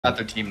Not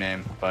their team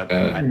name, but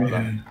I know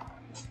them.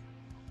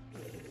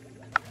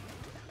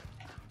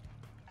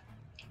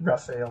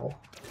 Raphael.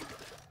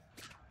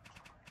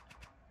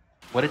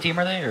 What a team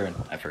are they? Or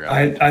I forgot.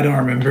 I don't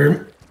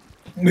remember.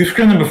 We've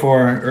screened them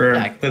before, or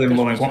Yeah,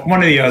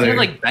 one or the other. Is it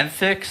like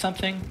Benthic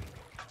something?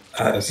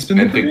 Has this been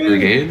the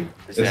brigade?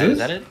 Is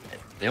that it?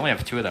 They only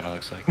have 2 of them, it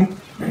looks like.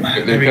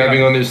 They're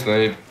grabbing on their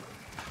snipe.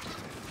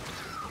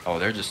 Oh,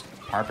 they're just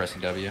hard pressing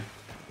W.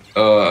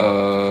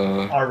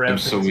 I'm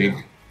so weak.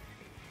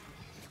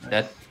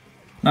 Dead.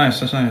 Nice,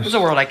 that's nice. There's a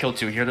world. I killed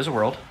 2 here. There's a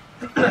world.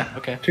 Yeah,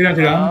 okay. 2 down,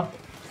 2 down.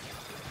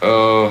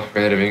 Oh, right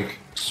ahead of ink.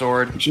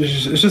 Sword. It's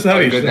just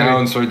heavy. Good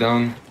down, sword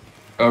down.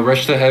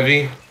 Rush to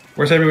heavy.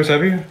 Where's heavy? Where's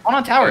heavy?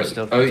 On tower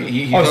still.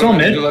 He's still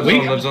mid?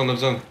 Left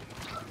zone.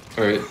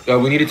 Alright,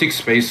 we need to take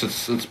space.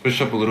 Let's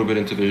push up a little bit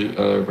into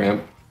the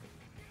ramp.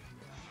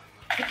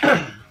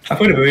 I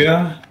put a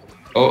booyah.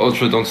 Oh,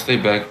 Ultra, don't stay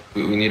back.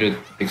 We need to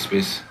take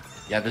space.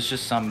 Yeah, there's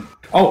just some...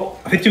 Oh,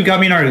 I think 2 got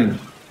me in our...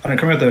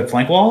 coming at the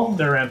flank wall?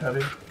 They're ramp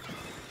heavy.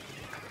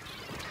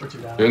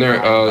 They're in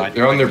their,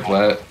 they're on their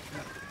plat.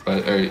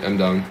 But, alright, I'm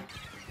down.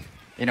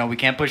 You know, we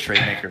can't push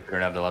Rainmaker if we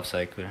don't have the left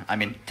side clear. I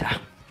mean...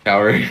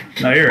 Tower.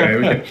 No, you're right.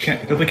 We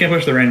definitely can't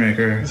push the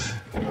Rainmaker.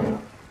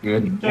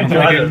 Good. Can't do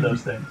either of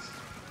those things.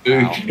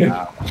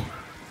 Wow.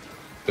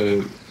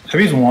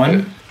 Heavy's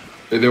 1.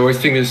 They're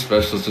wasting their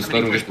specials. Just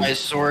let them get my this.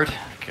 sword.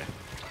 Okay.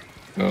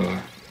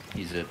 Oh.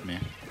 He's it,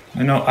 man.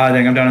 I know.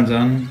 Dang, I'm down in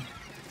zone.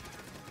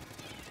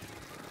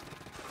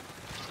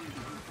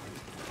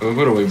 I'm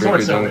gonna wait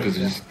break it down because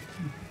he's...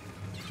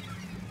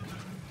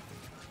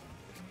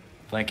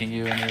 Flanking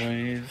you in the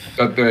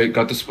wave.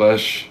 Got the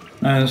splash.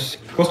 Nice.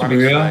 Close to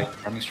booyah.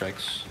 Farming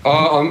strikes.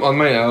 On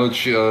my ouch.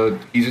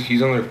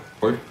 He's on their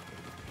port.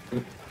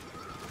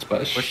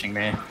 Splash. Pushing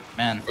me.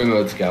 Man. Oh,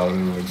 no, that's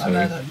Gallon.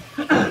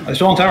 I'm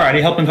still on tower. I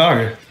need help in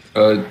tower.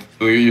 You're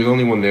the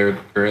only one there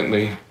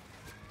currently.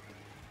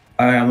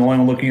 I am the only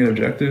one looking at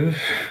objective.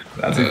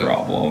 That's a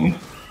problem.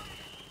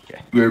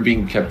 Okay. We're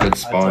being kept at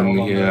spawn,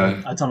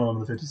 yeah. I tunneled on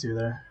the 52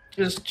 there.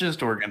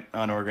 Just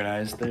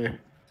unorganized there.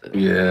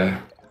 Yeah.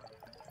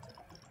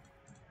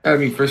 I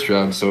mean, first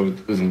round, so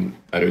it doesn't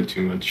matter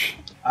too much.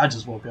 I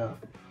just woke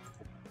up.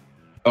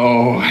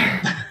 Oh.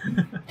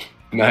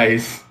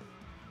 Nice.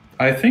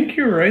 I think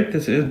you're right.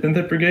 This is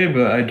Benthic Brigade,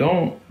 but I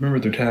don't remember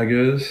what their tag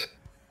is.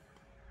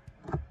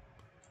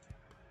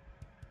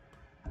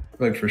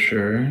 Like, for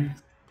sure.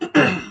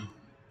 Let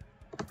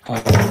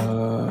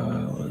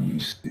me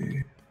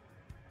see.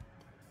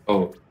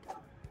 Oh.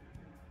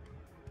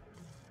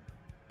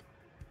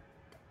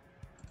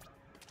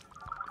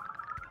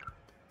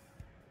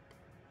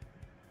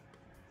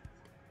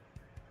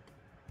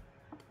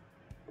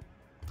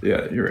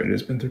 Yeah, you're right. It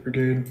is Benthic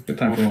Brigade. Good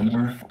time for one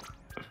more.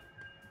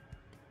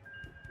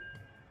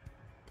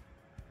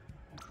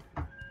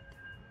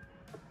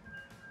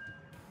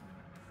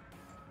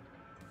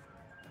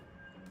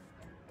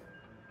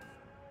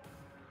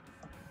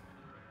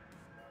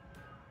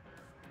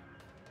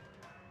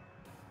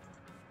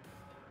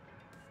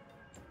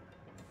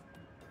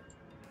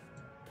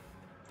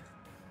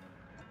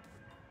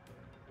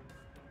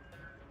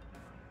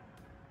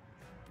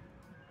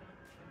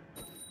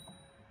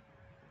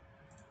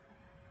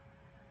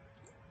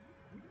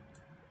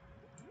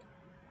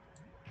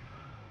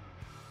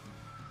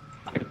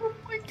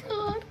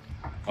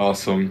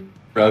 Awesome.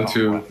 Round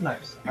 2.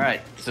 Nice.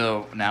 Alright,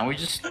 so now we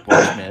just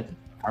watch mid,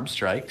 arm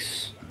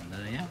strikes,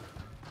 and yeah.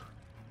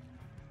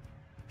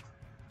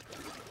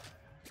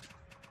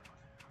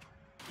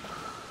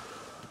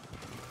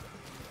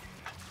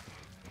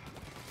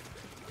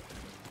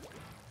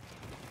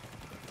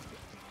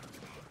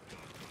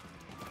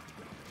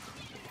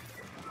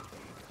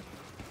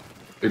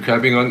 They're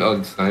crabbing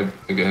on snipe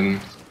again.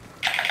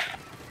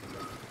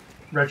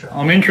 Retro.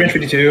 I'm in trench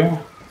 52.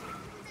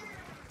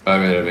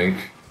 I'm in, I think.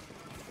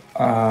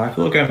 I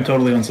feel like I'm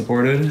totally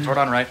unsupported. Sword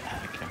on right.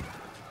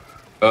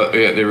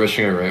 Okay. Yeah, they're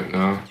rushing it right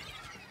now.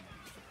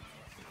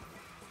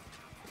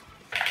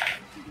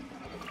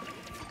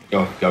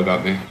 Oh, y'all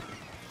got me.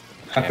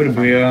 I put a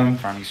booyah.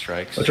 Farming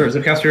strikes. What's our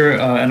Zipcaster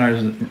in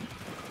our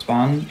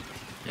spawn?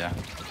 Yeah.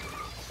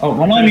 Oh,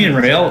 one line me in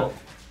rail.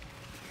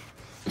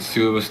 It's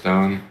 2 of us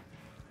down.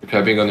 They're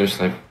crabbing on their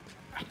snipe.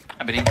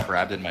 I'm getting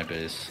grabbed in my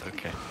base.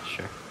 Okay,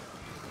 sure.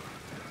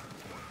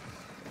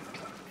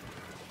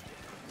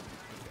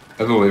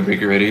 I have a wave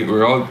breaker ready.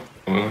 We're all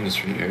on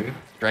this right here.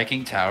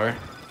 Striking tower.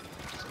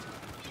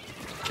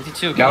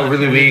 52. Gal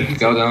really weak.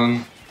 Gal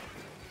down.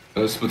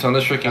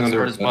 Splatana striking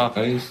under. Well.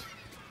 Nice.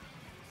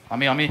 On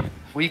me.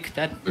 Weak,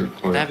 dead.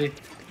 Heavy.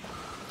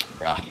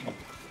 Bruh.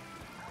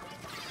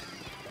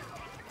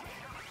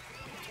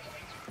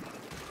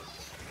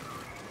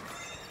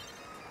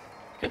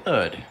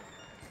 Good.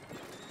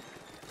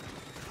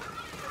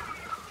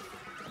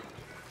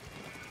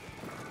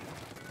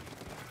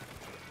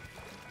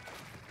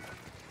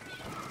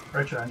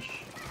 Right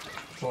trench.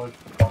 Sword.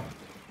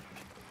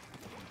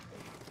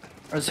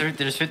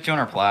 There's 50 on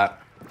our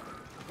plat.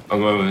 On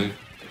my way.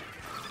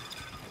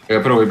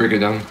 Yeah, put a wave breaker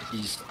down.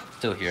 He's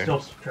Still here. Still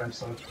trench,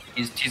 so.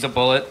 He's a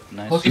bullet.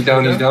 Nice. Look, He's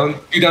down. He's down.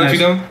 Two down. Nice. Two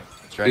down.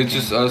 Striking. It's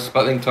just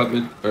spotting top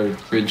mid or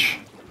bridge.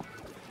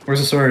 Where's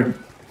the sword?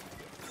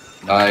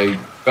 They're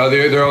on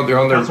their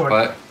Got sword.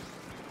 plat.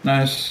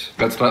 Nice.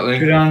 Got spotting.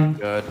 Two down.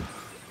 Good.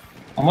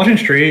 I'm watching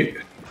street.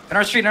 In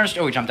our street.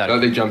 Oh, he jumped out. Oh,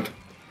 they jumped.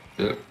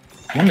 Yeah.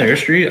 I'm on their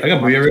street. I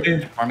got booyah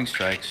ready. Farming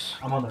strikes.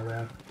 I'm on the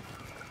ramp.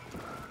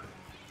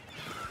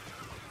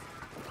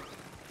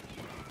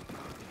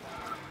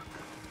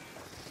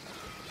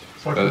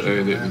 Sword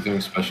pushing They're ramp.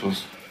 doing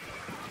specials.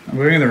 I'm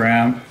moving the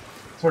ramp.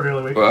 Sword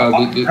really weak.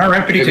 Our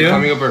ramp 52. They're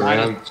coming up a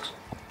ramp.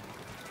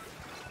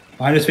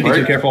 Behind us 52,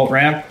 Where? careful.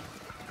 Ramp.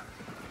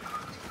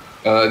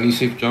 Knee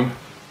safe jump.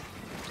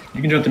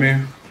 You can jump to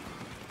me.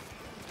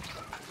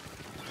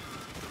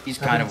 He's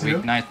kind of 72?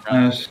 weak. Nice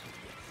run. Nice.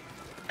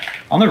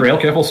 On the rail,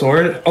 careful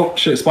sword. Oh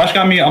shit, Splash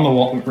got me on the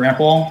wall, ramp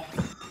wall.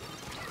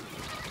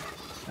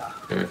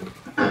 Here.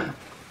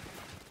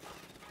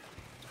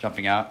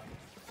 Jumping out.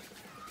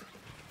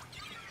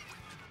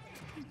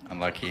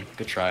 Unlucky.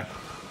 Good try.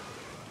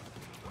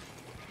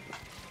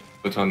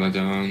 Put on that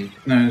down.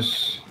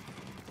 Nice.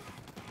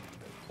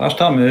 Splash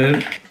top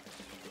mid.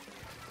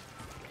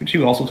 Could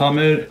you also top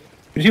mid?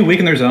 Could you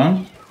weaken their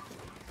zone?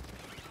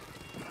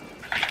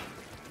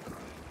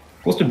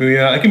 Close to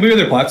booyah. I can booyah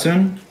their plat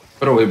soon.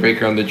 Put a wave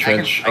breaker on the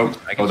trench. I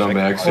can Hold on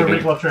by Sword weak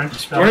accident. left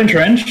trench. We're in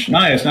trench.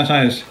 Nice,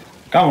 nice.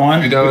 Got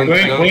one. Two down, two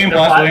down. William They're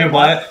plat, flat, William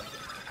they're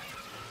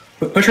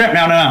plat. Push ramp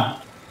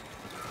now.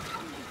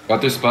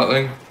 Got their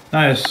spotling.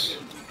 Nice.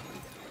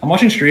 I'm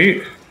watching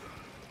street.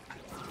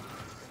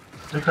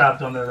 They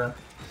crabbed on their ramp.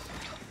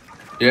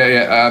 Yeah,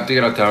 I have to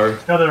get out tower.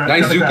 The other ramp.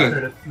 Nice the other crab Zuka.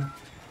 traded.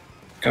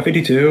 Got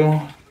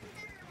 52.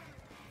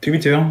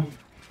 2v2.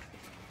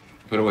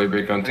 Put a wave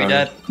breaker on We tower.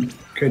 dead.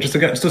 Okay, just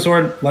a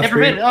sword. Left Never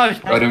been. street.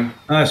 Oh, Got him.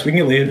 Nice, we can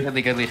get lead. good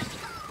lead. Good lead.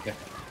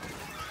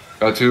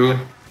 Got two.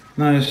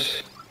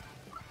 Nice.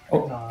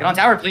 Oh, Get on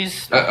tower,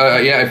 please.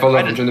 Yeah, I followed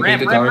up. I'm trying to beat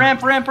Ramp, the ramp,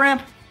 tower.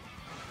 ramp.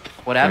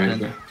 What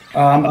happened?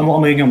 Alright,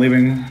 I'm leaving, I'm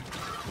leaving.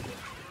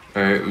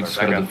 Alright, we just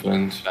Back gotta up.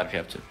 defend. Bad if you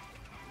have to.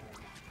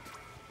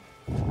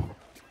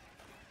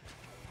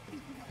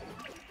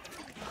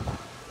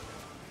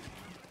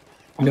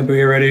 I got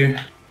booyah ready.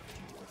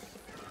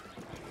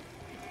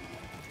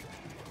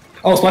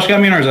 Oh, Splash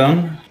got me in our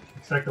zone.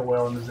 Expect the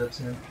whale in the zip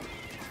soon.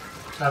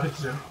 Traffic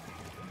soon.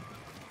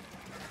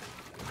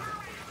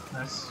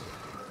 Nice.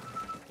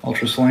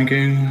 Ultra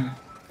slinking.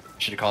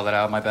 Should have called that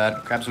out. My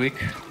bad. Crab's weak.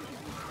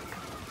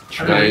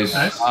 Nice.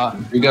 Nice.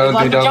 Three down,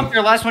 last three one jump down.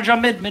 here. Last one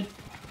jump mid.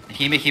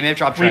 He may have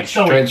dropped Weak, trench.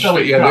 so weak, Trench. so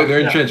weak. Yeah, Drop, they're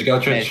in trench.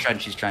 Got Yeah, he's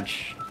trench.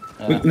 trench.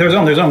 Their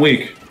zone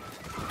weak.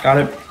 Got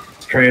it.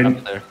 It's trade.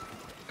 Up there.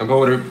 I'm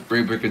going with a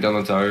wave breaker down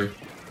on tower.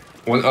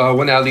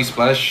 One alley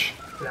splash.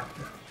 Yeah.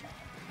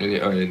 Yeah,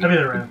 oh, yeah. Maybe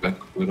they're ramp. Back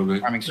a little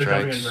bit. Farming They're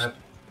jumping in strikes. ramp.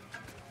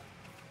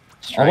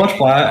 I'll watch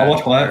flat, I'll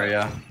watch flat.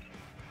 Yeah.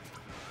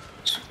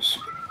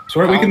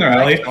 Sword weak in their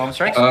alley. Farming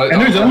strikes.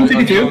 And their zone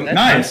 52. That's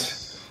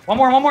Nice. One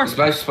more.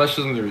 Splash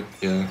doesn't do.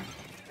 Yeah.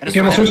 And a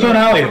Okay, well, sword- sword's going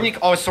alley. sword weak.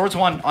 Oh, sword's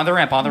one on the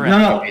ramp. No,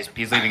 no. He's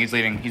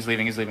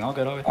leaving. All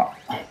good.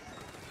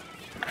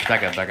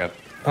 Back up.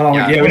 Oh,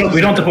 Yeah. yeah,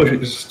 we don't have to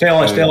push. Stay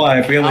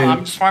alive. We I'm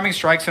have just farming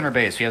strikes in her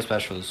base. We have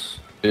specials.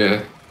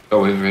 Yeah.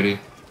 Oh, wave ready.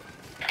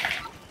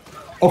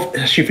 Oh,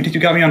 shoot, 52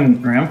 got me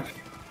on ramp.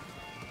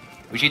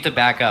 We need to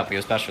back up. We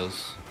have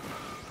specials.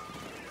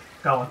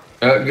 Got one.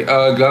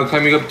 Glau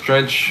climbing up the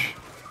trench.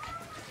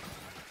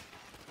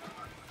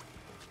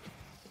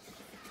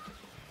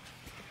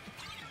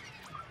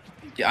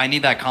 Yeah, I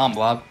need that calm,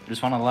 Blob.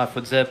 Just one on the left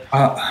foot zip.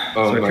 Oh,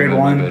 So I my trade bad,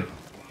 one. my bad.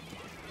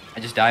 I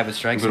just died with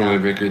strikes Put a wave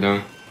now. breaker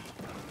down.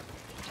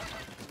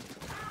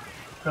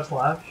 Press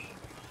lash.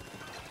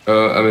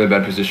 I'm in a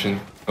bad position.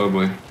 Oh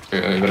boy.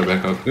 Okay, I gotta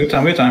back up. We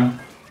have time.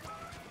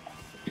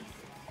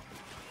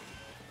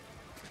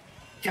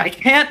 I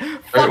can't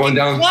Alright, fucking one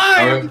down.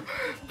 climb!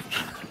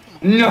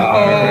 No!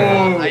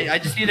 I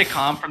just need a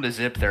calm from the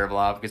zip there,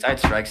 Blob, because I had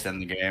strikes in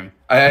the game.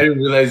 I didn't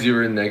realize you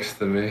were next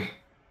to me.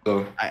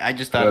 So, I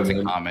just thought it was a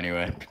man. calm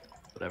anyway.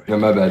 Whatever. no,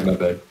 my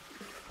bad.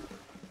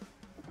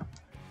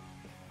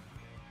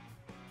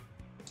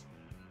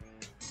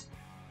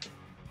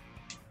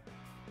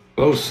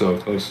 Close, so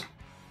close.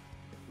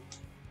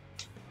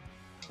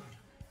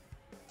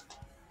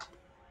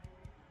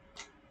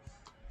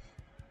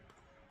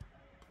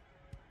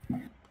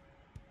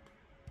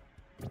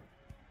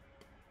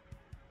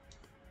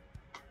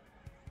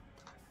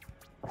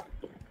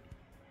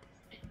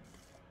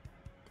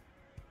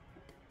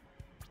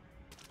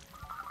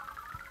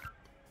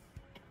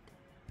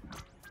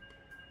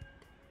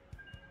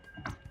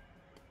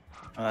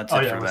 Oh, that's Oh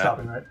it yeah, for we're that.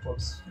 stopping, right?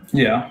 Whoops.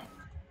 Yeah.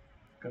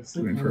 Gotta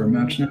sleep. Waiting for a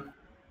match now.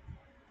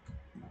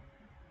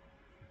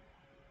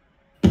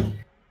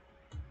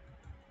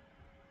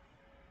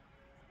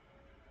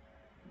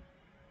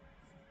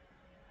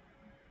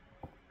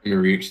 You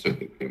reached, I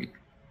think, maybe.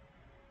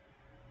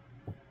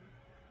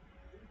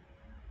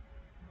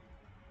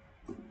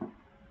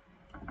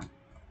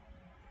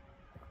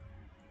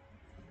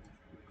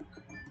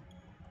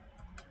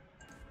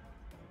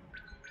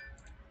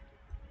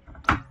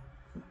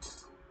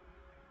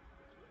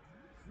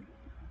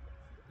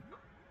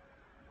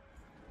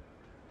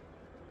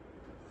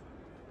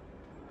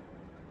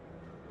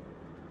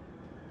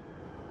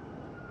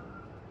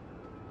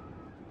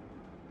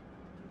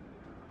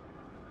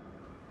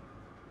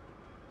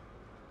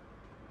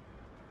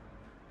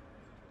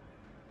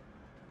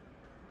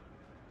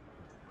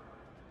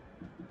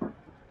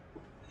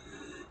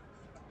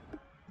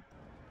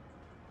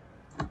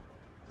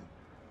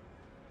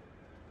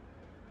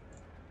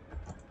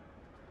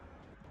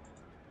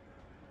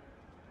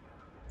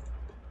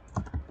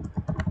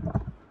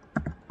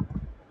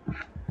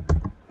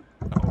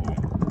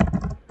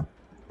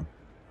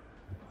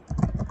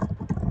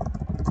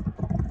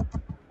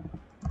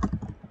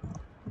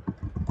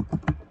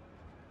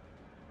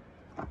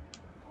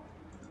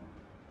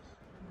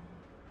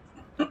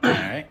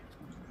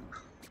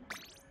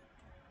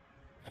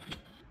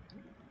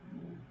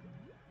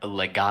 A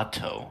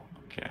legato.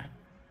 Okay.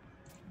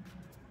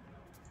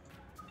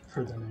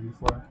 Heard that name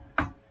before.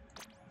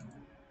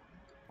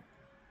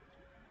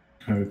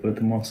 We played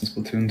them once in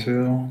Splatoon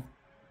 2.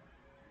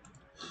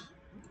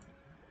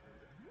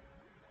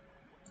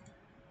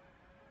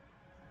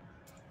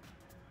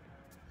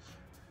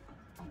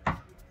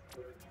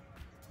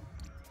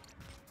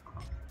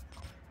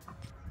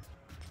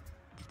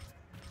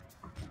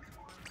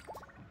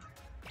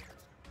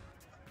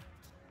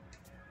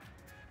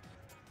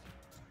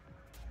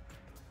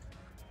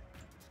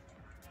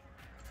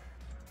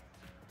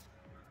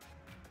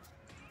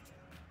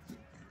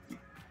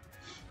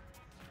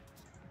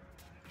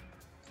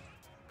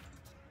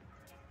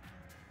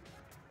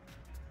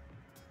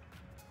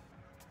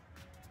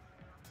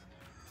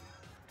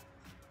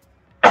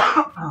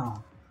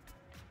 Oh.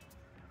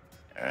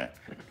 Alright.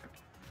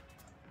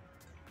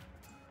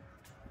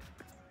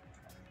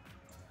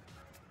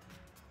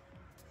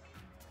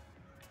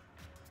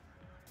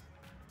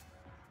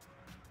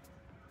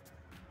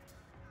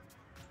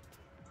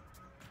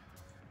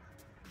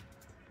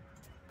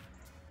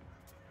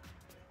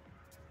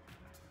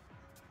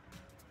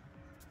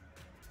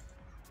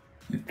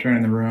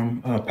 Turning the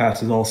room.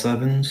 Passes all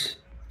 7s.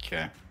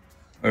 Okay.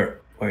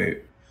 Or,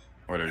 wait.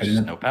 Or I there's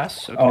didn't- no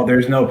pass? Okay. Oh,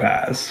 there's no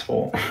pass.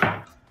 Well,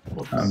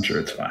 I'm sure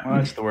it's fine. Well,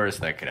 that's the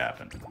worst that could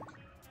happen.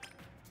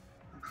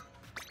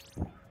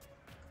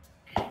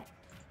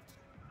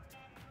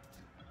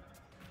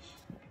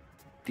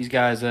 These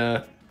guys,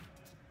 good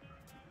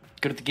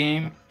at the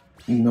game.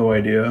 No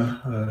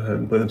idea. I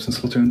haven't played them since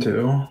Splatoon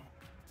 2.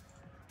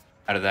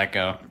 How did that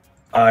go?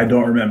 I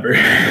don't remember.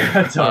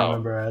 I don't Oh.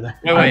 remember either.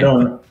 Wait, I wait.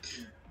 don't.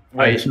 I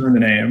Wait. just remember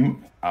the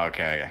name. Oh,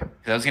 okay, okay.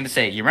 'Cause I was gonna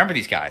say, you remember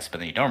these guys, but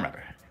then you don't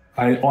remember.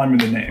 I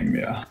remember the name,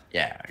 yeah.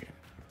 Yeah. Okay.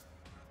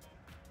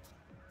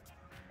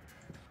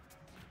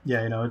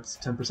 Yeah, you know, it's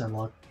 10%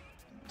 luck,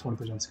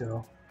 20%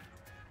 skill.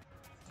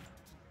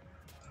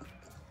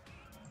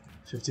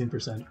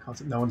 15%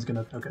 constant. No one's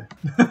gonna. Okay.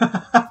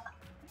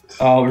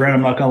 Oh, Ren,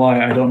 I'm not gonna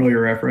lie, I don't know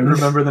your reference.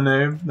 Remember the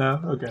name? No?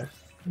 Okay.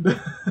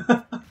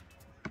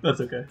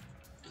 That's okay.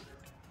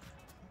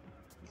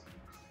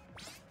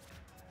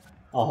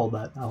 I'll hold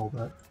that. I'll hold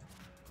that.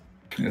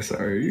 Yeah,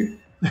 sorry.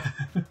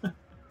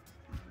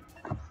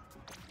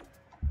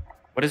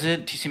 What is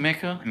it, TC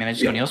Mako? I mean, I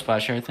just go Neil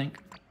Splasher, I think.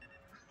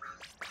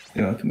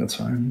 Yeah, I think that's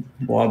fine.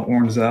 Blob,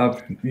 orange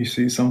zap, you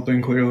see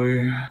something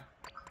clearly.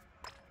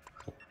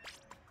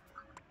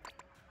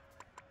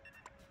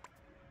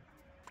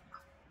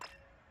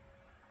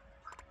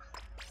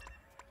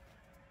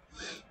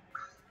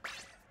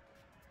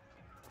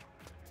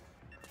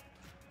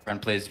 Ren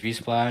plays V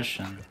Splash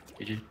and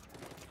GG.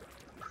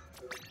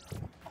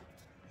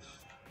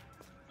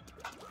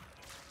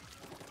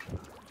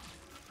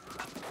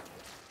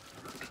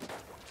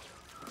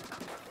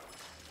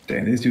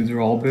 Dang, these dudes are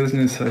all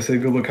business. I say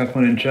good luck, have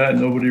fun in chat,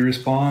 nobody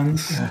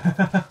responds.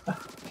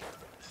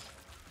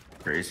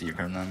 Crazy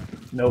from them.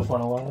 No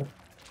fun allowed.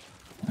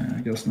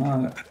 I guess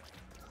not.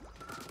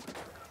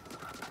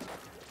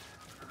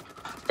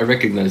 I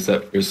recognize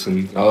that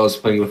person. I was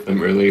playing with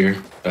him earlier.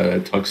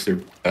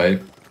 Tuxter guy.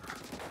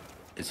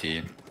 Is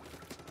he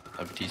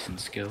of decent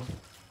skill?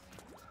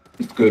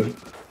 It's good.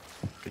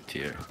 Good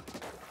tier.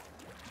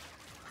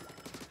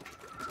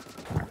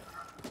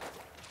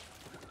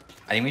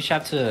 I think we should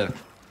have to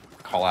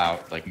call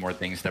out like more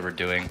things that we're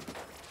doing.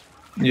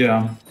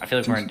 Yeah. I feel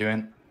like we weren't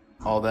doing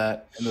all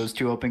that in those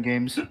 2 open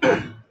games.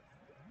 I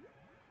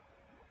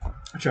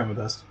try my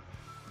best.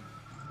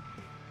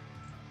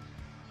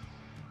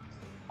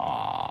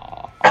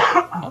 Aww.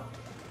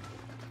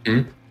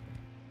 Hmm?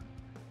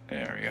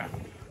 There we go.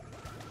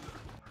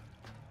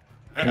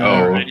 Oh.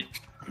 Alrighty.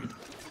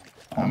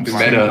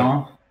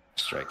 Meta.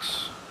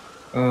 Strikes.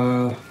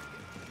 Ninja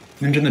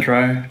in the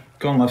try.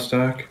 Go on left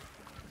stack.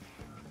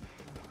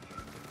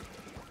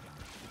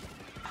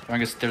 I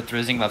guess they're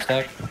thrizzing left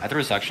stack. I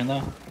threw a section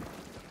though.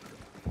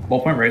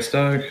 Ballpoint right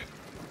stack.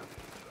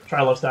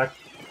 Try left stack.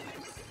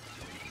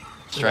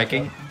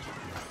 Striking.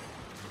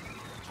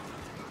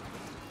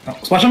 Oh,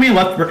 splash on me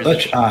left.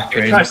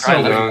 Trade. Try so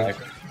Try left.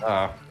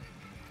 down.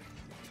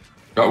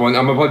 Got one.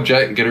 I'm about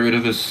jet and get rid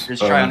of this.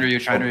 Just try under you,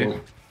 try under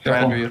you.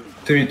 Try under you.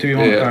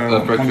 2v1. Yeah,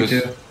 left breakfast.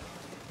 1v2.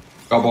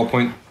 Got ball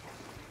point.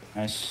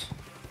 Nice.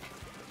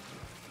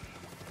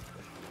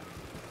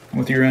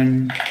 With your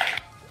in.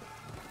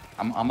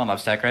 I'm on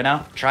left stack right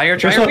now. Try your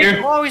You're still try your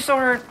here. Oh, he's so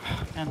hurt.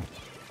 Man.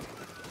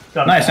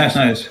 Got it.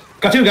 Nice.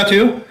 Got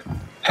two.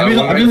 I'm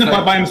one doing the right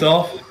pot by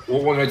himself.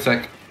 One right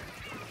sec.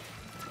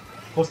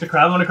 Close to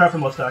crowd. Want to crowd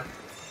from left stack.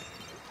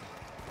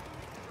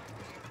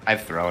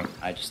 I've thrown.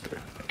 I just threw.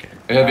 Okay.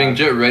 Having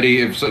jet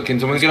ready. If so, can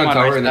someone There's get two on on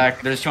tower right and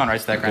stack. There's 2 on right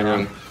stack right now.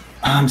 then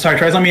I'm sorry,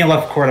 tries on me in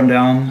left court, I'm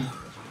down.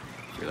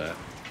 Through that.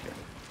 Okay.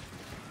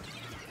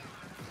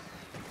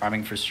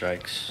 Farming for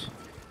strikes.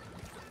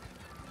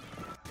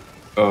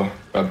 oh,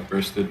 got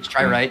bursted.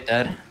 Try right,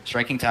 dead.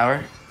 Striking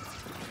tower.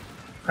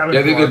 Crowd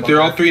Yeah, is forward, they're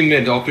all left three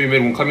mid. All three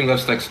mid. One coming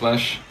left stack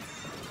splash. stack.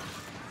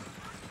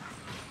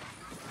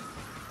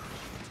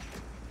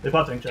 They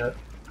bought tank jet.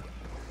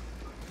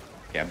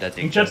 Yeah, I'm dead.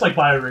 He jets like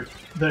by the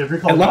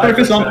recall. Hey, left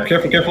breakfast on. stack.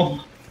 Careful.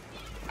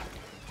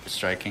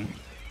 Striking.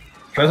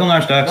 Tries on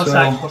our stack, Left so.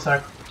 stack, left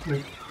stack.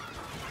 Weak.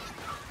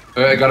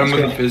 Alright, I got him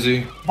Let's with go. a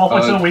fizzy. Ball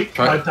point still weak.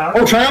 try- By tower.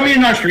 Oh, try on me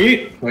in our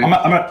street. Wait.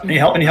 Any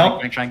help? Any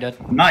help? Trying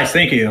dead. Nice,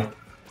 thank you.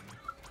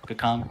 Good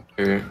calm.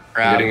 Here,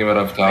 Crab. getting him out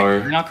of tower.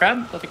 You're not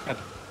crab? Let the crab.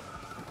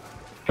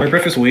 Right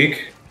breakfast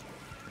weak.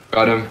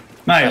 Got him.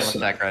 Nice. Left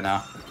stack right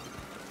now.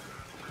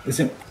 Is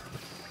it?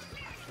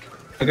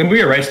 I can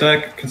be a right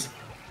stack.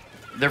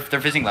 They're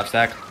fizzing left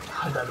stack.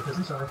 I died to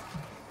Fizzy, sorry.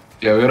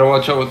 Yeah, we gotta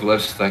watch out with the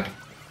left stack.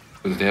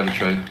 Because they haven't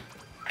tried.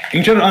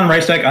 You can try it on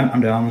right stack. I'm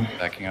down.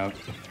 Backing out.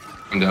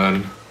 I'm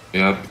down.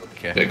 Yep.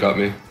 Okay. It got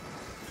me.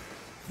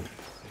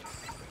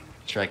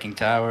 Striking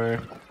tower.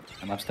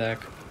 And left stack.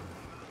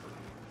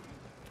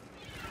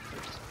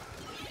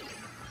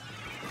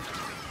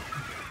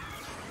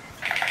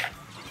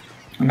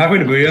 I'm halfway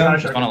to Try Booyah.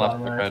 Just on a left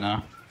bottom stack right. right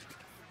now.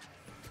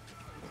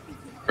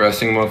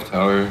 Pressing him off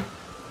tower.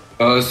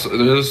 There's so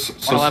left,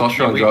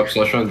 Sasha on we- drop,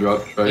 Sasha on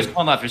drop, There's right?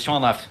 one left. There's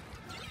one left.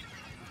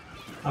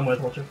 I'm with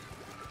Vulture.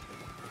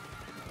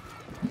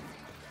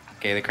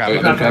 Okay, the crab.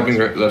 Wait, left. they're tapping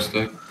right, left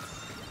stack.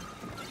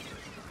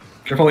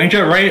 Careful,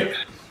 ancient right.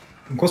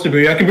 I'm close to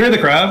Booyah. I can Booyah the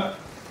crab.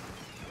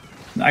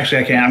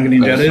 Actually, I can't. I'm getting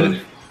Nice, jetted.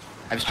 nice.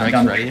 I have strikes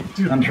Down. ready.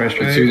 I'm try Wait,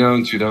 straight. two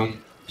down, two down.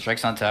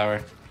 Strikes on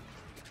tower.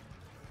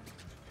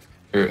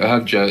 Here, I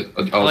have jet.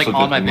 I'll They're like also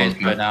on my jet them base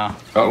off right now.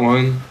 Got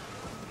one.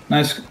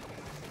 Nice.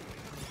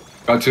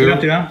 Got Two two.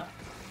 down, two down.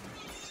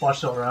 Splash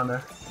still around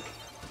there.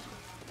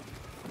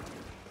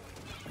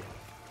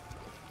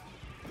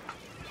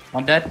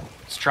 One dead.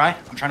 Let's try.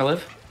 I'm trying to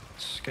live.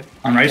 It's good.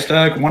 On right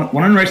stack. One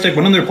on right stack.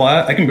 One on their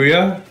plat. I can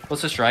Booyah.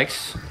 What's the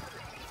strikes?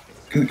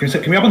 Can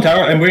we up on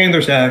tower? I'm Booyahing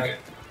their stack.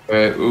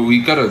 Alright,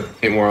 we gotta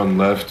hit more on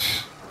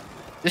left.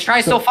 This try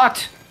is still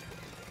fucked.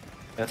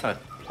 That's not.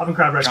 Popping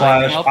crab right now.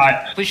 Splash. Help.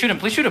 I- Please shoot him.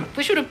 Please shoot him.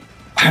 Please shoot him.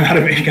 I'm out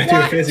of it. Got to a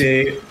What?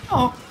 fizzy.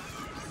 Oh.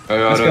 I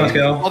got Let's go, let's him.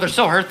 go. Oh, they're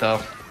so hurt though.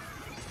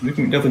 We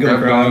can definitely go Grab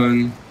the crab.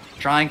 gone.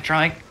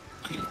 Trying.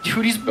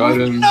 Dude, he's Got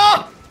moving. him.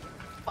 No.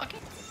 Fucking.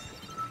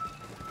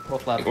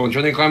 Both left. Oh,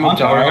 trying to climb On up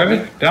tower.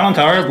 tower. Down on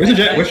tower. Where's the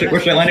jet? Where's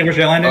jet landing? Where's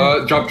jet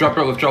landing? Drop,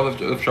 left drop.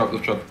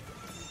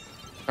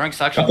 Throwing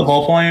suction. Got the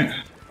ball point.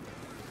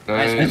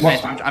 Nice.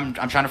 Nice. I'm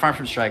trying to farm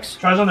from strikes.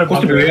 Tries on their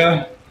Close to bunker.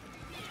 Booyah.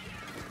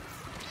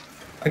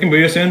 I can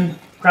Booyah soon.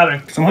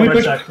 Crabbing. Someone help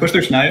me Right stack. push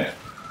their snipe.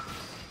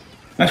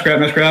 Nice grab,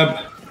 nice grab.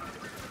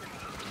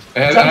 I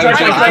have Try- jet, try- Right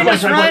jet, behind right,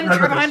 us, right, run! right, Try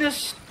right, behind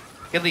us.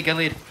 Good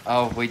lead.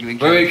 Oh, wait,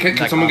 Wait,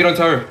 can someone get on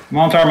tower? I'm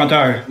on tower, I'm on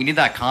tower. We need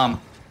that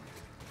calm.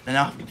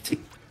 No,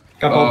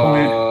 Got ball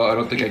point. I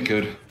don't think I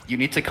could. you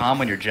need to calm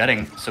when you're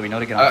jetting, so we know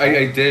to get on.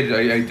 I did it Oh,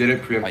 you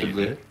preemptively.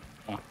 did?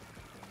 Oh.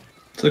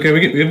 It's okay,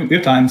 we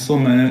have time, still a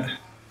minute.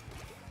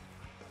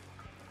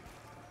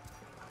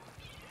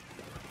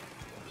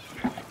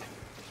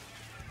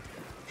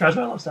 Tries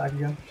my left stack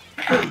again.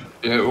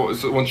 Yeah,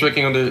 so one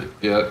striking under.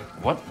 Yeah.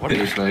 What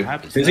Your is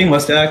snipe. Fizzing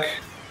left stack.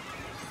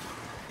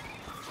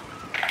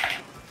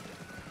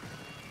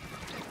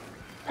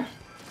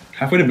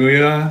 Halfway to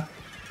Booyah.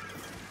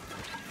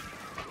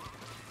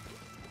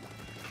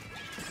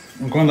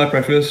 I'm going left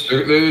breakfast.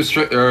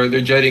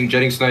 They're jetting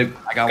snipe.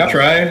 I got Got one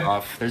try.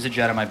 off. There's a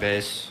jet on my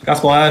base. Got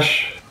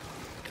splash.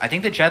 I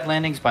think the jet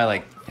landing's by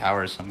like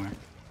towers somewhere.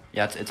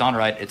 Yeah, it's on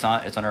right. It's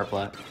on our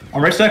plat.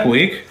 On right stack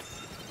weak.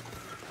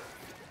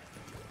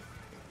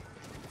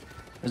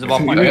 There's a ball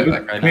point We- right we-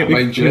 back right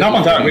We now. can hop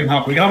on tower, we can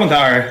hop on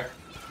tower.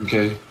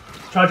 Okay.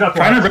 Try drop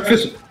Try on one.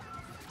 breakfast. Okay,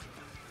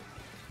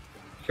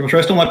 we'll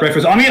try still left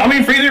breakfast. I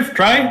mean freezer,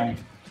 try.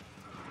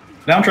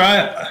 Down,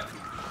 try.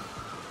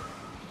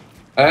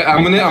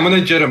 I'm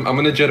gonna jet him. I'm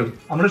gonna try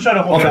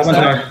to hold Off that on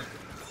stack. tower.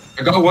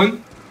 I got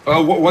one.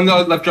 One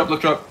left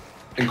drop.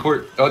 In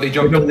court. Oh, they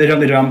jumped. They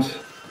jumped.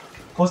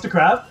 Close to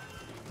crab.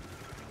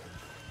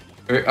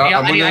 Alright, Hey,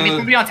 I'm I need gonna-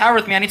 somebody on tower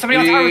with me. I need somebody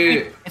on tower with me.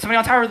 Yeah. Need somebody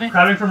on tower with me.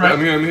 Crabbing from right. I'm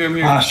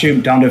here. Ah,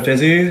 shoot, down to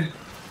fizzy. Can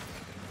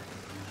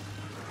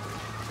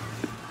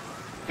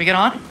we get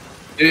on?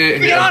 Yeah, we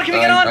get on? Can we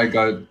get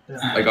on?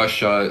 I got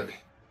shot.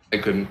 I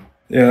couldn't.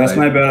 Yeah, that's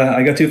Right. my bad.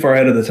 I got too far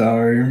ahead of the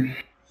tower.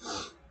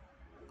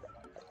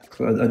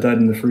 So I died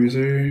in the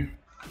freezer.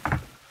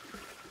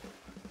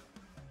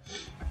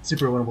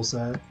 Super winnable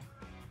set.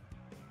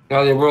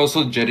 No, they were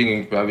also jetting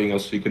and grabbing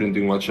us. We couldn't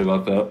do much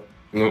about that.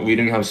 No, we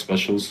didn't have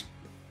specials.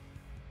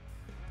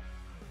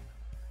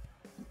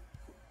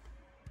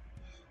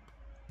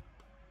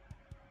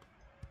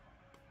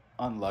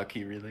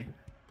 Unlucky, really.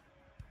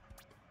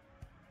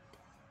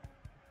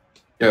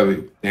 Yeah,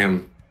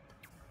 damn.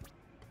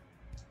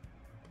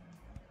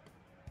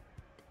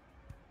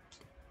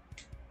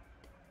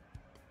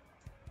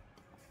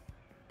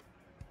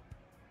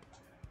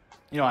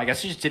 You know, I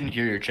guess you just didn't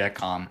hear your jet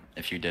comm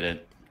if you did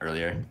it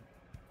earlier.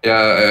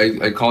 Yeah,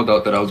 I called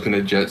out that I was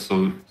gonna jet,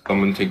 so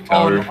someone take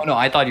Oh tower. no,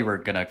 I thought you were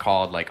gonna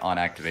call it like on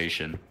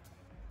activation.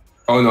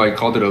 Oh no, I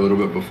called it a little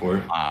bit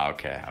before. Ah,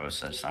 okay. I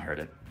just not heard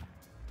it.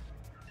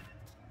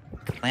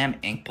 Clam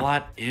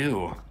Inkblot?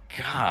 Ew.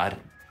 God.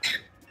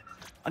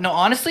 No,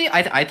 honestly,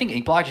 I think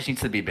Inkblot just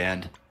needs to be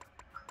banned.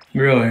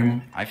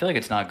 Really? I feel like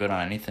it's not good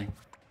on anything.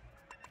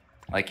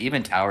 Like,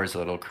 even tower's a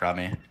little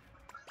crummy.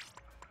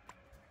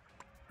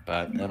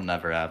 But it'll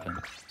never happen,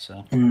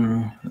 so.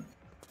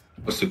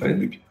 What's the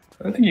thing?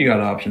 I think you got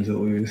options at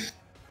least.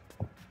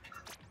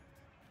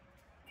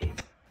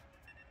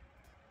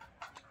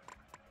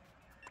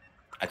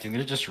 I think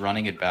they're just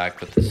running it back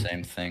with the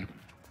same thing.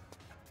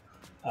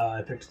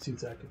 I picked 2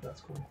 tech, if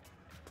that's cool.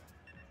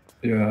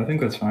 Yeah, I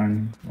think that's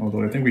fine.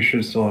 Although I think we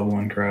should still have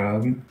 1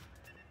 crab.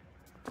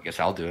 I guess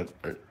I'll do it,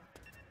 but...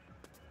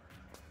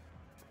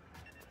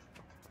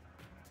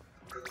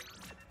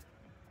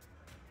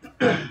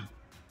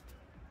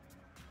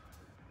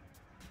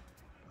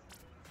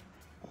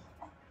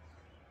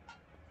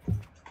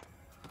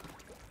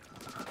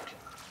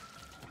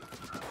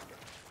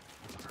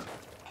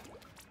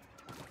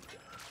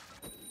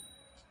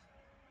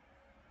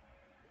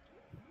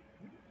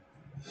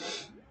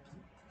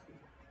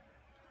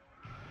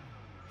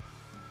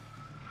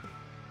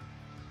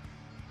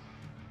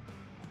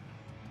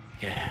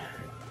 Yeah.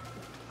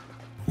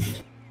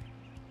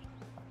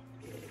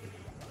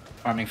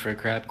 Farming for a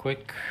crab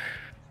quick.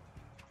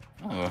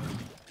 Oh,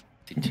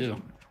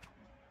 D2.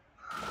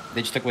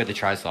 They just took away the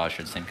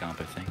Tri-Slosher, same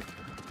comp, I think.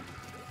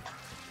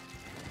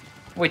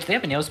 Wait, do they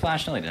have a Neo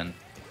Splash? No, they didn't.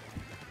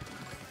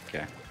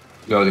 Okay.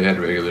 No, they had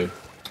regular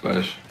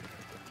splash.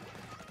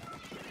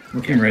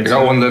 Looking right I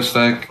got 1 left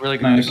stack. Really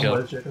good Nice. kill.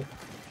 What, Jacob?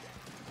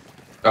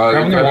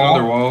 Grab their wall.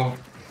 another wall.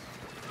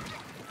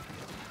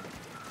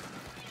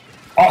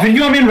 Oh, did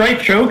you want me in right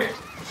choke?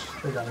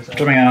 They got us out.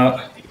 Jumping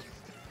out.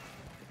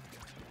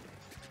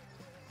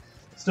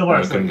 Still I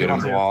worse. couldn't get him. On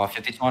the wall,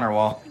 52 on our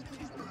wall.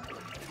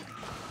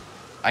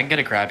 I can get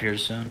a crab here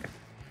soon.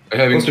 I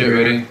have Close to jet here.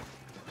 ready.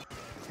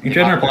 You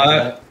tried our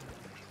plat.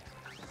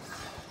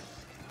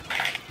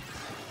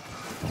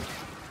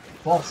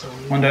 Ball, so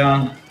 1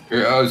 down.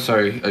 Here, oh,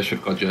 sorry, I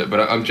should call jet, but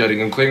I'm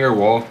jetting. I'm clearing our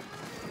wall.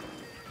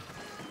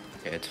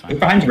 Okay, it's Look fine.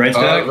 behind you, right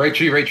stack. Right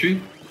tree, right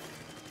tree.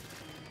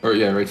 Or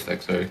yeah, right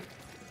stack. Sorry.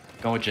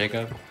 Go with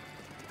Jacob.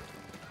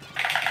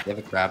 They have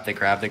a crab, they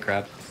crab, they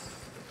crab.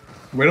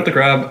 Wait up the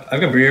grab. I've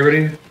got Bria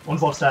ready.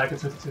 1's left stack,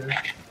 it's 52.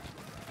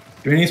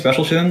 Do we need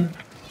special shin?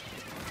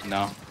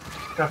 No.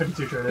 Got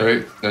 52 traded.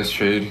 Alright, nice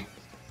trade.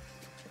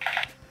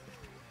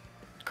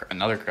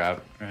 Another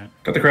crab. Right.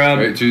 Got the crab.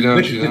 Alright, 2 down,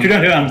 Wait, 2 down. 2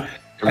 down, 2 down.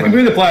 I can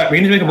bring the plat. We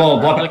need to make a ball.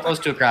 I'm Block. really close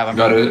to a crab. I'm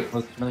Got really it.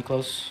 Close, really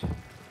close.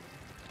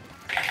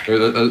 Yeah,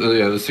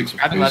 the 6.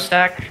 Grabbing left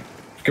stack.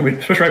 Can we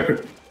switch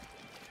right?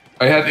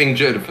 I have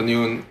Inkjet if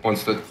anyone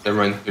wants to. Never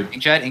mind. Here.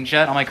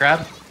 Inkjet on my crab.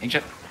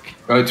 Inkjet.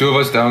 2 of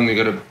us down. We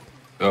gotta.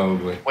 Oh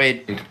boy.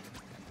 Wait.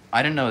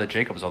 I didn't know that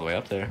Jacob was all the way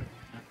up there.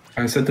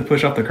 I said to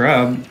push off the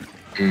crab.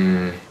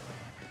 Mm.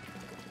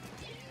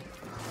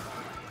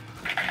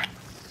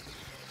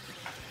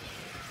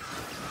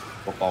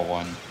 Football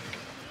 1.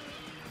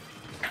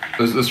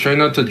 Let's try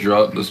not to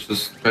drop. Let's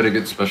just try to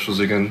get specials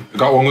again. We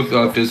got 1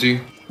 with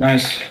Fizzy.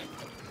 Nice.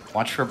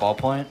 Watch for ball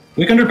point.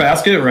 Weak under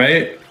basket,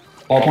 right?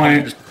 Ball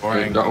point. Just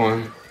Alright, scoring. got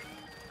 1.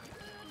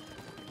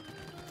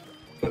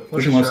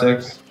 Pushing left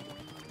 6.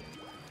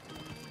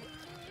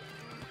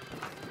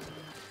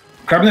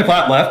 Grabbing the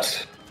plat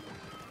left.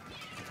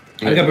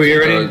 I got Bria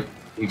ready.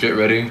 Inkjet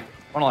ready.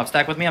 One left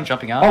stack with me. I'm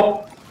jumping out.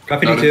 Oh,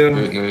 got Got it. 52.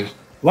 Alright, nice.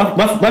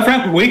 Left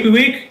ramp,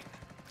 weak.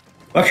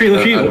 Left tree,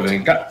 Out of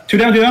ink. Got 2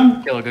 down, 2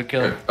 down. Kill, good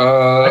kill.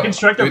 I can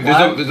strike their There's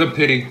flag. a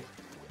pity.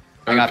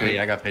 I got pity.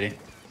 I got pity.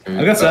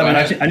 I got 7.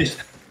 I need.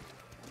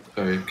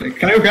 Sorry.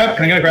 Can I go grab?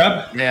 Can I get a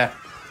grab? Yeah.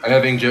 I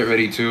have Inkjet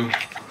ready too.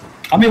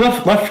 On me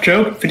left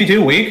choke.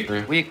 52, weak.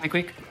 Weak.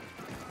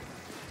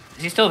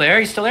 Is he still there?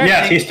 He's still there?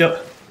 Yes, he's still.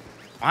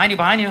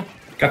 Behind you.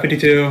 Got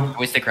 52.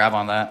 Waste the crab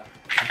on that.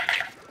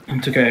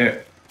 It's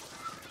okay.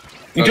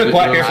 You Oh, took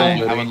black, there's no careful.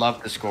 option. I would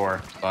love to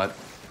score, but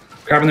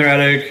Grabbing their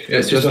attic. Yeah,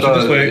 It's just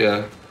this way.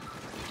 yeah.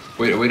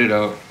 Wait it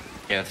out.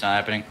 yeah, it's not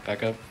happening.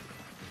 Back up.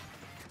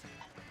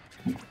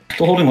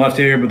 Still holding left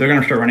here, but they're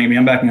gonna start running at me.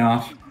 I'm backing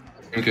off.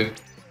 Okay.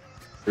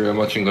 Here, I'm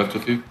watching left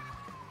with you.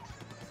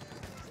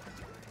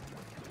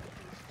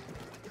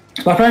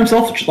 Left by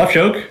himself, left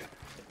choke.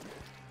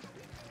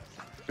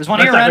 There's one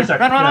Left here, stack, run, left stack.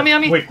 run, on Yeah.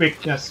 me. Wait,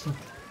 yes.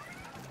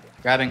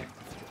 Grabbing.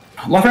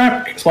 Left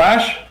ramp,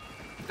 splash.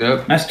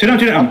 Yep. Nice. 2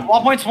 down.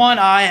 Wall points 1.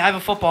 I have a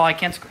football. I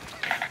can't score.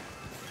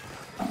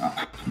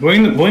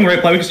 Going right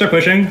play. We can start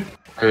pushing.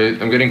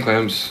 Alright, I'm getting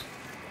clams.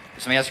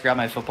 Somebody has to grab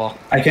my football.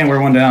 I can't. We're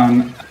 1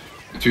 down.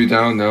 2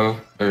 down now.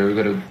 Alright, we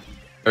gotta.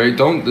 Alright,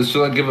 don't. This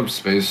should give up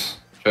space.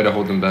 Try to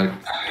hold them back.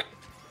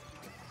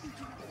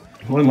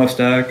 Holding left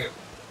stack.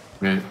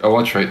 Alright, I'll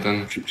watch right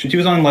then. She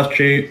was on left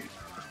cheat.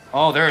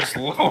 Oh, there's.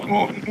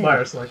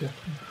 Virus, like it.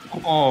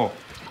 Oh,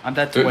 I'm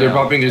dead to They're whale.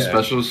 popping his Yeah.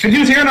 specials.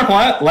 Continues here on our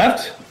plat.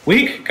 Left.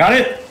 Weak. Got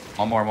it.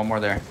 One more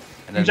there.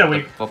 And then Jet the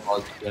weak. football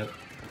is good.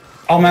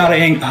 Oh, I'm out of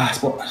ink.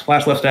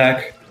 Splash left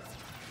stack.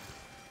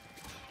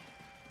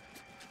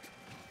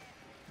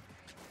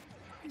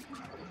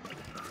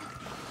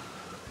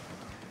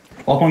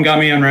 Left one got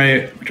me on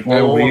right. Hey,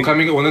 Well, one weak.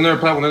 coming. One in their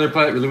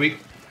plat. Really weak.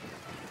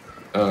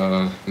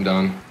 I'm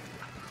down.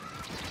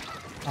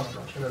 Oh my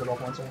gosh, I got the ball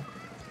points out.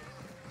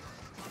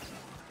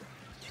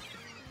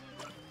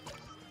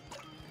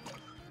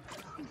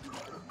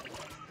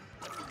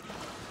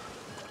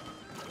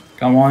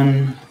 Got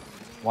one.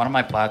 One of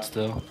my plats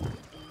still.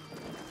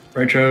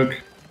 Right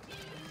choke.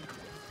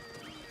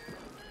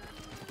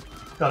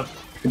 Got him.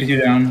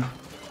 52 down.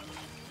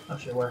 Oh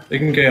shit, where? They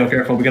can KO,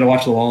 careful. We gotta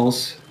watch the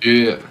walls.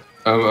 Yeah,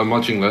 I'm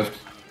watching left.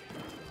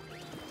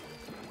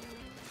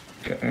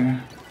 Okay.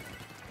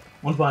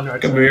 One's behind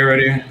right. Got beer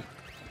ready.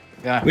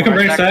 Yeah. We can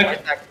right break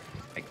stack.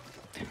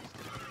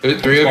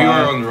 Three of you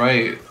are on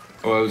right.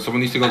 Oh, someone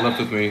needs to go left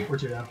with me. We're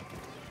 2 down.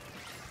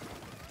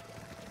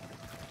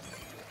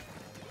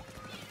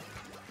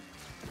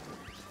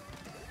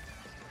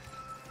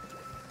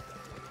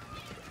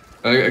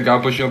 I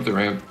got pushing up the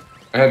ramp.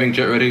 I having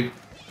jet ready.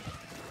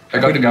 I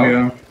got the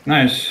go.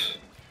 Nice.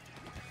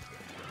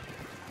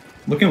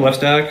 Looking left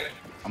stack.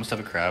 I almost have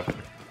a crab.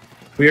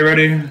 We are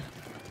ready.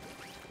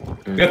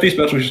 We got these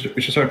specials.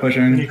 We should start We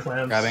pushing. need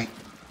clams. Grabbing.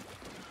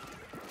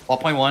 Ball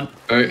point one.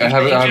 I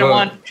have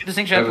a Shoot the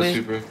sink jet, please.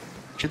 super.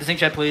 Shoot the sink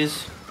jet,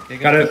 please. Okay,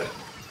 Got it.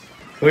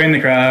 Clearing the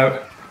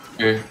crab.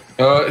 Here.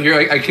 Here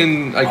I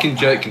can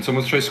jet. Can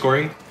someone try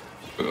scoring?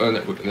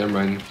 Never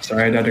mind.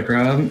 Sorry, I died to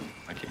crab.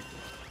 Okay.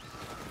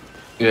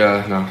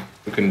 Yeah, no,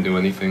 we couldn't do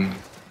anything.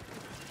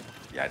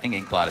 Yeah, I think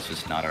Inkblot is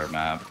just not our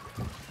map.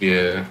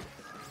 Yeah.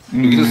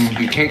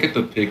 We can't get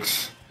the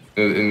picks,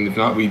 and if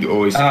not, we'd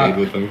always fade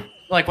with them.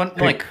 Like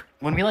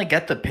when we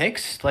get the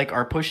picks, like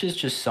our pushes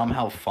just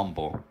somehow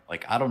fumble.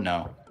 Like I don't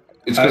know.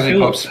 It's because they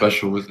feel- pop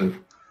special with it.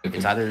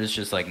 It's either it's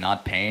just like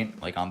not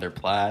paint like on their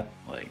plat.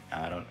 Like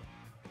I don't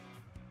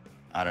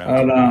I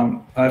don't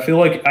know. I feel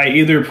like I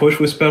either push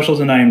with specials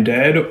and I am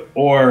dead,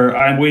 or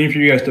I'm waiting for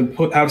you guys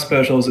to have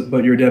specials,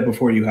 but you're dead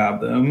before you have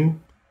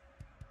them.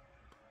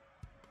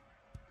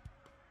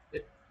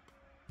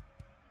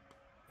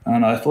 I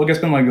don't know. I feel like I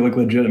spent like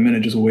legit a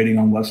minute just waiting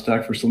on left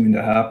stack for something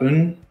to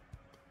happen.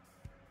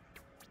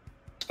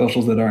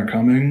 Specials that aren't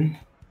coming.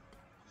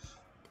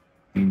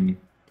 Mm.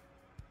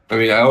 I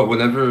mean,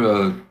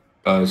 whenever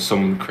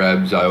someone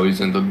crabs, I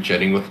always end up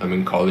jetting with them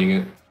and calling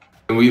it.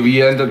 And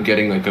we end up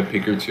getting like a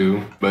pick or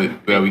two, but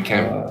yeah, we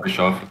can't push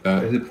off with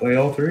that. Is it play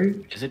all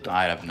three? Is it?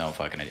 I have no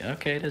fucking idea.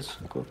 Okay, it is.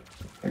 Cool.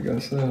 I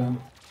guess so.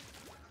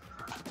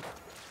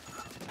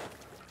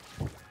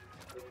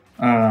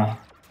 Uh,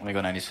 Let me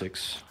go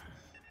 96.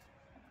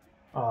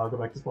 I'll go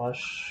back to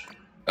splash.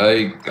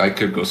 I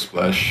could go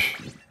splash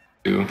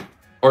too.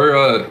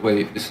 Or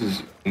wait, this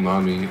is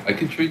umami. I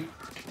could treat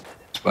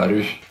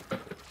splatters.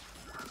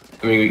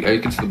 I mean, I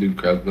can still do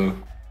crab though.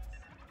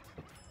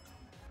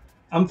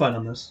 I'm fine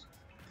on this.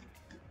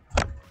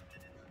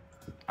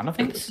 I don't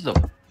think this is a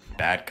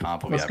bad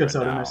comp. That's good,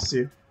 Soda. Nice to see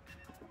you.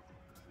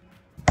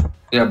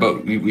 Yeah,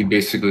 but we'd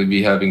basically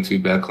be having two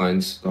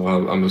backlines, so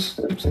I'm gonna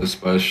skip to the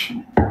splash.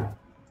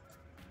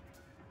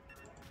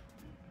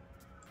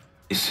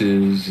 This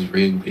is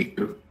Raid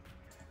Baker.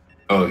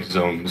 Oh,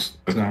 zones.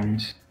 Okay.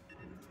 zones.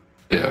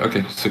 Yeah,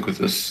 okay, stick with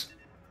this.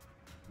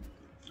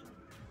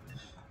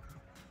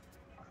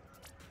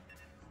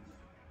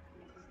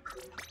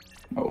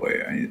 Oh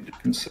wait, I need to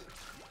consider.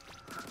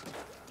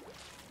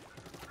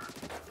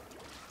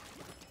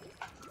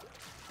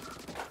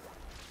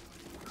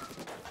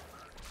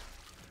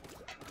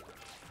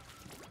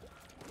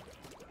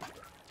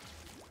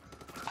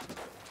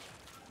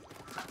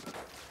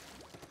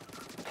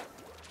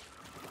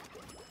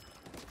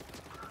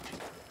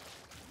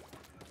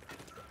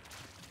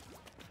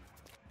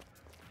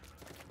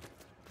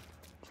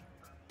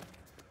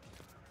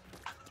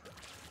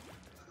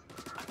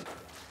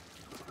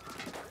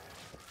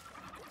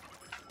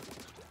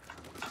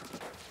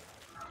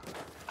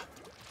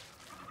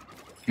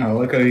 I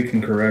like how you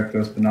can correct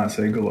us, but not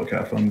say "Good luck,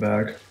 have fun"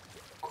 back.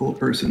 Cool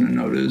person to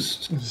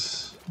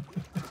notice.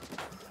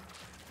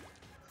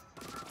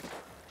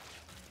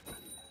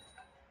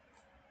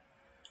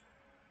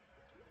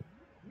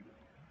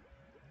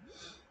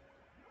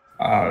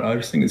 I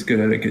just think it's good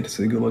etiquette to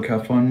say "Good luck,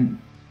 have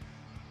fun."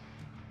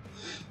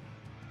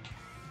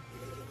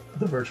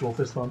 The virtual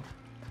fist bump.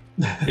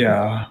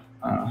 Yeah.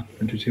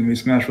 Into too many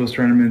Smash Bros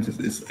tournaments,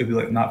 it'd be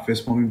like not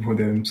fist bumping before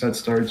the set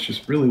starts.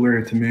 Just really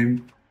weird to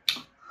me.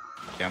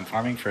 Yeah, I'm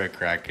farming for a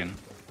Kraken.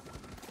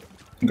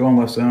 I'm going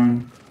left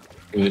zone.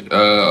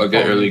 I'll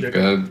get early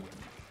grab.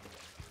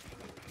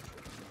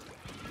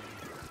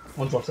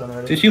 One's left zone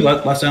already. Did you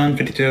left zone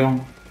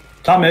 52?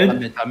 Top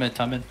mid.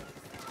 Top mid.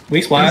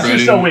 Weak splash.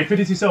 52 so weak.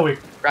 52 so weak.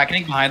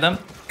 Krakening behind them.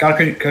 Got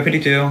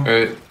 52.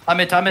 Alright.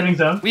 Top mid. Hitting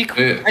zone. Weak.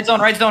 Yeah. Right zone.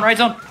 One down.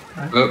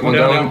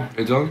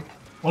 Right zone.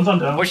 One's on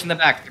down. Pushing them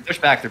back.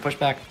 They're pushed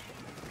back.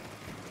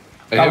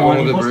 I Got hit one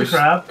one. with the Close to burst.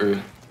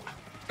 crab.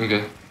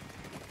 Okay.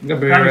 Got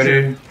beer Crab is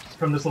ready. in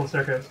from this little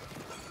staircase.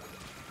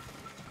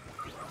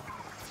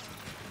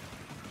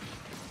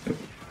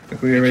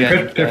 We are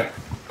ready. Yeah.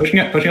 Pushing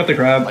up the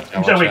crab. Watch out,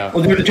 Watch watch out. out.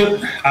 We'll do the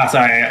chip. Ah,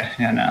 sorry.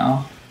 Yeah,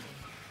 no.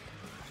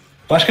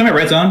 Flash coming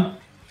red zone.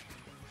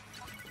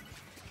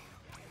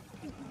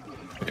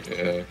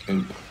 Yeah,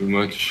 can't do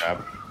much.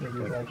 Crab.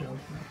 Maybe a bad joke.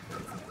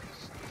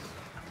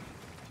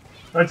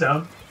 Right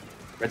down.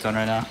 Red zone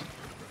right now.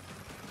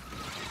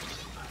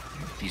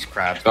 These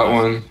crabs. Got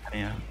one.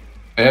 Yeah.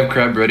 I have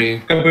crab ready.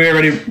 Got beer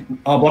ready.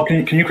 Block.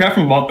 Can you craft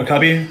from a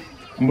cubby?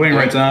 I'm going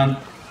right zone.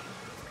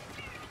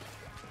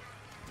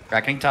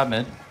 Cracking top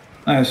mid.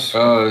 Nice.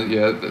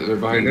 Yeah, they're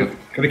behind the.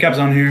 Got a cap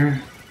zone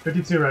here.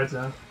 52 right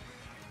now.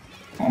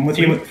 I'm with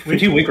you.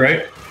 52 weak,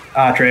 right?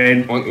 Ah,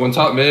 trade. One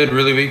top mid,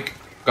 really weak.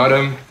 Got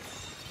him.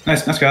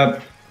 Nice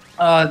cap.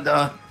 One on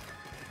they're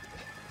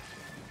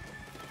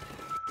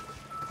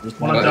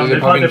dome. They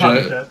popping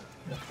popped jet. jet.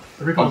 Yeah.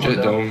 They're Pop repulsing jet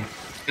on dome. dome.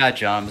 Bad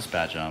jump. This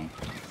bad jump.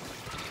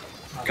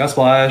 Got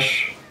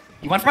splash.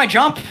 You went for my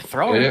jump.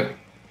 Throw it. Yeah.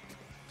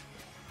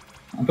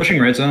 I'm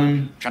pushing red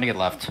zone. Trying to get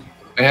left.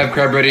 I have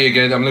crab ready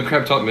again. I'm gonna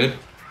crab top mid.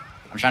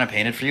 I'm trying to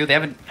paint it for you. They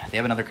have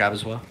another crab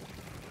as well.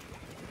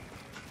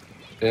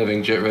 They're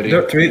having jet ready.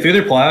 Three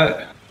their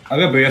plat. I'll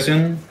go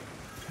Booyah.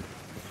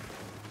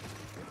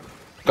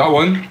 Got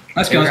one.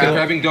 Nice kill. Crab,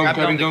 crabbing dome, Crab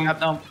crabbing dome, dome.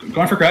 crab dome.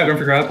 Going for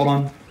crab. Hold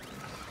on.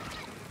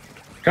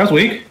 Crab's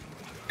weak.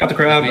 Got the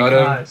crab. Got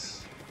him.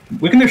 Nice.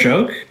 Weaken their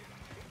choke.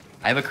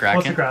 I have a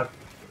Close to kraken. crab.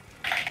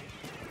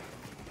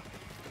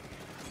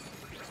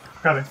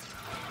 Crabbing.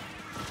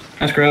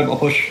 Nice crab. I'll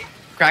push.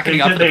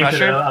 Crackening up the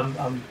pressure.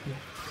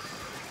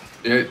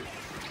 Yeah.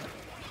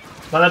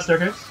 By that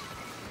staircase.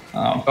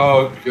 Oh.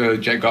 Oh,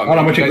 jet got me. Hold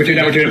on, we're Guys, too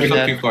down, guys we're too pushed down.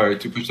 up too far.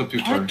 Pushed up too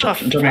far. What the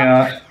Jump me fuck?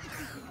 out.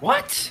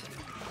 What?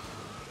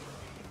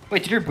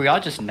 Wait, did your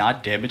Booyah just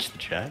not damage the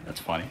jet? That's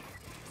funny.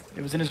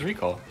 It was in his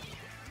recall.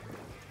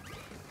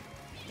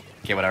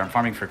 Okay, whatever. I'm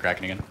farming for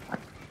Kraken again.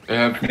 I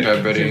have crab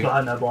She's ready.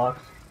 behind that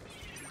block.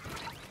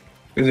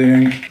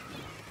 Busy.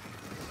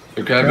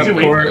 They're crabbing.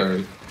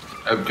 Crab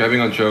I'm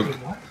crabbing on choke.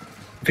 What?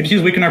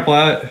 52's weaken our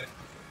plat.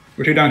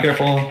 We're too down.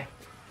 Careful.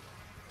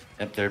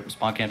 Yep, they're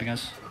spawn camping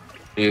us.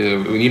 Yeah,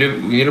 we need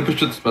to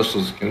push the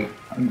specials.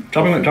 I'm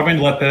dropping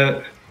into left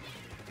pit.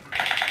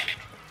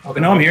 Okay.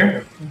 No, I'm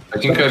here. I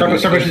can crab.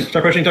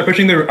 Start pushing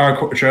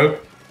our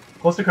choke.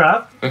 Close to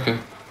crab. Okay.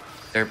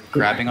 They're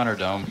grabbing on our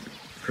dome.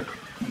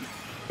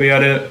 We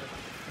got it.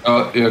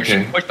 Oh, yeah,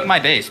 okay. Pushing my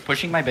base.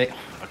 Pushing my base.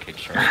 Okay,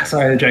 sure.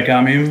 Sorry, the jet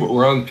got me.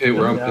 We're on pit.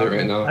 We're on Yeah. pit right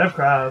I now. have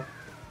crab.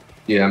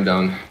 Yeah, I'm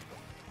down.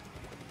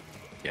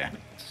 Yeah.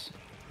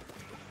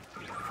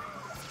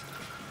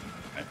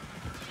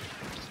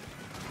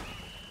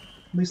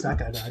 At least that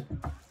guy died.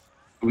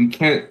 We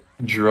can't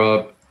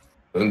drop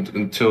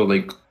until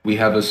like we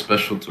have a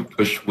special to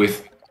push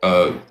with.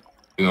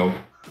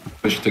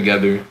 Push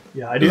together.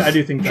 Yeah, I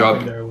do think Drop.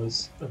 dropping there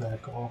was a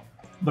bad call.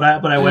 But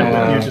I went with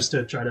Yeah. you just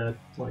to try to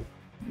like.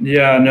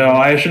 Yeah, no,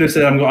 I should have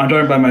said I'm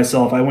joining by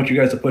myself. I want you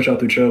guys to push out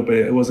through choke, but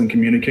it wasn't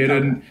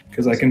communicated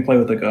because I can play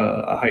with like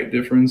a height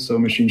difference, so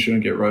machine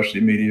shouldn't get rushed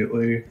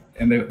immediately.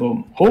 And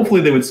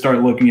hopefully they would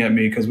start looking at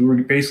me because we were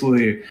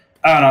basically,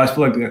 I don't know, I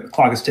feel like the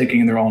clock is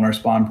ticking and they're all in our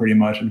spawn pretty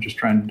much. I'm just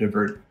trying to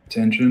divert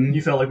attention.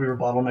 You felt like we were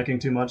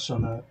bottlenecking too much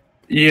on that.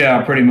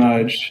 Yeah, pretty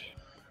much.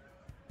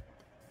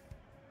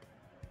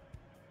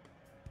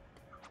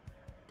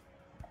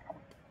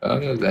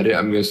 Is that it?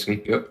 I'm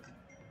guessing. Yep.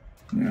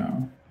 Yeah.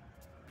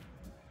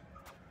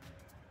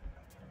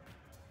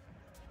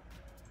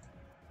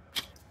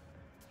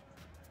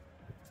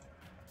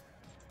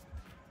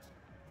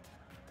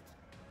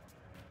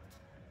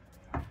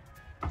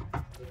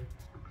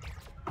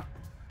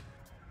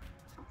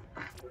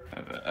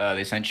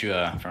 They sent you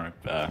from.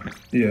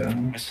 Yeah.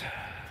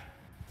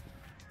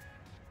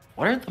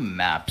 What are the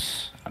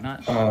maps? I'm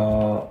not.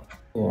 Well,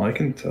 I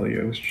can tell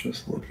you. I was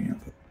just looking at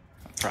it.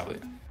 Probably.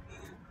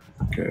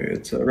 Okay,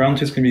 it's round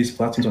 2 is gonna be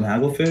Flatstones on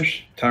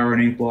Hagglefish, Tower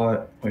and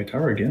Inkblot. Wait,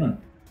 Tower again?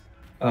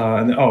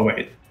 And then, oh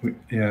wait,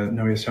 yeah,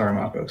 no, he's Tower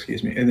Mako.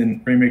 Excuse me. And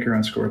then Rainmaker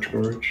on Scorch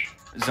Gorge.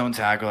 Zone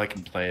Tackle, I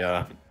can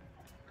play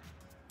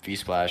V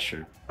Splash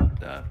or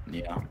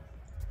Neo.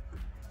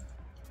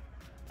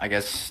 I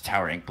guess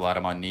Tower Inkblot,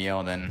 I'm on Neo,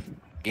 and then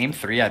game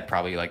 3, I'd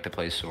probably like to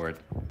play Sword.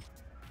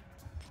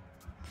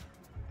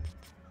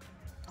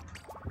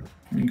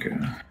 Okay,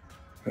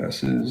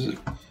 passes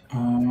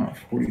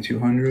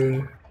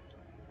 4,200.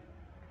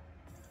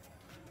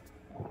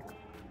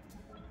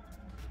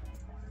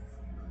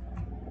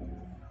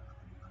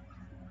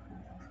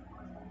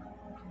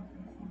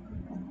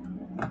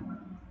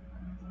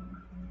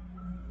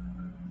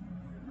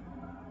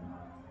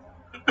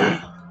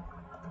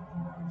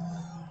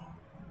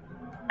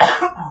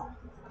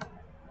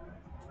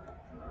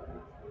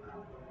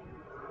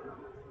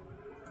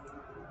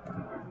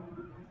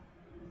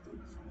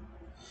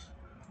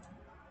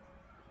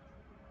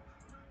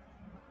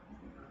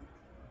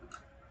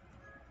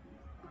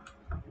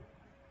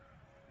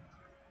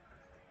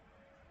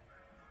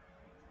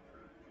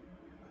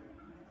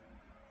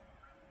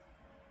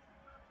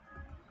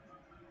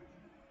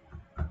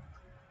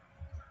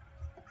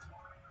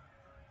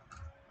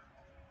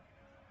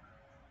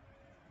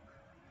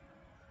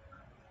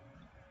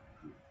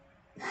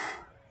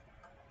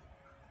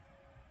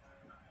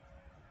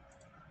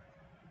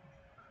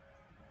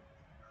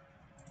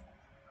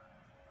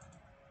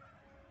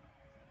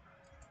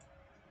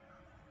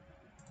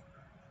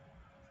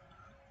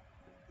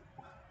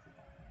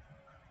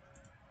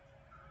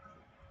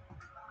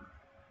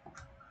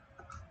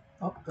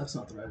 Oh, that's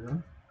not the right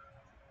room.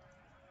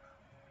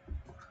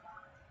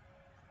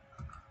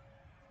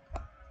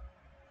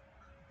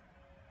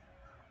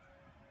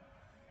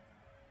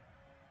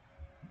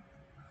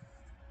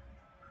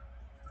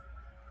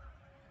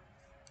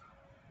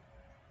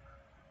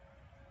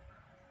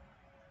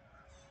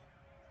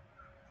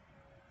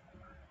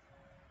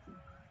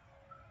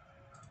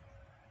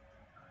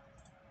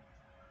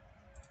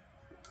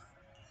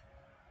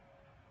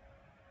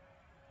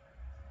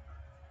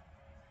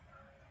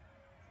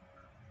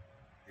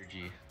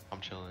 G. I'm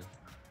chilling.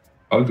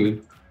 All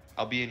good.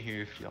 I'll be in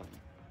here if y'all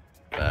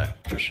need.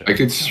 For sure. I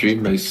could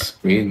stream my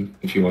screen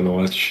if you want to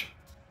watch.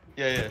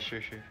 Yeah,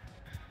 sure.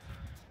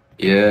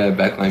 Yeah,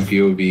 backline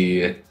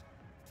POV.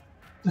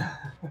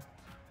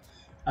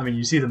 I mean,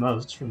 you see the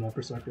most from that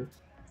perspective.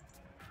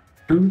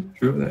 True.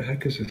 What the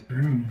heck is this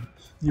room?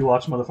 You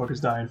watch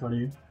motherfuckers die in front of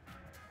you.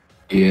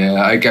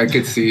 Yeah, I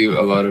could see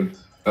a lot of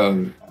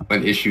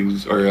when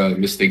issues or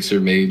mistakes are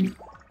made.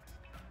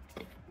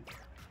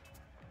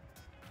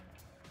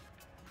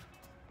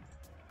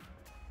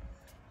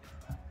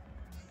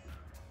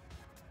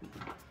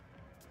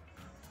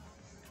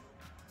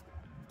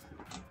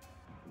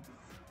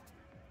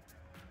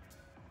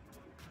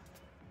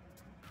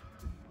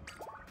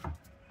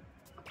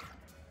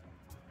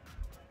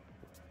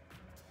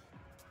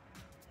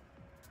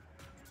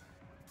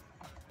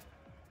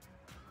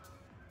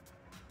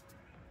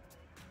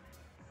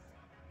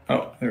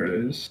 Oh, there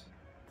it is.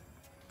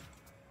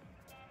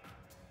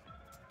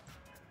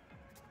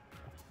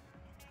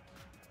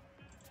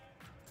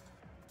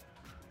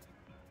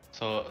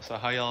 So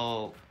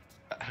how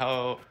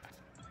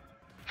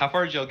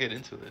far did y'all get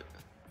into it?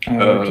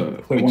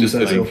 Played we one just set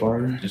did so it.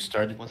 far. Just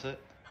started. What's it?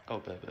 Oh,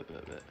 bet.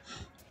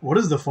 What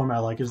is the format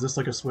like? Is this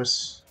like a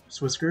Swiss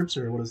groups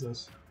or what is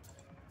this?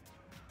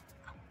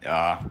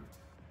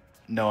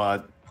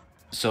 No,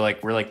 so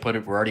like we're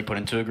already put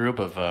into a group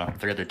of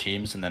 3 other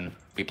teams, and then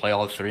we play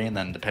all 3, and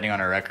then depending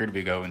on our record,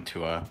 we go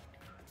into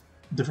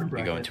Different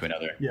bracket.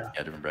 another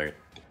different bracket.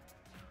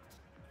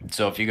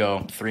 So if you go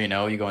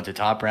 3-0, you go into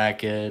top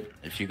bracket.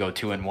 If you go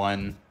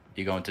 2-1,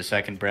 you go into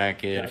second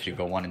bracket. Gotcha. If you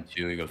go 1-2,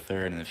 you go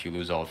third, and if you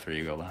lose all 3,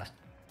 you go last.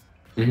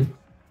 Mm-hmm.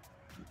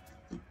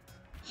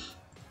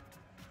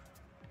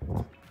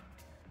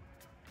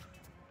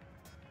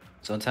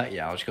 So it's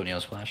yeah, I'll just go Neo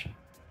Splash.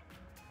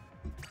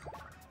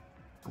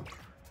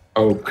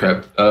 Oh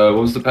crap! What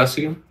was the pass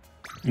again?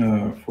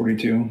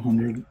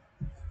 4200.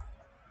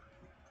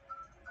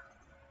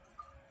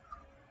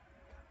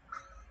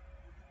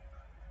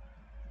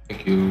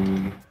 Thank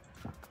you.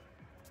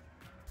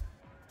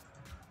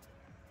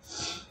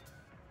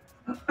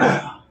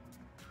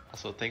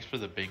 Also, thanks for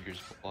the bangers,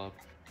 Bob.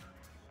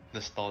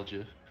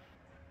 Nostalgia.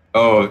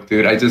 Oh,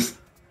 dude, I've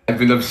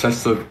been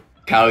obsessed with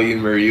Callie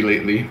and Marie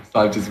lately, so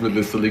I've just been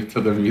listening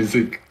to their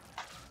music.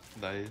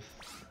 Nice.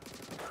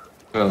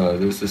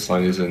 This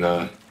song isn't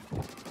no.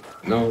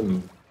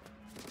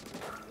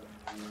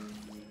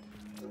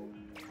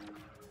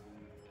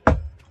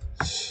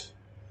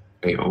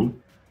 Wait, oh.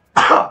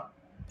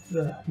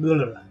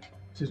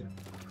 Excuse me.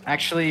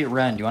 Actually,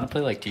 Ren, do you want to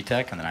play like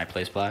T-Tech and then I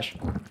play Splash?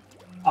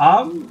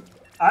 I'm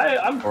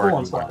Or full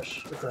on you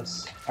Splash. If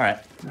that's All right,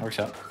 that works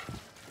out.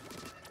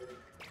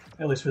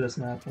 at least for this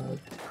map.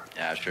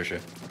 Yeah, sure.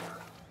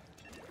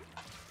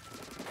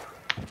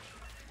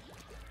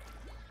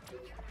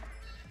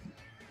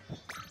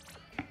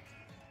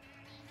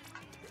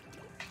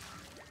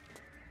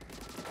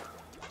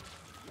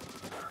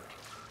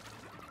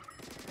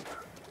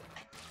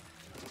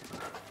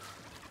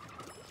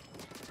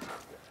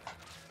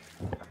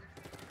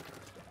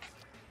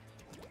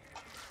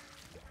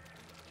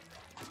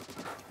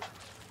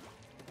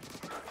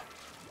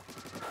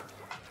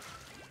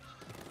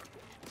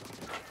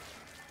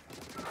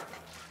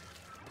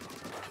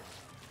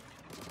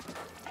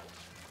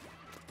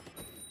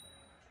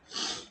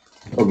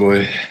 Oh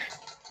boy.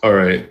 All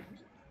right.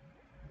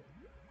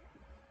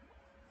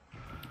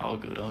 All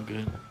good, all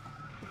good.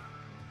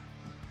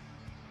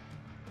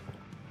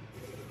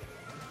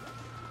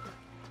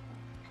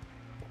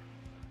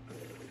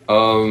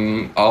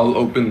 I'll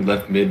open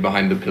left mid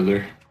behind the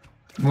pillar.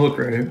 Look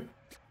right.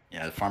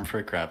 Yeah, the farm for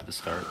a crab at the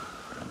start.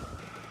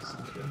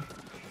 Sounds good.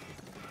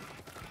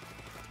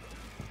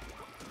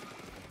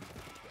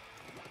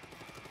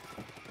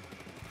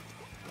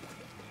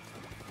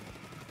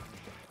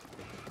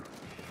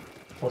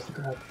 Close to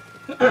grab.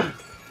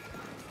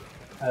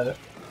 Had it.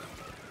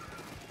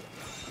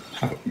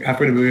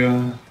 Halfway to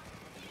Booyah.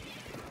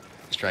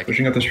 Strike.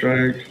 Pushing up the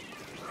strike.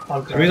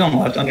 I'll grab. Somebody's on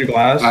left under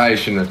glass. I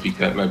shouldn't have peeked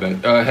that. My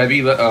bad.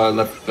 Heavy left down,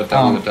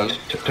 left down.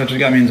 Touch has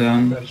got me in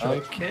zone. Grab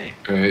strike. Okay.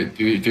 All right,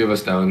 three of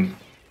us down.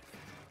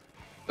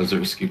 That was a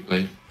risky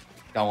play.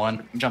 Got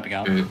one. I'm jumping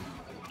out. All right.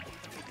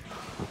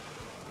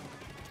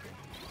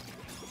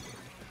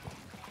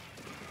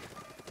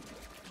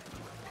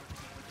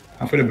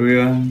 Halfway to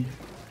Booyah.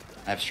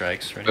 I have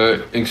strikes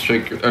ready. Ink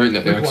strike. Or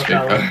no, ink Watch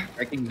strike. out.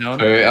 Striking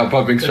zone. All right, I'll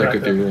pop ink They're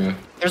strike right with you.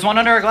 There's one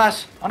under our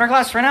glass. Under our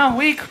glass right now.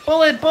 Weak.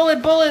 Bullet. Got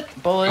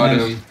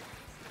Nice. him.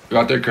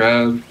 Got their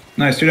crab.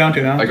 Nice, 2 down,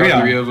 2 down. I Three got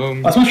down. 3 of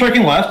them. Last one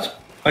striking left.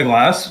 By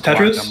glass.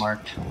 Tetris. I'm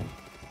marked.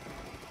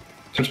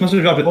 Tetris must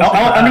have dropped it. What's Oh,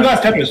 the under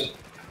glass? glass, Tetris.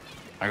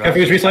 I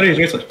Okay, he's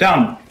resliding.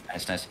 Down.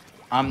 Nice.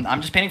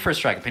 I'm just painting for a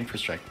strike. I'm painting for a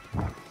strike.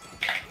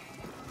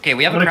 Okay,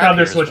 we have I'm a gonna crab grab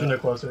their here. switch when they're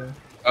closer.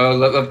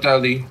 Left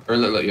alley. Or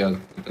yeah. Yeah,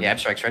 I have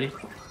strikes ready.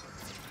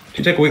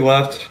 She take a weak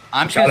left.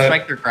 I'm just Got gonna it.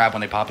 strike their crab when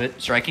they pop it.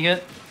 Striking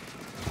it.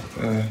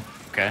 Uh,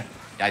 Okay.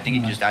 Yeah, I think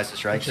he just dies to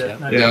strikes. Shit, Yeah.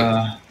 nice.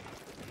 yeah.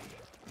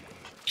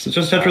 So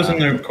just Tetris in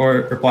their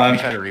court or Let me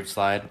try plat. to reef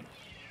slide.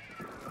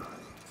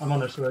 I'm on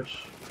their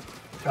switch.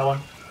 Got one.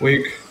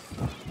 Weak.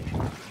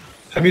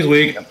 Heavy's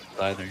weak.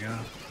 There you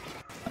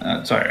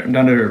go. Sorry, I'm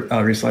down to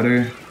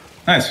reslider.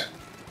 Nice.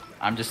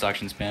 I'm just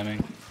suction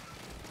spamming.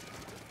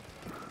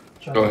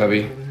 Go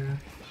heavy. Over here.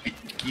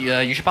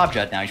 Yeah, you should pop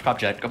jet now. You should pop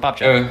jet. Go pop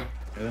jet.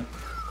 Yeah.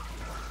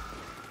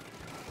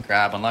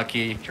 Grab,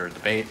 unlucky. You're the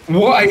bait.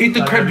 What? I hit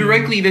the crab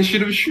directly. That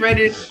should have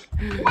shredded.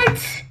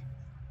 What?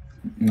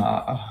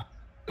 Nah.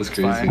 That's It's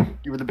crazy. fine.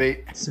 You were the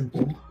bait.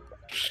 Simple.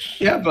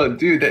 Yeah, but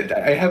dude,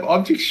 I have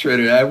object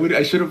shredder.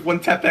 I should have one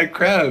tapped that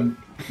crab.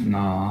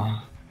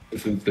 Nah.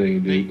 That's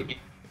insane, dude.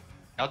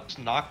 Y'all just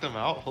knocked them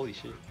out. Holy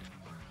shit.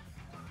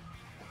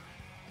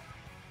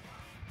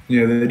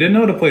 Yeah, they didn't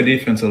know how to play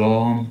defense at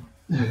all.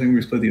 I think we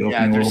just played the Yeah,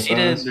 opening they're real seated.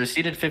 fast. They're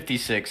seated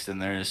 56th,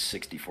 and there's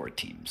 64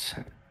 teams.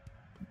 So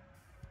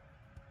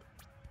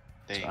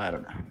Dang. I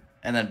don't know.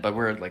 And then, but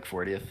we're at like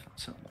 40th.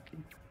 So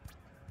lucky.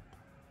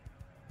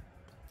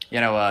 You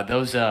know,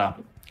 those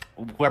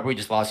whoever we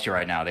just lost to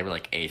right now, they were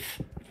like 8th.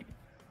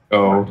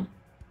 Oh.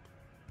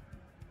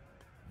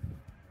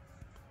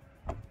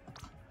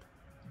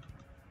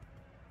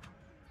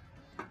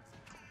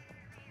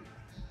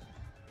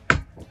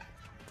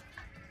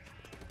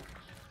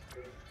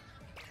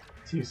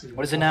 TC.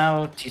 What is it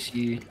now?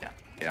 TC. Yeah.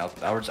 Yeah.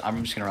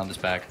 I'm just gonna run this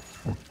back.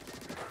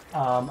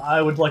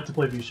 I would like to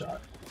play V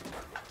shot.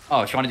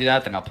 Oh, if you want to do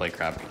that, then I'll play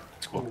crab.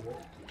 It's cool.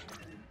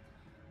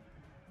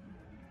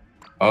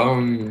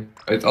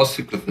 I'll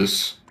stick with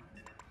this.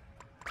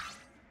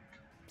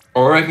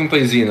 Or I can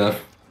play ZNF.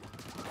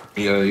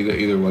 Yeah, you got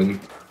either one.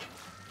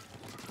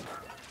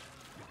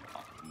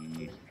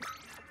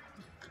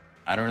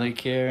 I don't really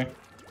care.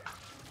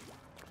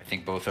 I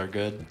think both are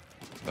good,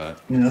 but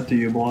Yeah, up to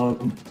you,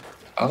 Blob.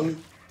 I'll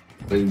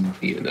play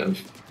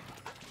ZNF.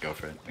 go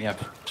for it. We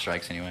have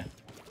strikes anyway.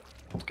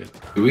 That's good.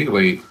 Do we?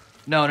 Wait.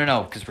 No,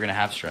 because we're gonna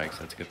have strikes.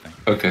 That's a good thing.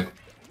 Okay.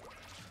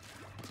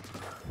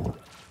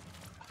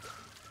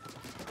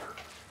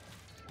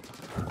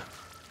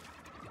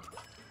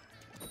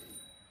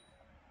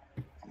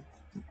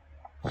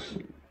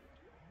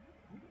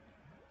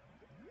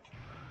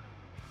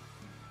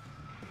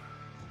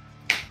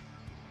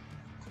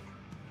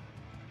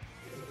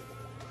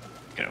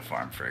 Gonna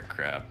farm for a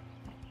crab.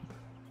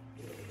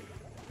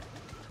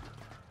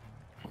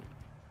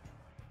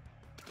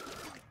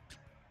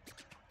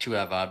 Two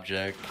have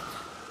object.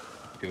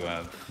 Two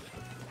have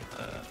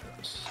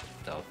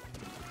stealth.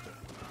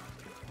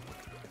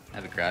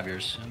 Have a crab here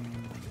soon.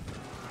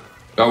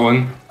 Got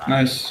one.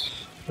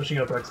 Nice. Pushing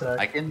up right stack.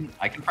 I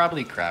can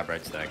probably crab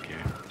right stack here.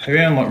 Heavy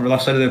on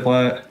left side of the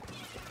plat.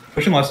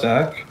 Pushing left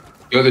stack.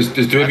 Yo, there's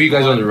two of you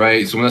guys on the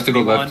right. Someone has to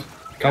go left.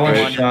 Got one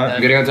Right. shot.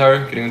 I'm getting on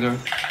tower. Getting on tower.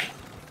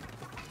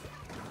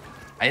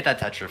 I hit that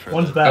toucher for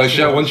One's the back.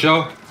 Shot. One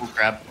shot.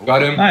 crab.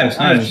 Got him. Nice,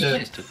 nice.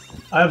 shit.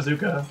 I have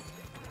Zuka.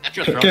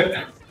 Tetris, Okay. bro.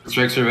 Wait,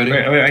 Strikes are ready.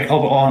 wait, I can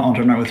help on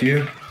tournament with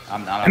you.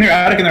 I'm In their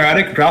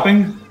attic,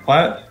 dropping.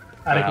 Flat.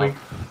 Attic Wow. weak.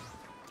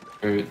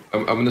 Alright,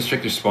 I'm gonna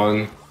strike their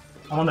spawn.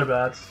 I'm on their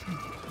bats.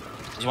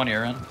 There's one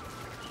here in.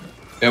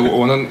 Yeah,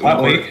 one on.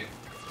 Flat One weak.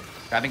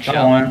 Grabbing Got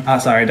shell. one. Ah,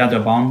 sorry, down to a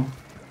bomb.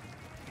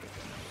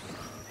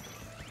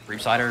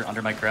 Reap cider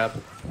under my crab.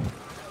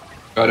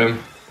 Got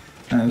him.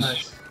 Nice.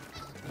 Nice.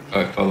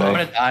 Alright, fell I'm off.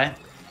 gonna die.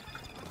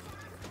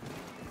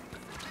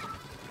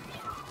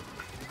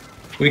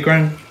 Weak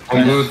run.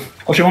 One booth.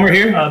 Oh shit, one more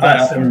here.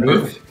 That's One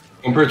booth.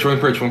 One perch. One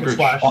perch. One Good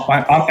perch.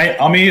 splash.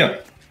 On me.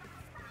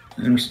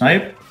 And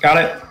snipe. Got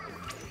it.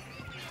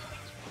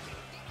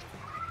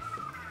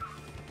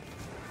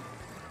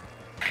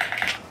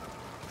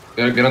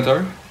 Get on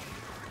tower.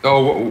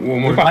 Oh, one We're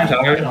more. behind Get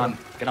tower. on.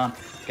 Get on.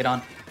 Get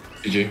on.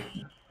 GG.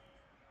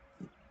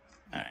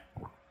 Alright.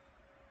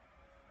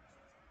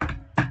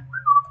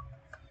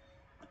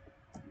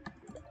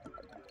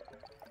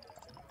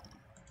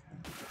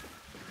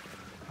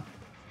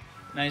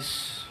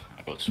 Nice.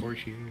 I got sword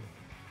here.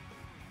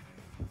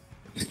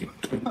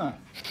 Huh.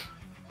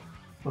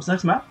 What's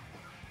next map?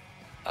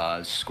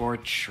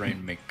 Scorch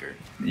Rainmaker.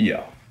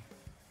 Yeah.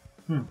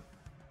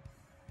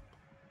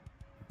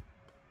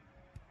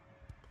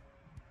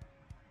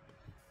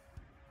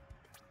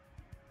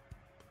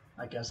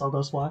 I guess I'll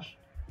go splash.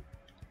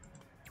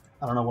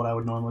 I don't know what I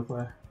would normally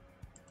play.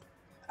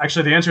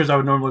 Actually, the answer is I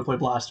would normally play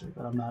Blaster,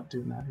 but I'm not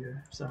doing that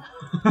here, so.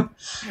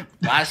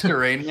 Blaster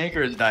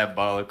Rainmaker is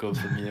diabolical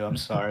from you. I'm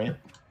sorry.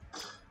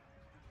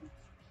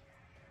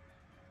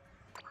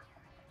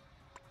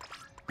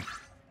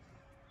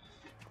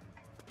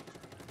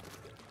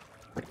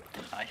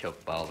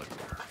 Diabolical.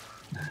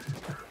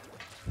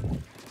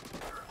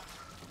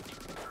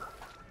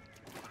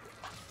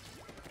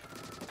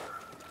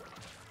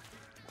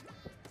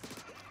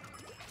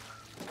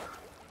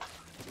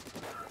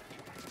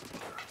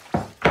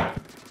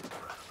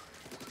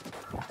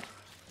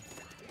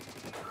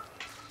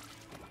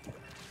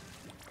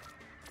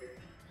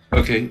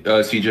 Okay,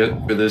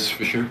 CJ for this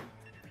for sure.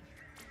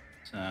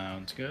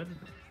 Sounds good.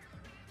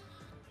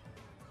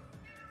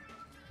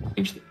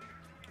 Changed it.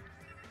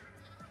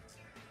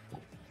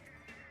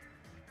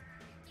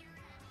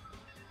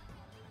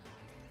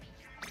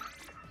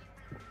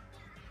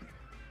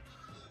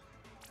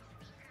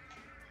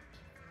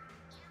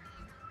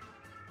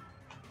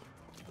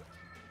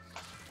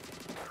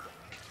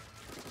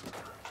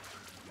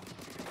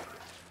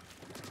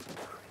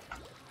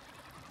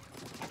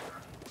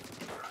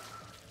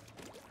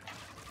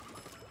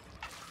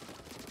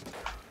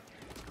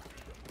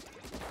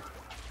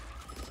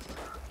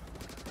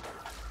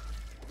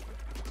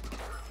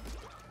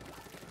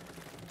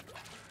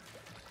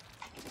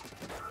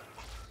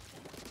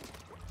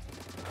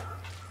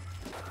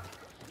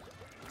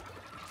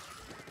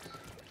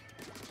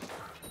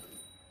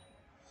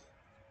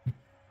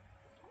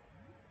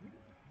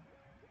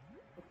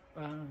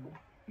 I'm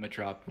gonna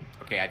drop.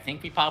 Okay, I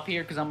think we pop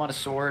here because I'm on a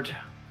sword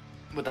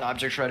with the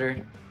object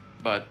shredder,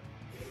 but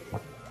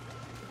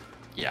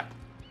yeah.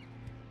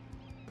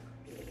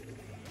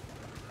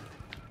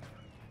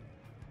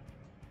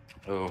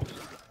 Oh.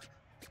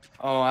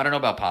 Oh, I don't know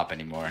about pop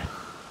anymore.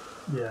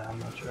 Yeah, I'm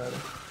not sure either.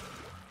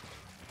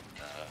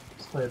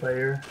 Let's play it by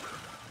ear.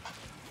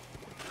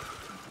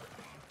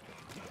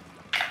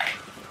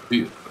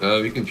 We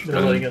can They're try.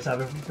 letting us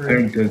have it for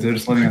They're, free. they're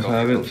just letting us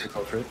have it.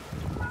 Go for it.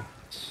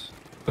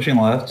 Pushing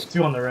left.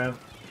 2 on the ramp.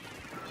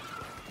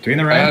 3 in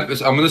the I ramp. have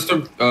this. I'm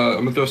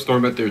gonna throw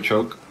storm at their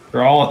choke.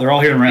 They're all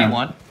here in ramp.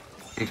 One.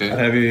 Okay. That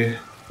heavy.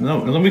 No,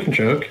 we can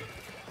choke.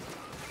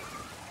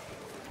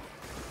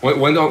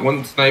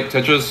 One snipe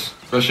Tetris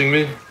rushing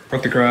me.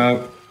 Broke the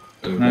crab.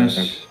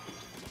 Nice.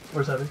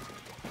 Where's Heavy?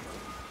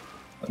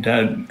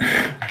 Dead.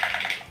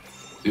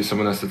 Dude,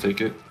 someone has to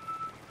take it.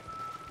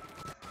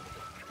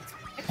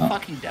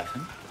 Fucking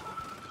deafen.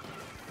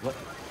 What?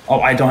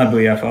 Oh, I don't have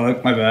booyah.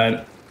 Fuck. My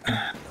bad.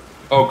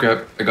 Oh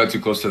crap! I got too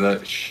close to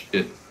that.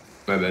 Shit.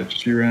 My bad.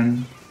 She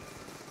ran.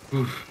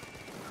 Oof.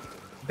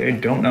 They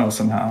don't know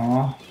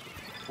somehow.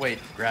 Wait,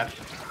 grab.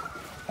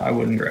 I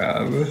wouldn't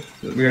grab.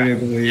 We already have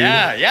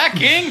booyah. Yeah,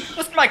 King.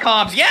 Listen to my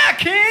comms. Yeah,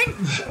 King.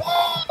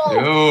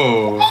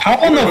 Yo.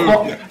 How in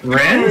the fuck?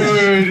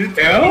 Ren?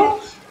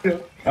 Yo?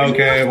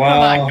 Okay,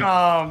 My well.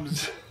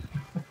 comms.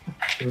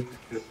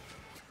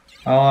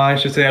 Oh, I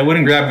should say I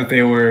wouldn't grab if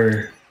they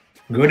were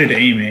good at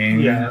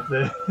aiming. Yeah,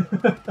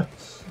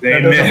 They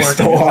that doesn't missed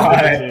a work against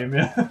lot. the team,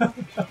 yeah.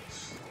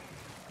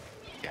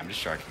 Yeah, I'm just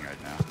sharking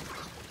right now.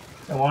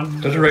 And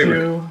 1, Those are right-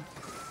 2.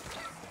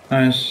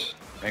 Nice.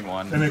 Big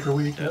one. They make her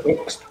weak. Yep.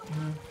 Oops.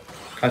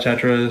 Got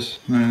Tetris.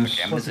 Nice.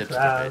 Okay, I'm gonna What's zip the to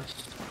grab?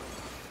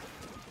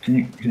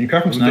 Can you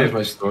cut from Who gave snipe?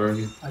 my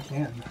storm? I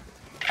can.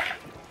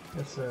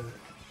 Yes, sir.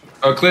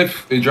 Oh,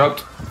 Cliff. They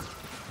dropped.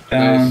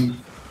 Down.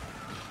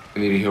 I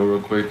need to heal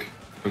real quick.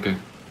 Okay.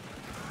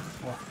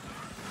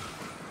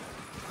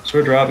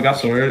 Sword drop. I got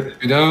sword.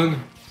 You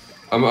down?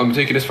 I'm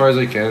taking as far as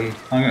I can.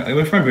 I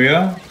went for my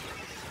booyah.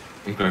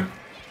 Okay.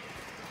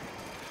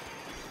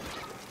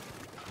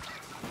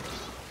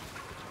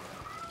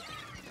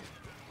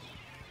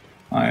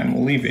 I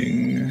am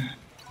leaving.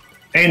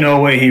 Ain't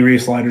no way he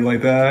reslided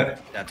like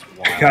that. That's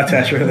wild. Got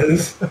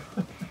Tetris.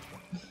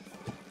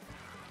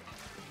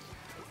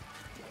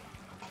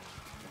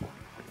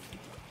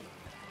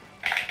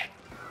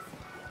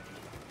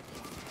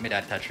 Mid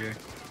at toucher.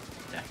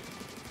 Yeah.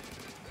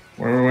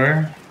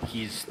 Where?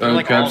 He's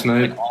crab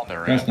snipe. like all the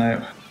Got right.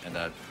 snipe. And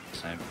the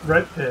snipe.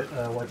 Red pit,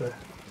 wiper.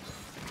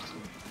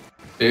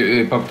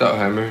 It popped out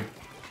hammer.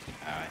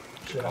 Alright.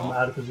 Shit, I'm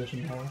out of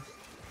position now.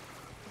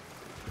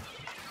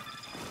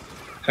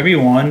 Heavy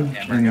one.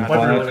 Yeah, and got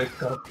Wiper flat. really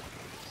got up.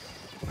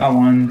 Got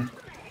one.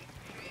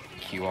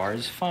 QR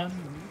is fun.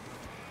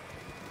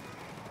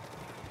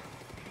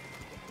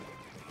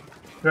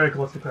 Very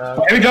close to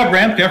crowd. Heavy drop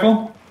ramp.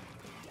 Careful.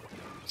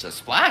 It's a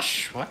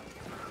splash. What?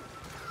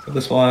 Put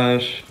the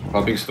splash.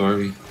 Popping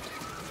storm.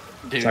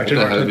 Dude. Sorry, the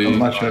Tetris heavy. on the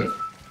left choke.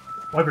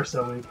 Wiper's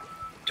so weak.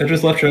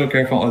 Tetris left choke.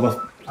 Careful. Oh, left.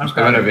 I'm I'm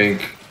out of crowded.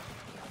 ink.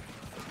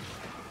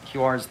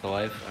 QR is the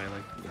life. I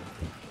like.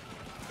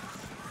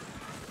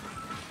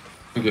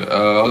 Okay.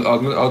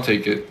 I'll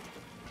take it.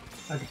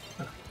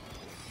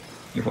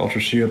 You have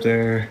Ultra Shoe up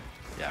there.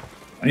 Yeah.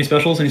 Any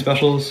specials? Any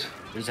specials?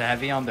 There's a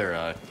heavy on their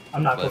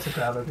I'm not close cliff. to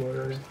crowd like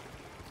already.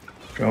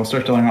 Okay, I'll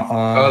start telling.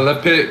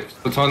 Left pit.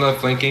 Platana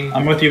flanking.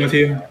 I'm with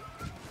you.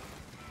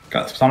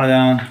 Got Spana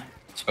down.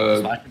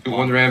 Splash.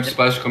 One ramp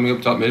splash coming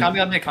up top mid.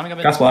 Coming up mid. Coming up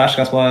mid. Got splash.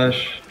 Got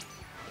splash.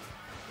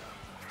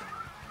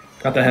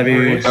 Got the heavy.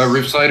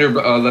 Rip slider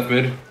left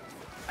mid.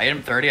 I hit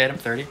him 30. I hit him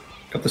 30.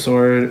 Got the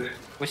sword.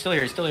 We're still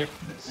here. He's still here.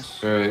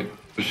 Alright.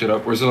 Push it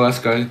up. Where's the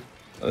last guy?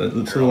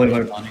 It's really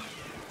like.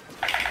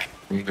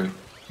 Okay.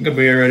 Got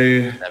booyah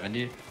ready.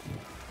 70.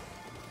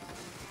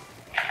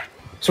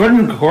 Sword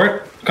in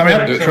court. Coming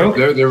up. They're, Choke.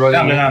 they're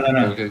running.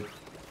 No. Okay.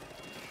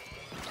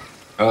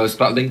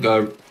 Spot link.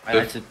 I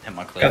had to hit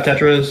my clip. Got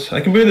Tetris.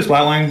 I can booyah the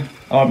splatling.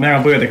 Oh man,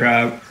 I'll booyah the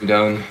crab.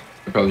 down.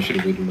 I probably should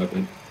have waited my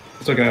bad.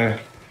 It's okay.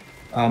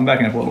 I'm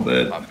backing up a little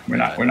bit. We're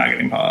not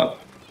getting pop.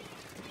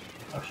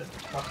 Oh shit.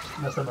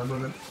 Fuck. Messed up my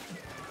movement.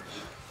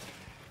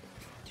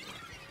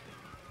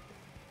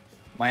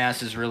 My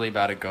ass is really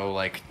about to go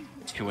like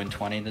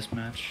 2-20 this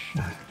match.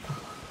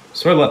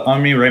 Sword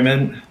on me, right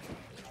mid.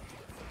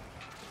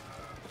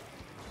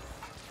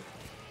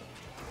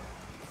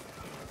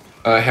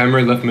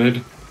 Hammer left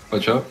mid.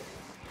 Watch out.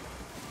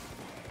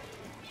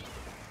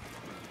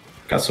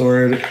 Got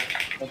sword.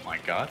 Oh my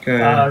god. Okay.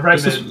 Right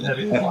This mid, is-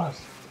 heavy, yeah.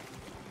 last.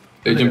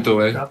 They jumped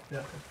away. Drop, yeah,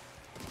 okay.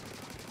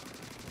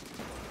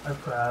 I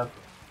have crab.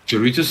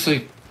 Should we just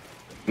like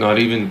not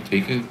even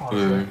take it?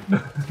 Or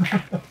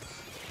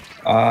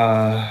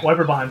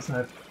Wiper behind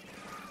snipe.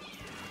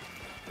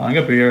 I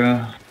got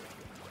booyah.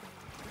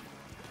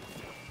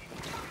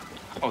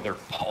 Oh, they're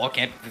all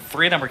camp.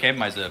 3 of them are camping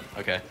my zip.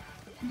 Okay.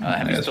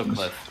 Heavy's Yes, still it's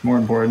cliff. more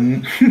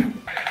important. Oh,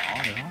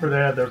 no. Or they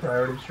have their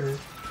priority straight.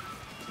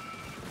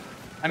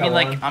 I mean, Got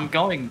like, one. I'm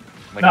going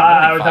Like, No,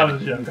 I'm that only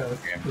was a joke. five I was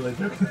and- really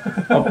joking.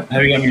 Oh,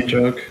 Heavy got me a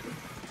joke.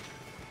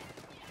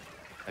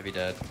 Heavy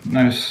dead.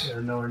 Nice.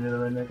 They're nowhere near the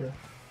Rainmaker.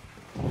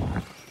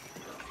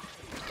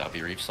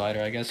 W Reef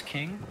Slider, I guess,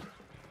 King.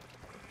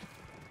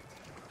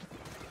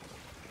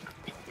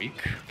 Weak,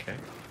 okay.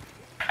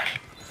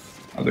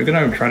 Are they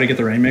gonna try to get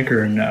the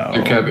Rainmaker or no?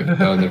 They're capping.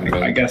 Oh, never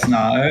mind. I guess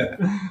not.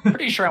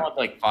 Pretty sure I went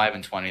like 5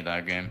 and 20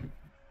 that game.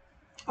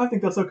 I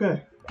think that's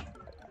okay.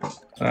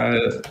 I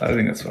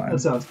think that's fine. That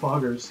sounds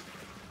poggers.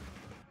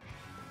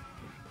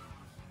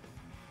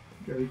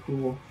 Very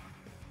cool.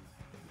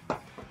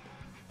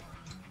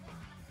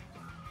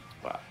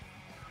 Wow.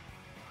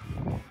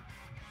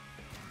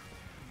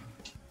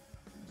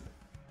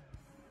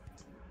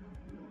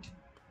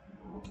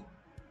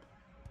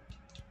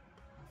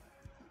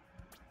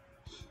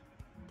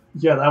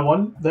 Yeah, that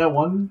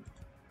one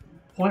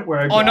point where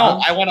I Oh no,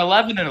 grabbed- I won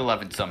 11 and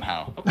 11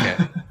 somehow. Okay.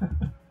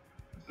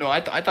 No, I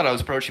thought I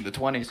was approaching the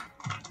 20s.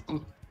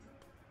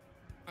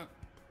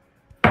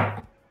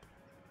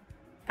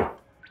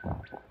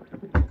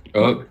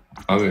 Oh,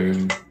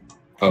 I'm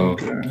Oh,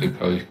 Okay. they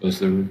probably closed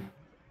the room.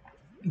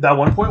 that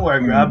one point where I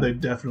grabbed, they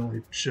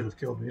definitely should have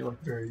killed me like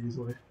very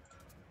easily.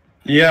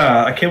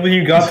 Yeah, I can't believe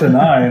you got to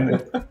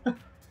 9.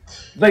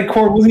 Like,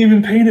 court wasn't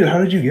even painted. How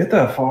did you get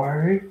that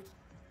far?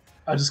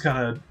 I just kind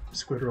of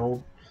squid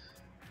rolled.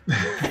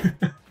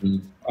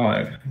 Oh,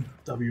 I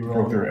W broke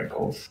rolled. the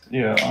ankles.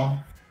 Yeah.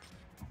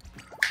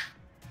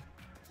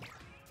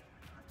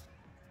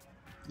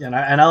 Yeah,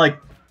 and I like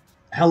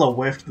hella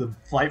whiffed the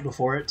fight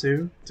before it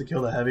too to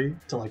kill the heavy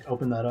to like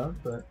open that up,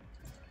 but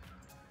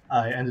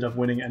I ended up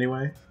winning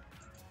anyway.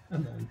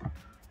 And then,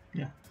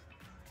 yeah,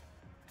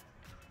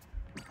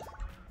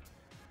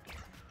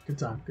 good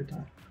time, good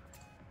time.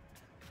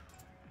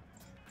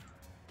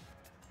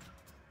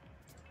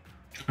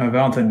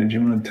 Valentine, did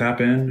you want to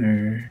tap in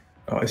or?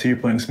 Oh, I see you're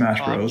playing Smash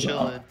Oh, I'm Bros.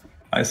 chilling.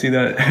 I see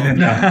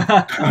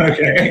that.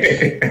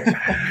 Okay.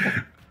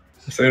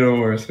 Say no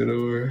more. Say no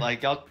more.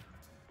 Like y'all,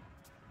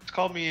 just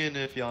call me in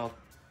if y'all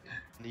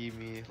need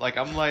me. Like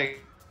I'm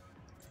like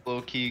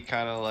low key,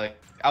 kind of like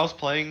I was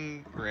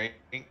playing rank,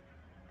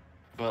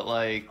 but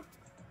like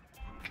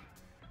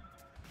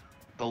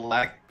the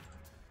lag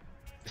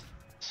is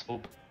so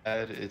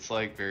bad. It's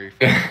like very.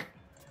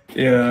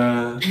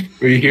 Yeah.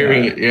 We hear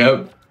it.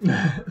 Yep.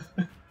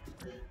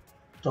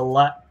 The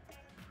la-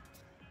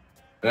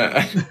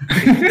 Yeah.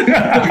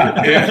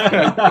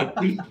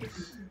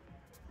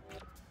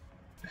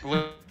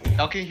 Well,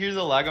 y'all can hear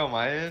the lag on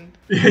my end.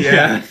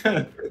 Yeah.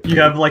 You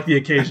have like the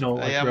occasional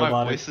like Yeah, my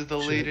robotic voice is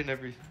delayed shit. and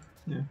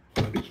everything.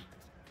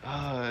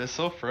 Yeah. It's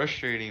so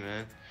frustrating,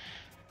 man.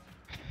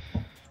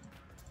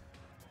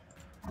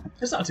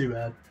 It's not too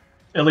bad,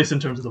 at least in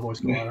terms of the voice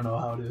call. I don't know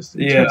how it is.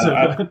 in Yeah,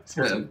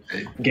 terms of-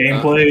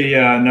 Gameplay,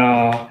 yeah,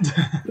 no.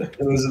 It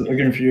was like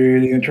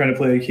infuriating. I'm trying to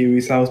play at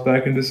Kiwi's house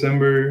back in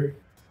December.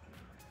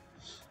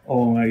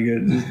 Oh my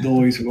goodness, the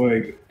always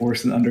like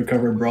worse than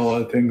undercover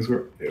umbrella things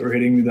were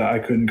hitting me that I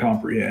couldn't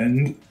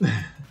comprehend.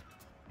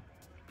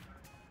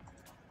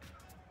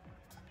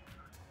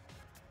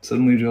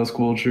 Suddenly, Just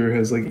Culture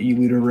has like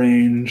E-liter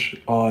range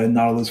and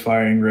Nautilus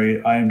firing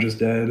rate. I am just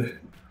dead.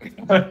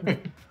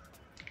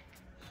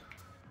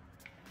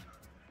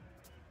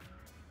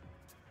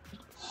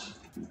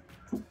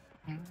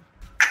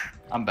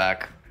 I'm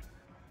back.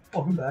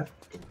 Welcome back.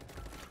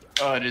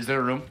 Is there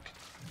a room?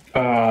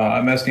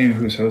 I'm asking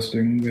who's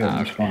hosting. We haven't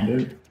Okay.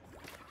 responded.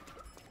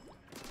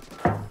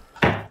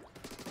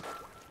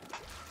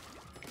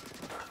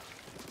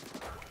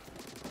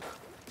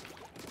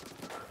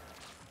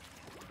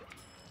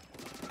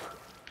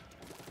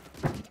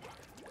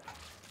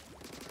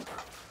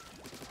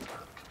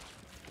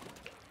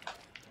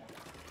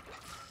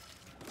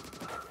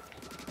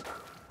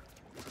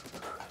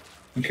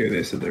 Okay,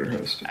 they said they were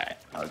hosting. Alright,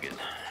 all good.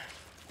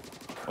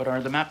 What are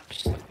the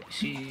maps? Let me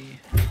see.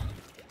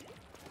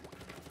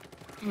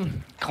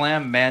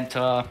 Clam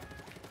Manta,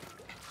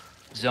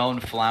 Zone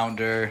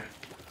Flounder,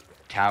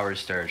 Tower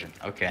Sturgeon.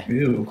 Okay.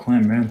 Ew,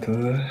 Clam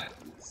Manta.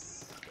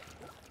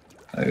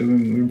 We've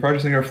been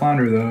practicing our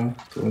flounder though,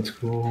 so that's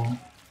cool.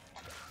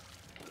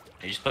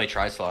 You just play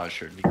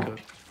Tri-Slosh or be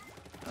cooked.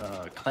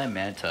 Clam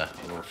Manta.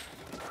 Oof.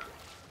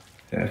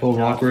 Yeah, it feels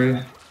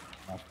awkward.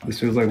 This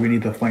feels like we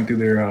need to flank through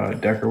their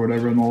deck or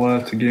whatever on the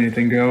left to get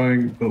anything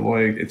going, but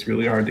like it's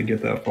really hard to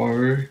get that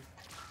far.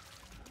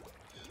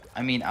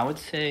 I mean, I would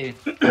say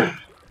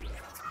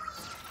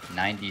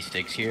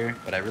 96 here,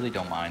 but I really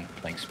don't mind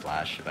playing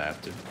Splash if I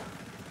have to.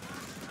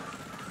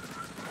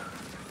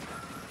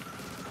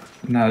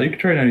 Nah, you can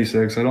try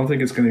 96. I don't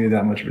think it's going to be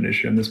that much of an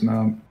issue on this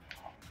map.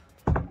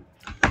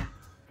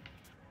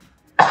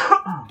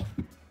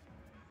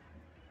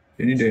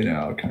 Any day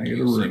now, can I get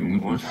a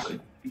room?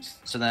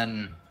 So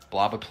then,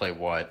 Blob would play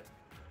what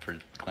for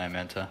Clam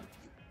Manta?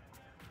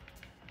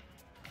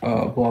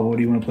 Blob, what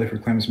do you want to play for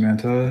Clams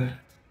Manta?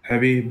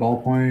 Heavy,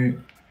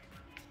 ballpoint?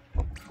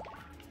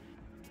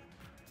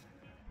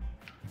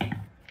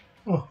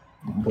 Oh.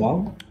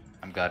 Blob?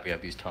 I'm glad we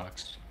have these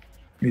talks.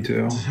 Me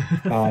too.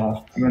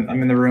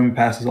 I'm in the room,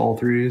 passes all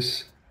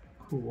threes.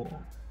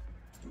 Cool.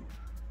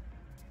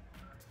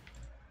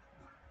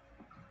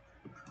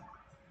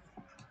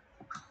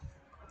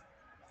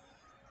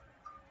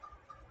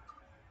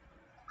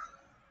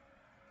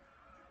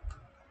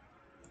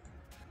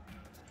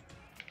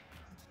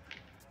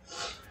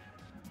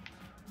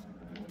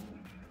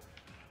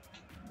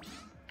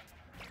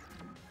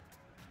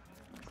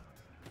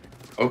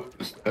 Oh,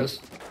 this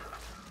test?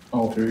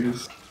 All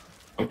threes.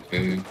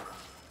 Okay.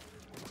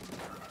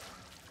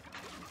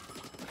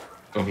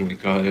 Oh my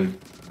god.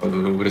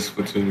 Oh, what a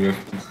Splatoon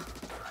reference.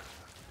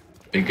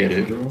 I get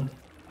it.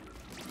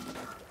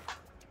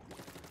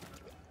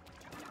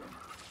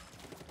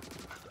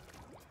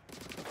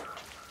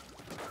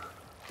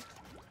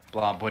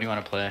 Blob, what do you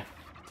want to play?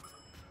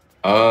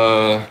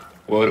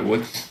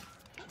 What's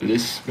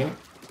this map?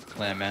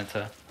 Clan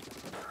Manta.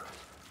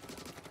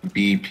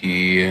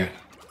 BP.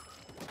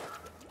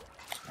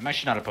 I'm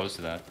actually not opposed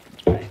to that.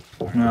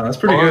 No, that's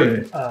pretty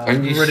good.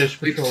 And you British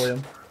six-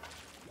 Petroleum.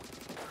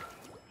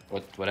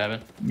 What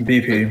happened?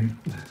 BP.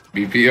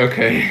 BP,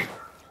 okay.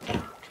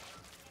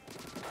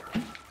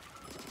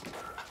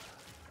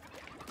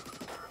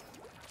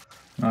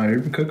 Oh,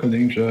 you've been cooking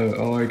ninja.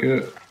 I like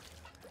it.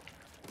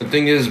 The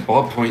thing is,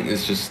 ballpoint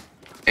is just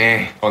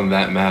on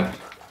that map.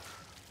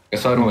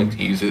 Guess I don't like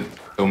to use it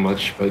so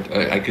much, but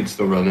I could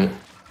still run it.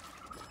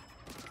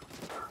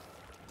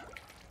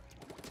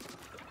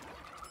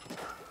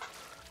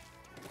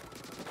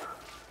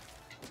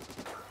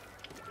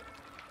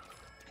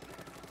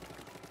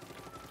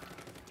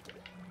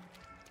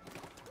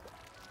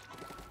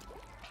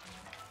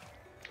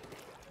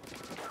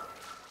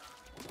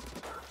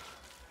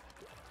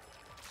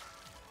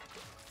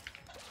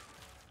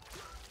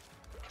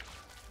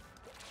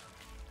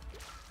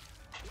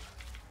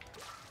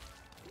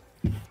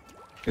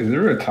 Is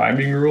there a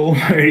timing rule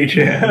by any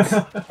chance?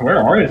 Where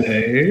are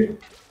they?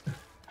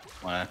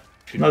 What?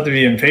 Not to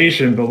be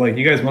impatient, but like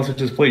you guys must have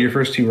just played your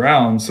first 2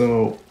 rounds.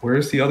 So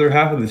where's the other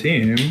half of the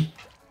team?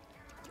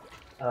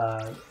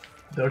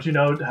 Don't you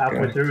know halfway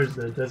Okay. through is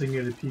the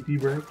designated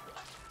PP break?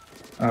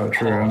 Oh,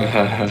 true.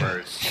 Of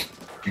course.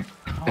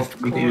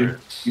 Of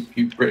course.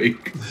 BP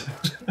break.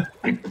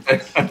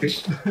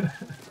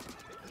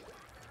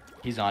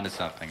 He's onto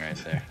something right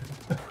there.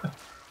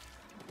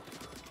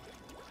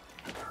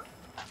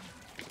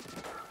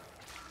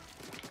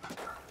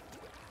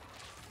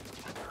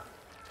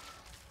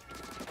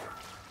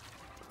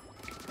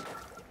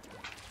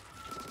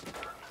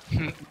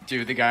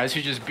 Dude, the guys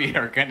who just beat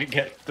are gonna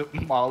get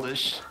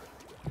demolished.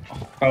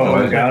 Oh,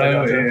 I got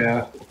yeah. it.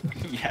 Yeah.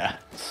 Yeah,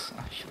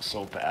 I feel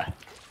so bad.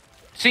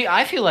 See,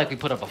 I feel like we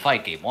put up a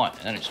fight game 1,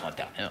 and then it just went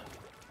downhill.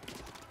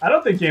 I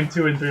don't think game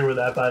 2 and 3 were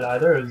that bad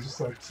either. It was just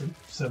like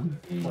some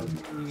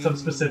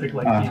specific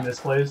like key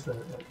misplays that.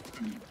 Like,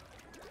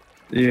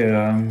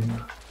 Yeah.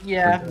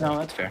 Yeah, no,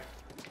 that's fair.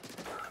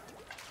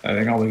 I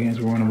think all the games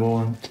were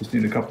winnable and just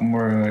need a couple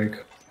more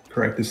like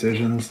correct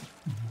decisions.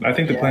 I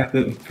think the plan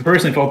that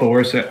personally felt the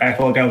worst. I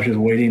felt like I was just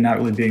waiting, not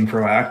really being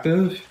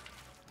proactive,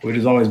 which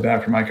is always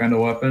bad for my kind of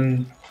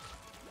weapon.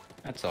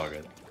 That's all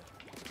good.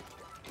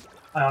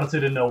 I honestly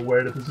didn't know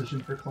where to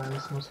position for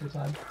clams most of the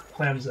time.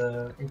 Clams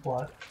ink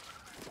blot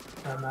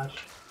that match.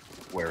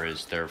 Where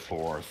is their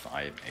 4th?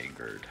 I am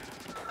angered.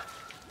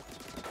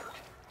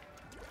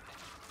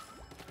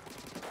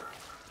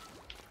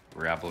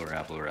 Rabble,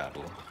 rabble,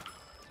 rabble.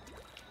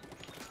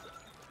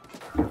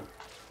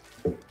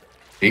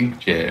 Big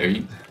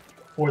Jerry.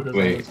 Fourth is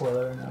Wait. on the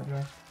spoiler right now,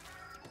 Joe.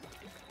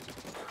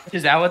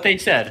 Is that what they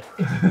said?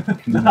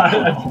 But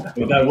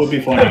that would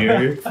be funny,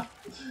 Gary.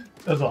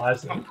 That's what I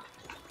said.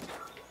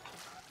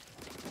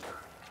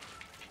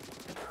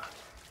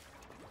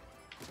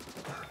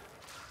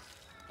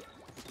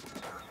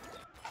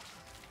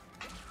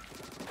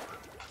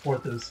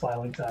 Fourth is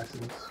filing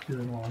taxes,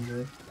 doing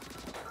laundry.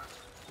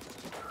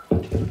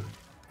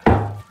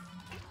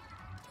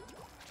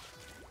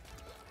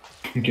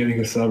 I'm getting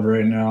a sub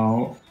right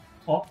now.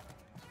 Oh,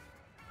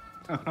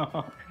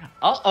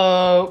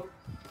 Uh-oh.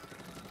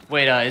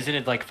 Wait, isn't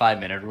it like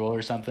 5-minute rule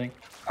or something?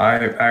 I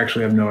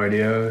actually have no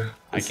idea.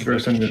 I It's the can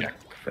first go time check.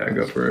 that I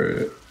go for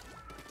it.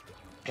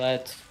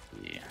 Let's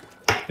see.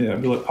 Yeah,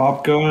 be like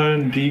pop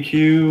gun,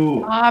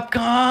 DQ.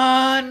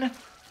 Popcorn!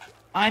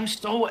 I'm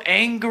so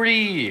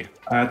angry!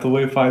 I have to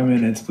wait 5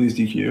 minutes. Please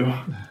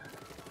DQ.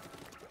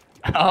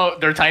 Oh,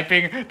 they're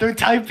typing. They're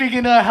typing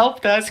in a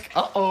help desk.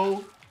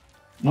 Uh-oh.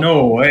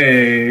 No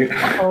way.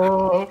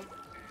 Uh-oh.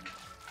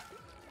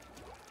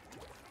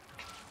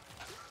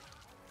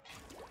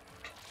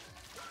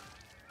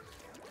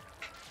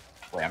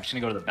 Wait, I'm just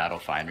gonna go to the battle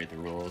find, read the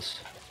rules.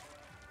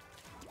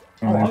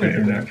 Oh, I think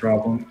internet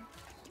problem.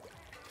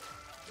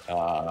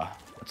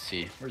 Let's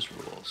see. Where's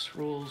rules?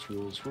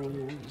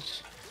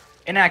 Rules.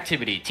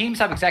 Inactivity. Teams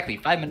have exactly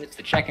 5 minutes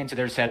to check into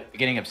their set,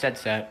 beginning of said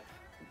set.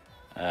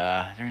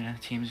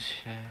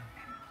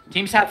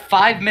 Teams have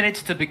 5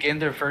 minutes to begin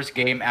their first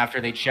game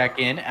after they check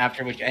in,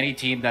 after which any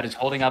team that is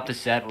holding up the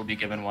set will be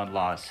given 1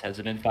 loss. Has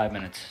it been 5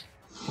 minutes?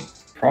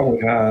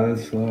 Probably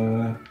has.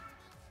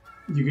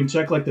 you can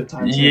check like the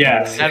time.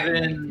 Yeah.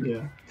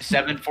 Yeah.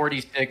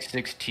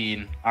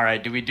 7:46:16. All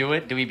right, do we do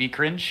it? Do we be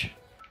cringe?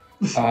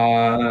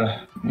 No.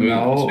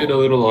 Let's wait a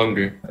little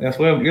longer. Yes,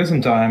 well, give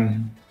some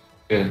time.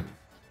 Yeah.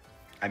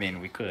 I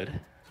mean, we could.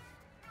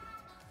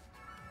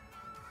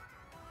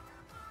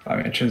 I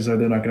mean, chances are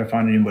they're not going to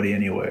find anybody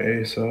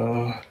anyway,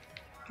 so.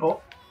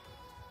 Oh.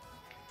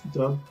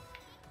 Dub.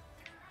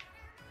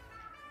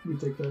 You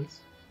take those.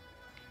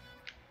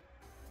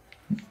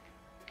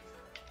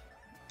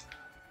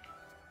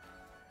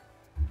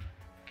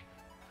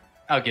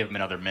 I'll give him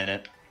another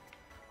minute.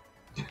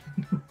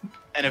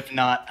 And if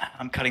not,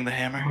 I'm cutting the I'll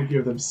hammer.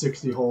 give them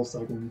 60 whole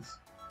seconds.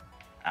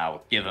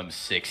 I'll give him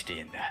 60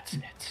 and that's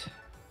it.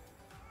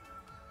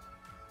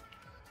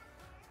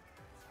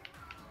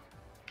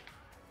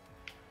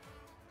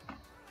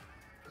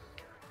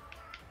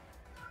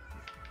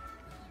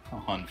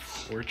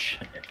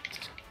 Unfortunate.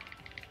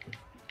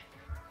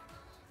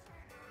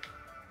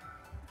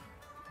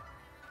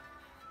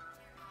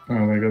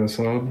 Oh, they got a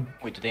sub.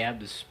 Wait, do they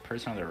have this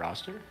person on their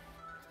roster?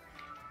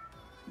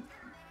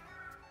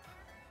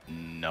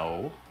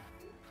 No.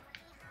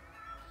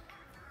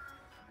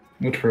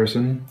 Which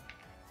person?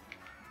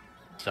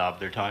 Sub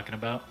they're talking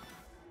about?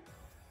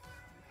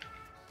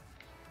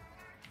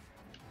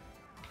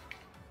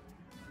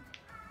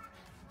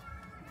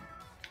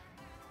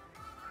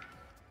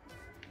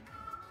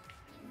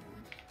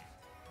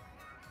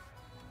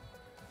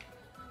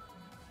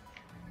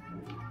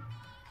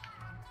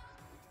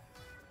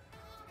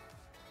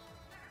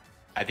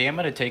 I think I'm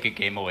gonna take a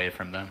game away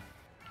from them.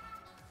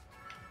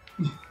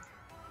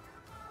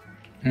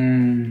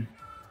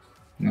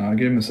 No,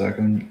 give him a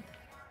second.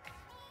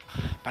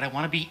 But I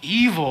want to be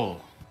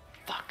evil.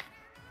 Fuck.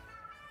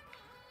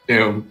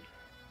 Damn.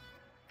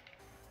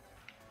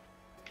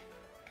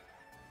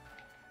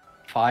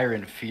 Fire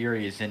and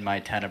fury is in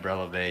my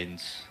Tenebrella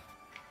veins.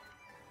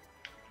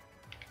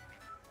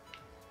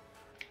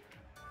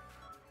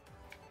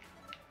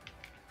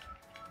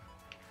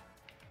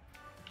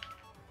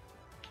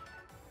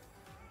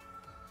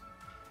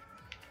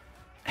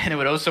 And it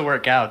would also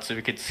work out so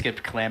we could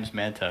skip Clam's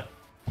Manta.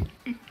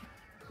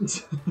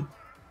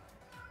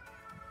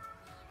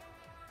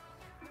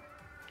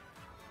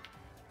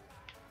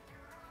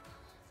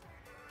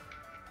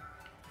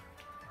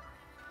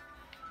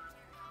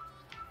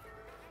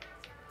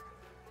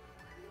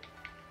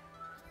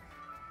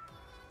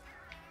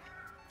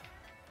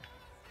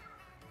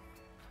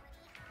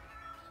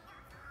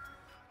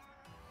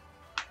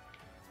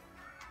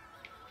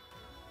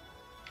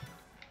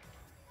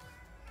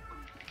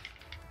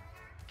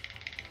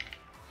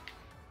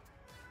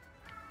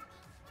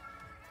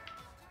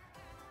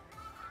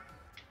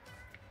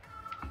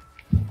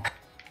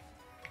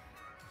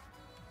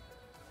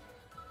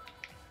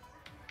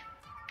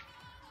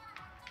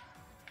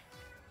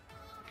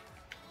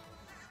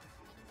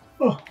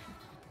 Oh.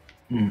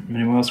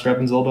 Anyone else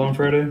grabbing Zelda on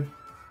Friday?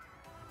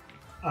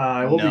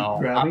 I will No,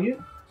 be grabbing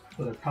it,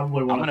 but I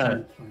probably won't have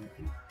time to play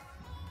it.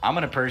 I'm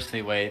gonna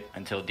personally wait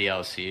until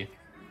DLC.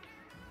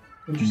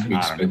 Interesting.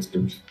 I don't know.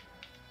 Expensive.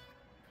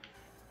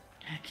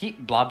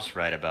 Blob's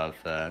right about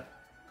that,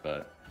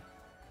 but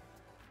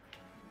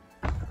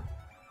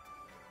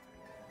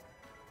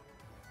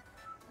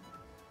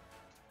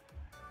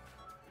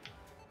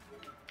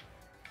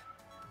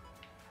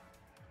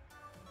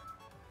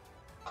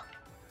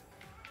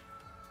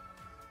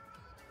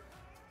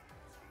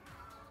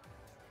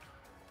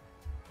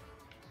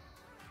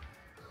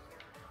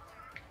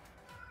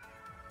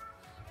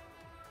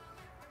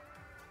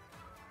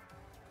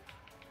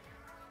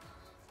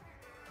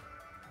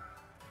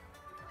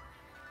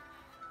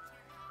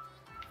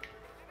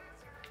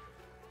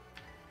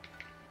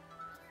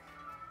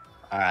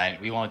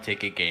alright, we won't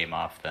take a game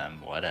off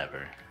them,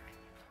 whatever.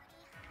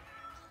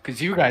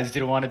 Cause you guys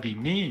didn't want to be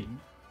mean.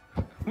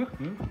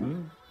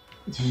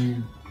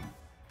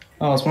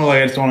 Oh, it's more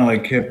like I just want to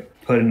like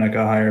keep putting like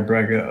a higher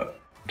bracket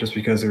just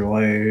because they're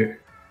late.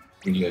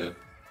 Yeah.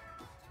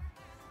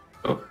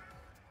 Oh.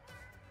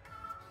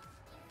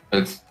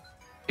 That's.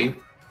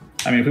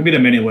 I mean, if we beat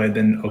them anyway,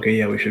 then okay,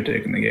 yeah, we should have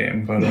taken the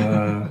game, but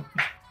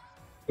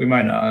we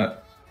might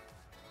not.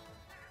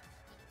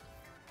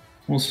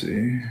 We'll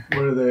see.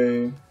 What are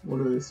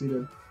they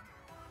seated?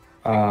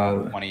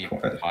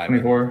 25.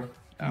 24.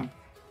 Yeah.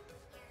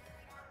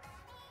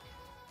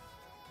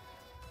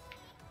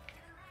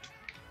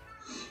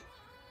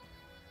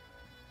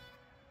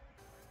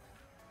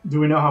 Do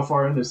we know how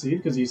far in they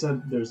seed? Because you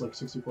said there's like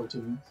 64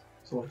 teams,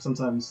 so like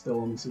sometimes they'll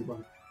only seed like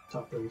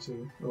top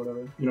 32 or whatever.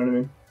 You know what I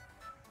mean?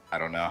 I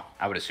don't know.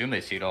 I would assume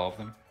they seed all of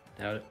them.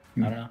 Doubt it.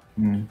 I don't know.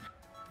 Mm.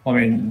 Well, I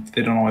mean,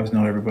 they don't always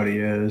know who everybody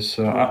is,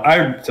 so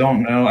I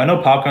don't know. I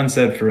know Popcorn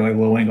said for like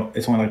low wing,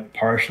 it's only like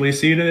partially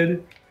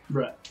seated.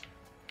 Right.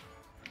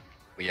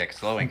 But yeah,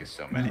 because low ink is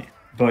so many.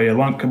 But yeah,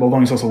 low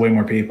wing's also way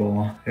more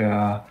people.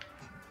 Yeah.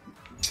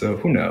 So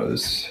who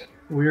knows?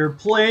 We're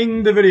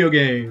playing the video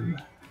game.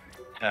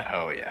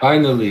 Oh yeah.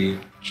 Finally.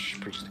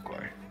 Preach the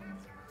choir.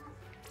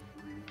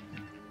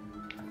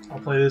 I'll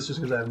play this just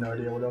because I have no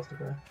idea what else to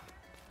play.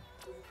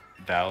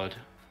 Valid.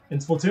 In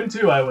Splatoon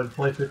 2, I would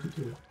play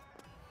 52.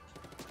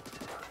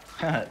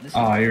 This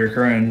Ah, you're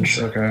cringe.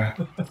 Okay.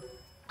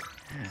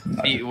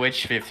 is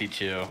which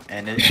 52,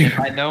 and if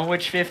I know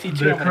which 52,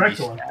 The I'm gonna correct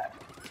be one. sad.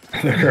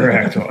 The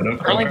correct one. Of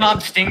Curling course. Bob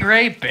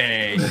Stingray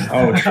base.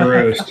 Oh,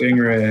 true.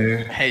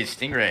 Stingray. Hey,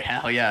 Stingray,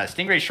 hell yeah.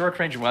 Stingray short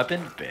range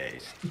weapon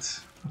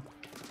base.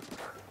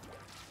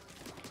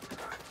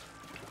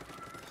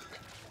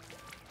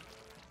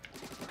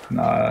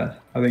 Nah,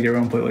 I think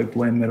everyone played like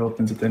blame mid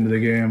opens at the end of the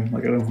game.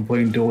 Like I went from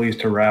playing dualies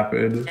to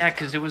rapid. Yeah,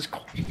 because it was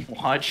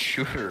quad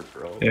shooter,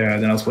 bro. Yeah,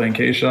 then I was playing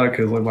K shot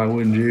because like why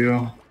wouldn't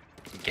you?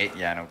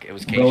 Yeah, no, it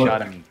was K Bro,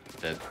 shot and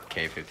the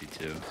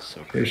K52.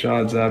 So K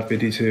shot, Zap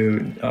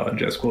 52,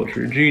 Jess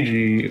Culture,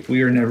 GG.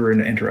 We are never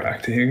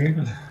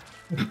interacting.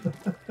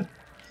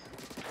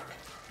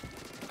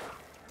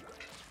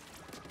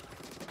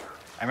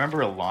 I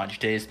remember a launch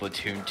day,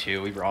 Splatoon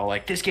 2. We were all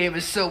like, "This game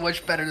is so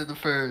much better than the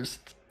first."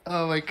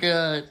 Oh my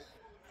god.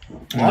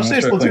 Watch Yeah, Day let's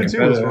start playing Splatoon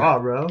 2 was better. raw,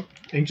 bro.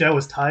 Inkjet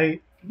was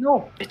tight.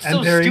 No, it's And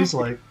so Perry's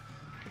stupid. like,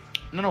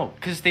 No,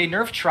 because they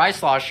nerfed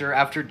Tri-Slosher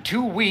after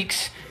 2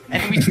 weeks,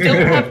 and we still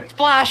have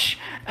Splash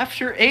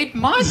after 8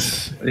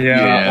 months.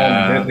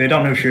 Yeah, they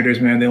don't know shooters,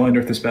 man. They only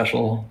nerf the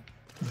special.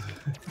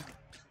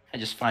 I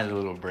just find it a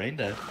little brain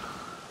dead.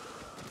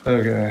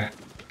 Okay.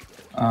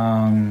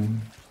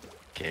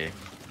 Okay,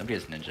 nobody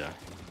has ninja.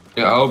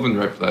 Yeah, I'll open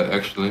right flat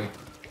actually.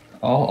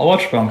 I'll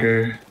watch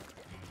bunker.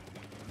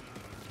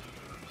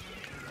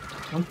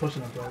 I'm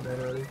pushing up right there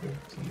already.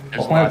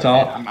 There's a Point lot up of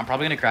top. I'm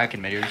probably gonna crack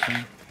in mid here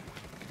soon.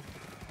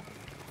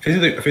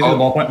 Facing the Oh,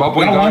 ball point. ball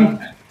point One.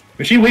 gone.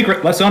 Machine weak.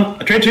 Left zone.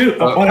 Trade two.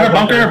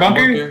 Bunker.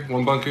 Bunker.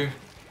 One bunker.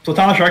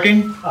 Sultana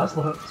sharking.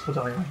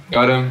 Splatoon.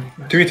 Got him.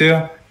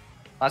 3-2.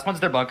 Last one's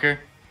their bunker.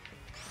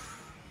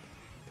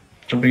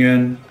 Jumping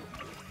in.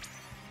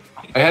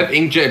 I have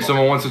inkjet if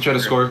someone wants to try to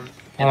score.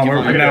 We're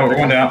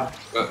going down.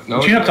 No.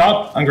 Machine up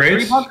top on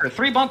grades.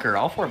 Three bunker,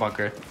 all 4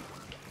 bunker.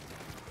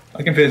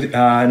 I can fizzy.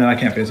 No, I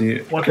can't fizzy.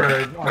 One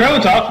Crowd for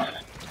on top.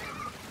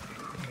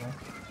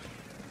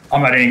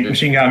 I'm at ink.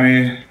 Machine got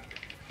me.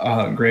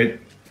 Great.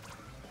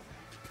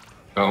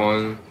 Got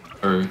one.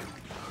 Or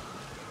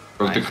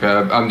broke the Nice.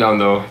 crab. I'm down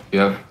though.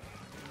 Yeah.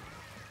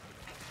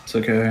 It's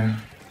okay.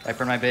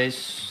 Viper in my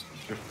base.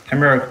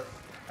 Hammer,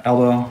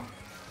 elbow.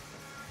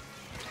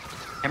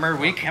 Hammer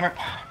weak, hammer.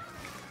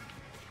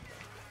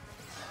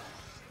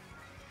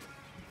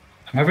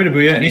 I'm happy to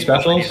booyah. Any I need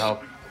specials?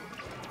 help.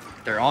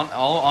 They're all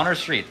on our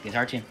street, the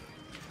entire team.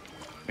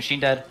 Machine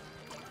dead.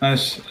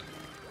 Nice.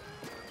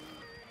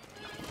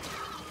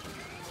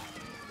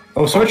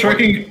 Oh, sword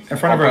sharking in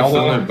front of our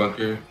Still in their elbow.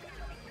 bunker.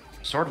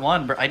 Sword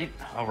 1, but I need.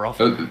 Oh, we're all.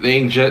 They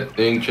inkjet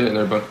in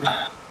their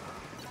bunker.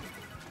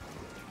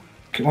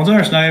 Okay, one's on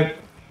our snipe.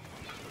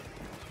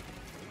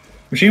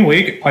 Machine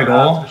weak. My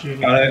goal. Machine.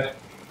 Got it.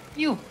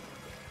 You.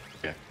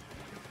 Okay.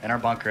 In our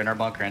bunker,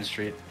 end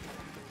street.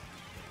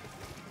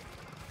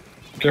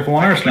 Careful,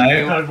 one on our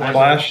snipe.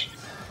 Flash.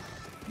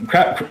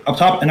 Crap, up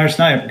top in our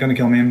snipe. Gonna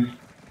kill me.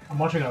 I'm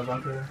watching our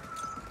bunker.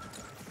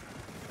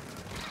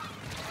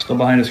 Still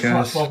behind us,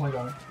 guys. 12 point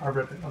gun. Our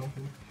rip it.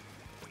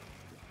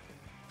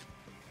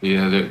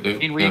 Yeah, they're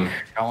Machine weak.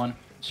 Got one.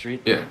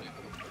 Street. Yeah.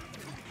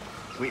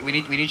 We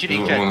need you to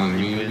One jet. on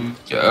me.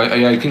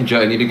 Yeah, I can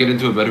jet. I need to get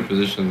into a better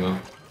position though.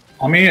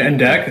 On me and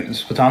deck,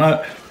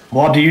 Spatana.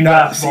 Well, do you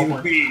not see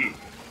ball me?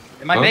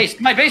 In my Huh? base.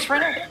 In my base right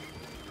now.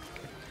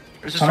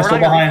 There's a I'm sword still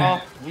on your behind.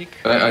 recall. Weak.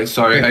 I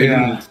sorry, I Yeah.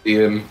 didn't see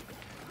him.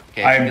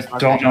 Okay, I this last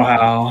don't match- know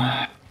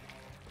how.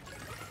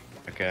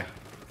 Okay.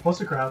 Close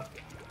to crowd.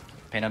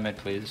 Paint on mid,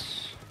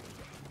 please.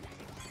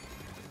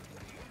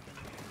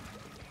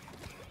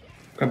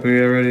 Got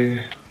booyah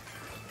ready.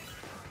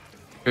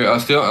 Here,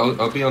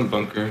 I'll be on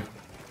bunker.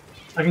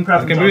 I can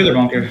crowd. I can booyah the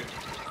bunker.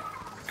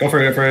 Go for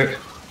it.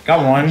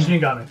 Got one. Machine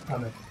got me.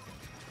 Got me.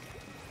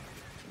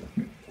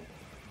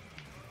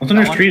 One's on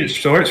our street.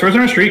 Sword's on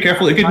our street.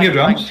 Careful, it can give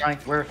jumps.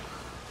 Where?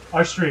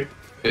 Our street.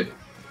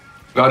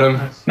 Got him.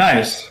 Nice.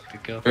 Nice.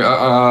 Good kill. Here,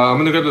 I'm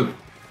gonna grab the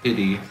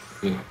pity.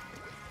 Yeah.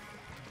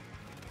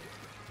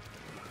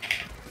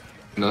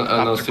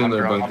 No, still in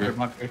their bunker.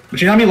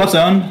 Machine on me left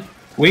zone.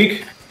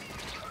 Weak.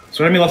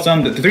 Sword on me left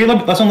zone. The 3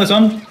 left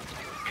zone.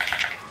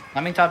 I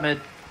mean top mid.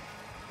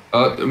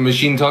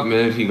 Machine top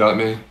mid. He got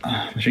me.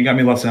 Machine got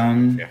me left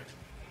zone. Yeah.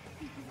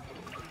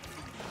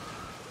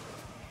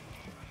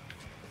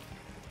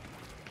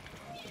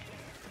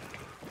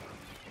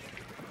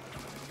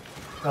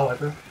 Got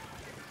wiper.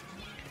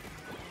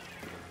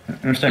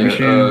 Understand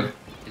machine.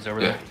 He's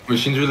over Yeah, there.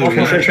 machine's really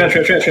Okay,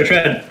 weak.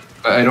 shred.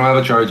 I don't have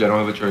a charge. I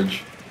don't have a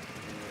charge.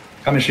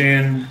 Got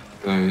machine.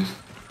 Nice.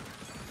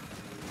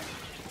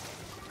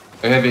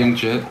 I have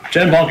inkjet.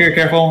 Jen bunker,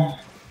 careful.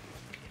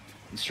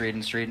 In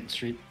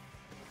street.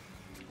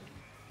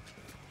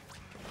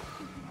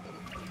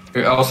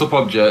 Here, I'll also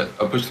pop jet.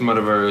 I'll push them out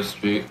of our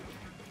street.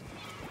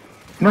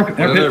 Sword.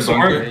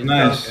 bunker.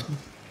 Nice.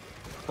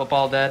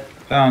 Football dead.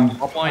 Down.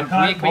 Ball point.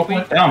 Okay, Weak. ball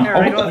point. Down. There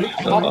we Oh, go.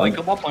 oh, Ball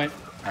point. Ball point.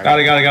 Got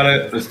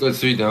it. Let's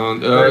street down.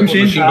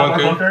 Machine. Machine Our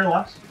bunker. bunker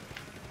left.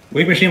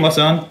 Weak machine left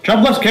zone.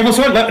 Jump left. Careful,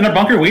 sword left in our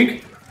bunker.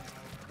 Weak.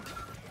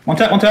 One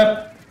tap.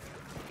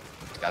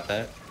 Got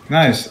that.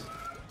 Nice.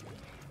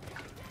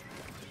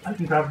 I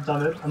can crowd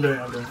on it. I'm doing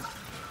it.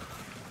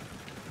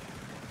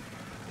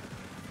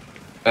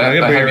 I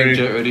Yeah, have get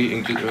ready.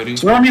 inkjet ready.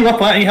 Sword on me left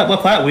flat. You have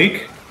left flat.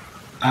 Weak.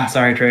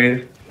 Sorry,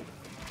 trade.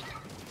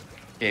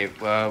 Okay,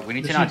 we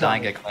need to Machine not die top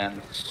and mid. get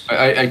clans.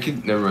 I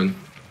can never run.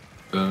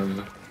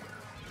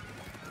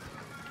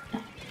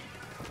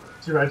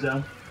 2 right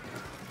down.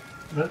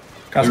 Cast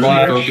They're really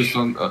flash. focused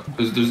on.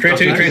 There's Trade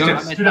two,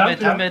 trade two.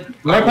 Top mid.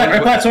 Right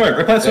plat sword,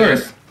 right plat sword.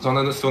 Yes, it's on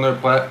the stoner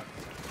plat.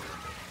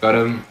 Got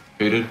him.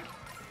 Traded.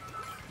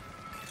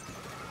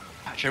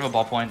 I should have a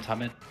ball point, top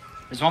mid.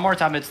 There's one more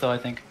top mid still, I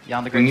think. Yeah,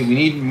 on the We green.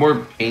 need more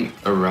paint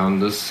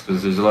around us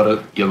because there's a lot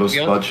of yellow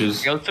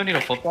splotches. You still need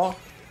a football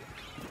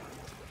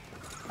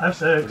I have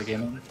for the 6.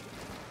 game.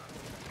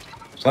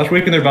 Slash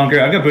weak in their bunker.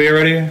 I've got booyah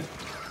ready.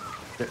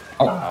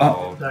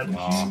 Oh, That-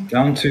 no.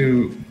 down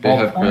to They ball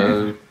have.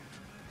 point.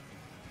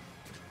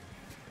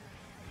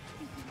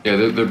 Yeah,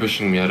 they're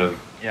pushing me out of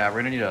Yeah, we're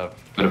gonna need a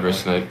our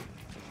snipe.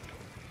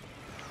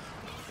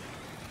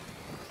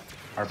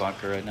 our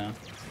bunker right now.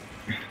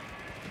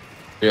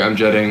 Yeah, I'm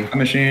jetting. A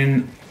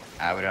machine.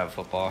 I would have a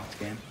football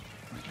game.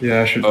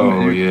 Yeah, I should. Oh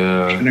Shouldn't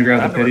yeah. have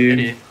grabbed the pity.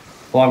 Pity.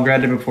 Blob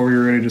grabbed it before we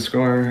were ready to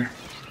score.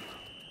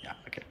 Yeah,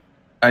 okay.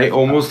 I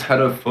almost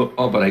had a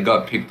football, but I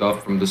got picked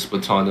off from the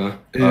Splatana.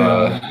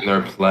 Yeah. In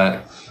our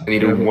plat. I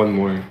needed one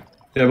more.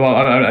 Yeah, well,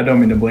 I don't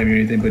mean to blame you or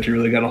anything, but you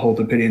really got to hold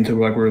the pity until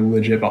we're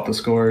legit about to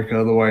score, because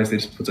otherwise they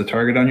just puts a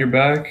target on your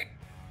back.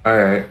 All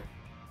right.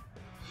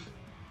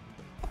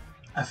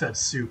 I fed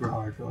super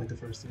hard for like the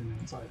first 3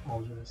 minutes. I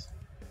apologize.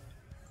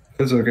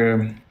 It's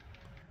okay.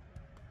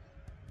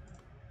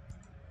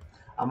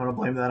 I'm gonna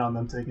blame that on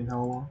them taking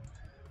hella long.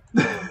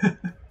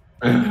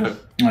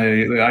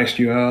 They iced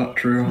you out,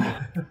 true.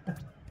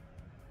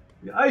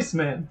 The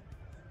Iceman.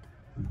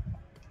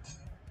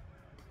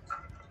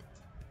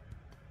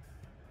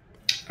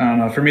 I don't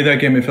know. For me,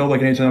 that game, it felt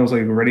like anytime I was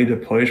like ready to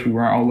push, we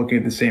weren't all looking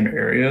at the same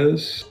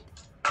areas.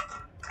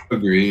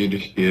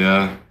 Agreed.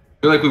 Yeah. I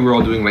feel like we were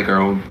all doing like our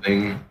own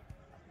thing.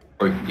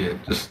 Or yeah,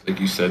 just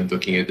like you said,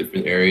 looking at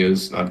different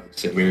areas, not the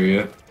same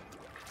area.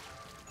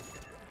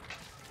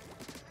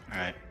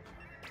 Alright.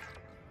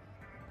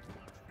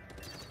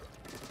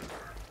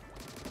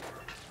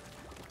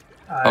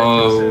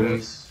 Oh.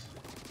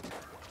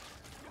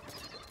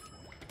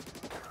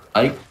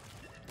 I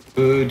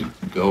could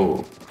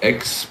go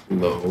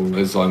explode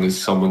as long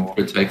as someone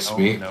protects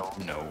me. No.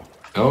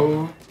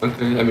 Oh,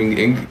 okay. I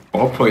mean,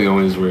 ballpoint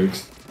always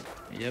works.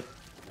 Yep.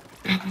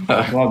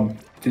 Bob,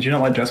 did you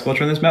not like Jess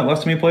Glitch on this map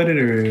last time you played it,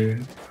 or?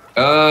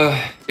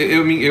 I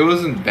mean, it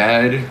wasn't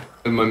bad.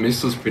 But my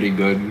miss was pretty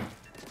good.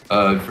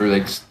 For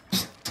like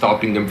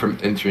stopping them from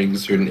entering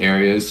certain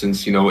areas,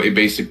 since you know it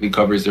basically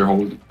covers their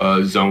whole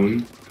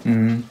zone.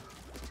 Mm-hmm.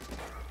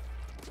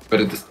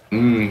 But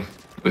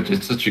but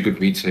it's such a good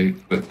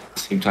retake. But at the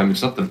same time,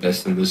 it's not the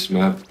best in this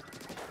map.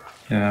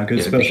 Yeah, good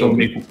Yeah, special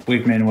because-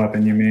 weak main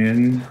weapon, you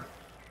mean?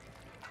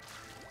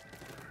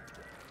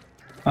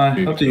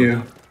 Up to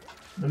you.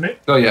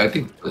 Oh yeah, I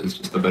think it's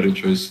just a better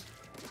choice.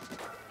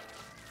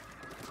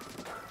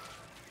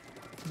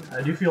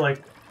 I do feel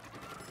like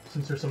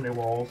since there's so many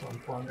walls on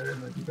Plunder, it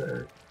might be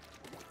better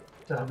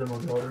to have the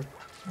mobility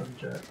of the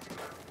jet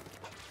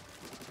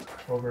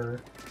over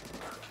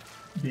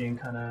being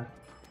kind of.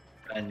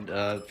 And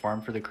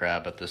farm for the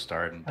crab at the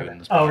start and doing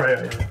this. Oh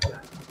right, yeah.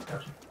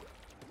 Gotcha.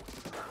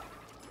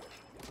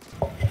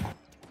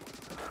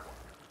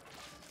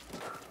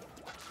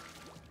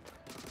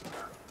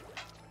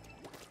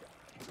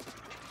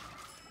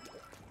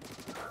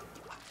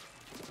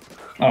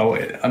 Oh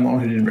wait, I'm the one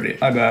who didn't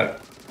ready. I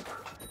bet.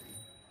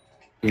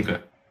 Okay.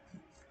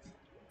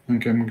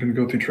 Okay, I'm gonna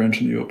go through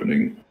trench in the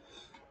opening.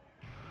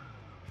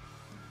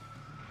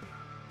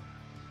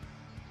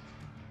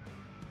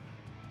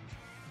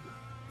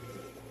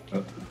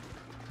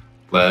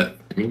 Let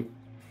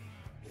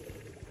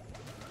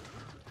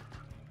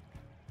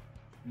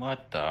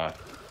What the?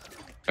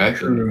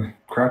 True.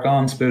 Crack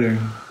on spitting.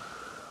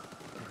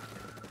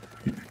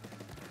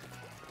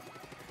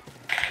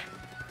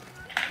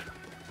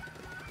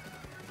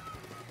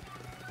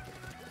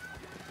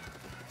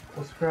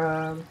 Let's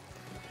grab.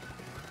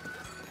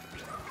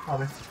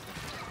 Bobby.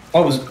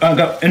 Oh, it was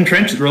got in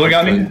trench. Really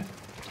got me.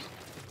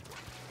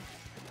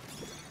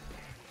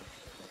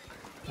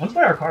 Let's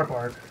buy our car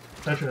park.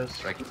 Tetris.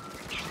 Striking.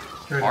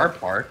 Straight Our up.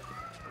 part.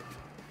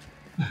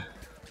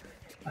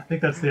 I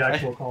think that's the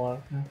actual call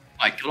out. Yeah.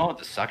 I killed him with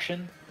the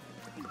suction.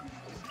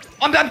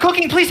 I'm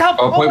cooking. Please help.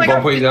 Ball Oh point, my ball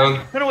God. point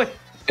down. Run away.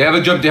 They have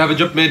a jump. They have a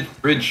jump mid.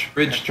 Bridge,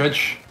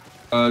 trench.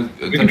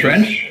 We can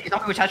trench. He's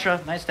helping with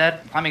Tetra. Nice, Dad.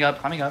 Climbing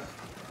up.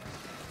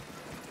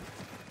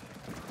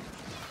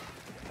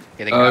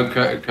 Okay, they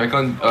grab. Crack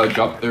on.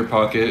 Drop their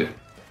pocket.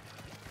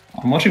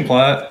 I'm watching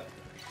plat.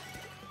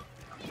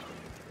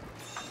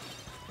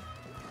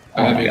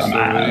 I have my Ink God,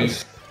 Storm ready.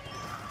 nice.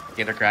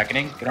 Okay, they're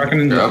cracking. Get Cracking him.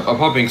 in Here, the. I'm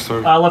popping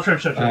Storm. Left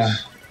trench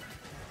Tetris.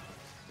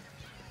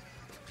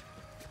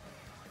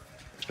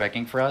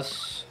 Striking for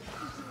us.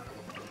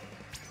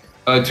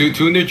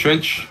 Two in their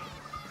trench.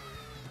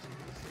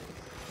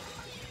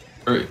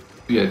 Or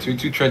yeah, two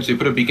trench. They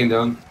put a beacon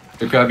down.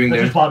 They're crabbing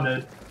Tetris there. bot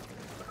mid.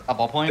 A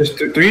ball point.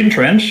 There's 3 in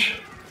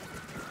trench.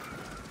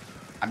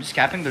 I'm just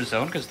capping their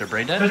zone because they're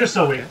brain dead. Tetris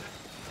so weak.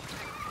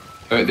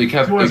 They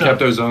kept Towards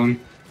their zone.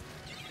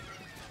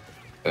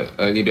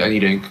 I need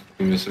ink.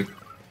 Give me a sec.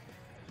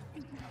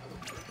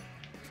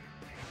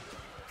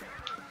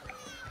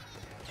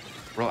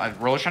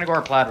 Roller's trying to go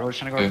our plat.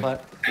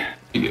 Okay.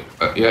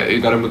 Yeah,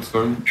 you got him with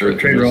storm.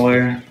 Trade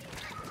roller.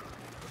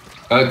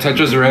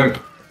 Tetra's ramp.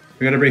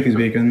 We gotta break these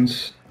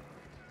beacons.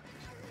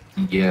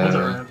 That's Yeah.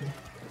 alright.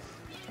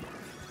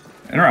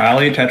 In our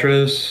alley,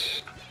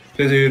 Tetris.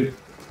 Dude.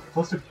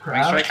 Close to Range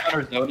crab. strike on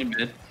our zone in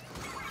mid.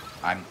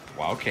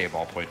 Wow, okay,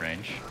 ball point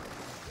range.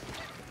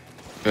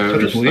 Yeah,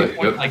 just bleed?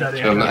 yep. I got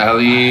it. On the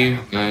alley.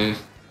 Nice.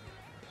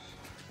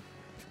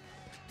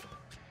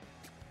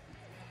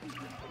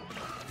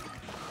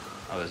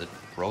 Oh, there's a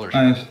roller.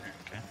 Nice.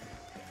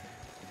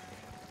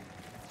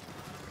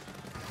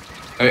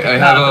 Okay. I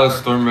have a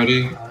storm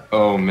ready.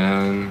 Oh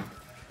man.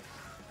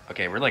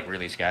 Okay, we're like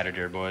really scattered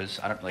here, boys.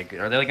 I don't like.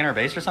 Are they like in our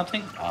base or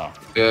something? Oh.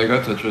 Yeah, I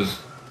got Tetris.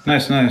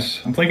 Nice,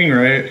 nice. I'm flanking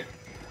right.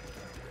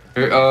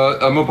 Here, I'm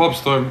gonna pop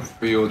storm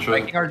for you, Ultra.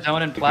 Striking our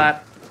zone in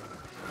plat.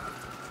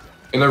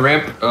 In the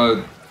ramp.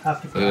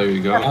 Half the There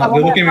you go.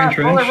 They're looking in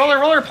trench.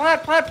 Roller,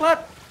 plat.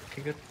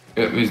 Okay, good.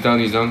 Yep, he's down.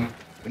 He's down.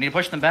 We need to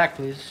push them back,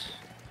 please.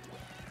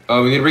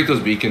 We need to break those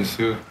beacons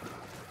too.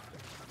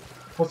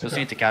 Close to Just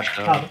need to crab. catch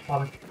those.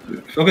 Bottom.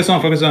 Focus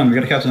on. We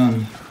gotta cap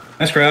zone.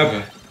 Nice grab.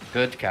 Okay.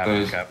 Good cap,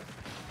 Nice. good cap.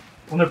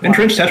 When they're In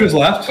trench, Tetris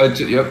left.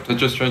 Yep,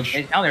 Tetris trench.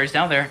 He's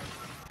down there.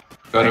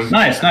 Got him.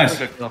 Nice, nice.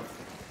 Good kill.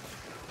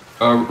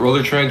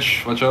 Roller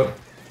trench. Watch out.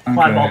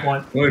 Flat ball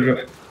point.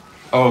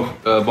 Oh,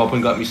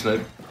 ballpoint got me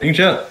sniped.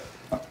 Inkjet.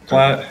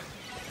 Flat.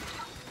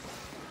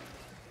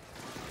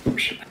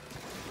 Oops.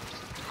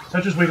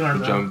 Tetris weak on our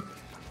Good zone. jump.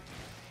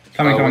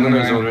 Coming. One in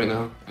our zone right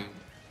now.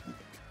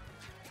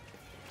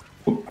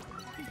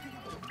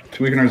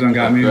 Two weak in our zone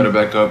got me. Gotta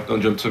back up.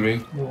 Don't jump to me.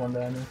 Move one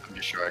down here. I'm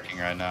just sharking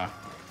right now.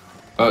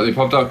 They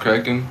popped out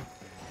Kraken.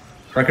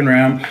 Kraken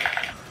ramp.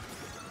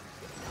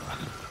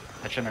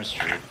 Touch on our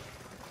street.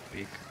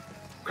 Weak.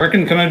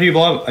 Kraken, come into you,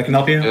 blow. I can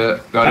help you. Yeah,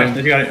 got Nice,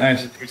 him. you got it.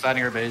 Nice. We're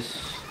sliding our base.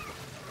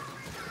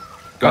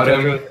 Got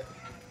him.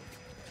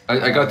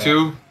 I got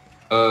two.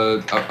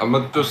 I'm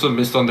gonna throw some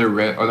mist on their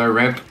our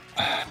ramp,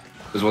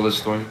 as well as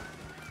storm.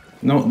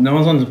 No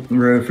one's on the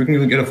roof. We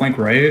can get a flank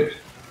right.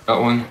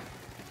 Got one.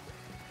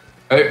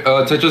 Hey,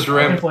 Tetris I'm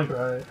ramp. flank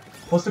right.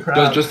 Close to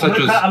crab. Just I'm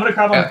gonna Tetris. I'm gonna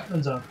crab Yeah.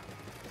 on zone.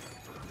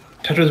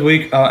 Tetris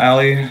weak.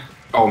 Alley.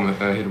 Oh man,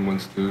 I hit him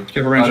once too. Do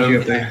you have a range? Got Do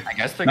you him. have the... I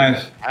guess they're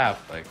Nice. gonna have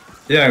like.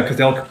 Yeah, because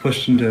they all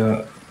pushed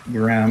into the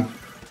ramp.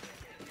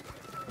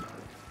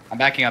 I'm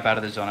backing up out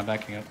of the zone. I'm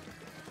backing up.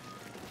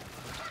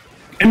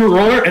 In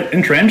roller,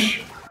 in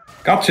trench.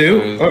 Got two.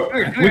 Nice. Oh,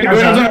 we can go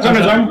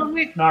in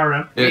zone. Nah,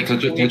 ramp. Yeah,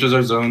 Tetris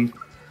our zone.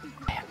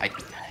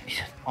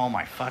 Oh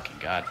my fucking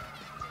god.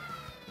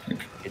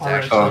 It's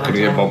Alright. actually. Oh, can we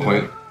get ball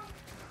point?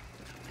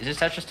 Is this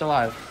Tetris still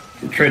alive?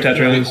 Trade You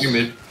Tetris.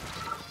 mid.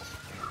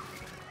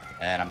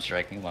 And I'm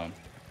striking alone.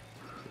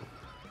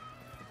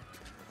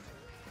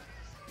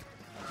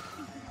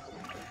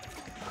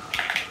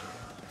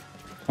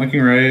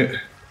 Flanking right.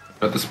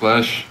 Got the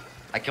splash.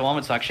 I kill one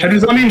with suction.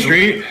 Tetris on main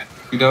street.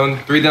 Three down.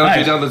 Three down. Nice.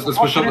 Three down. Let's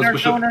push up. in Let's our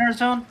push zone, up. in our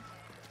zone.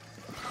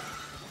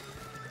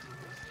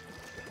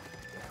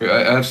 Here, I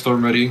have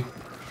storm ready.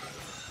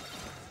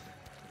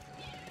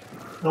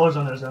 Roller's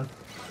on their zone.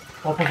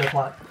 Ball point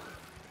flat.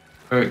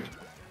 Alright.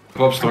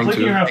 Go up I'm storm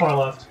flanking too. around far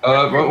left.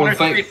 One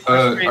flank.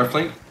 Our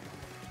flank.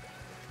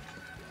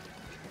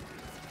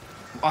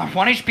 Oh,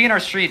 1 HP in our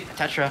street,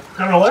 Tetra.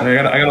 Got roller? Sorry,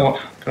 I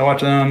gotta watch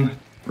them.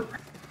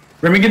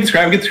 Remy, get the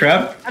scrap.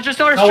 Tetris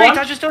still our Got street, one?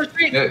 Tetris still our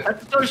street. Yeah.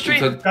 Tetris still our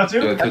street. Got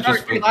two? Yeah, Tetris our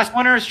Tetris. street. Last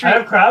one in our street. I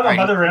have crab. I'm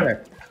by the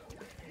Alright,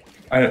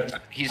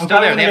 ramp. He's I'm still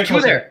trying there. to They have get two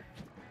closer.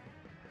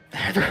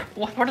 there.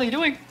 What are they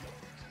doing?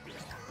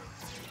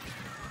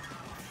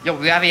 Yo,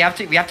 we have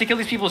to kill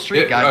these people's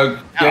street, guys.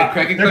 Yeah,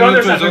 cracking. They're going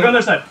their side. They're going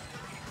their side.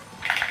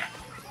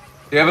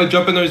 They have a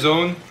jump in their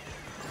zone.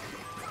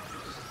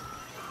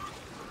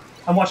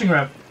 I'm watching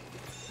ramp.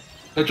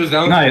 Tetris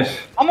down. Nice.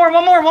 One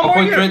more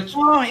point here. trench.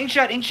 Oh, ink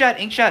shot.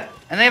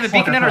 And they have a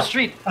beacon in our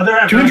street. Oh, they're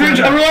ramp. Two in They're trench.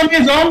 ramp. Everyone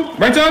in zone.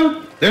 Right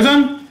zone. Their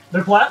zone.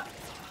 They're flat.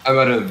 I'm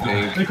out of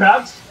bank. They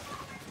crabs.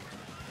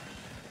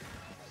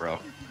 Bro.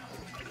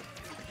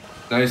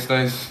 Nice.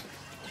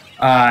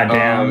 Ah,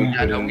 damn.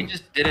 Yeah, no, we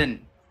just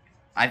didn't.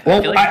 I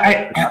Well, feel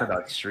like we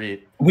about the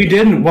street. We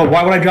didn't. Well,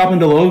 why would I drop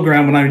into low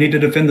ground when I need to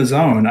defend the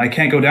zone? I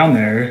can't go down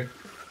there.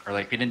 Or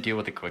like we didn't deal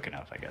with it quick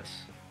enough, I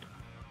guess.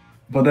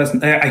 But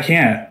I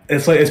can't.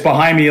 It's like it's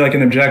behind me like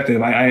an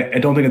objective. I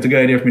don't think it's a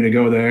good idea for me to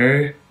go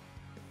there.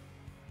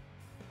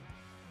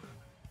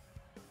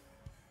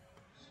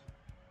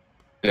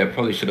 Yeah,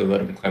 probably should have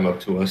let him climb up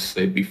to us.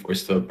 They'd be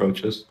forced to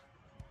approach us.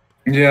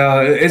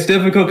 Yeah, it's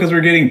difficult because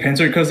we're getting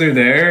pincered because they're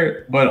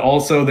there, but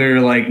also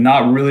they're like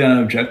not really on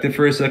an objective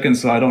for a second.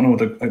 So I don't know what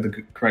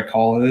the correct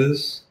call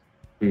is.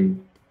 Hmm.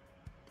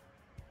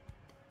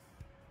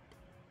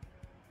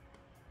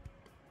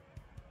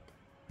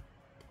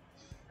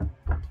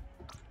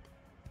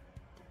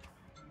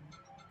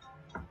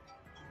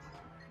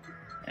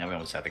 And we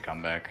almost had to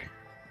come back.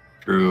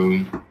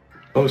 True.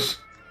 Close.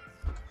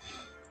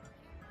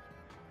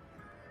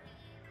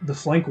 The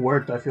flank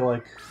worked. I feel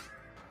like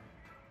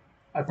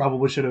I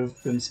probably should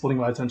have been splitting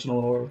my attention a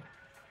little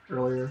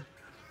earlier.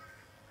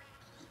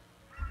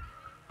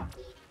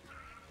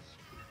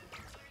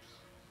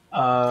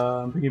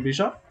 I'm picking B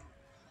shot.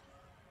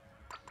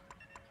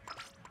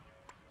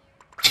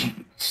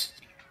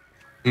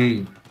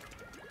 Hmm.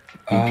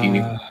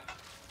 Impeding.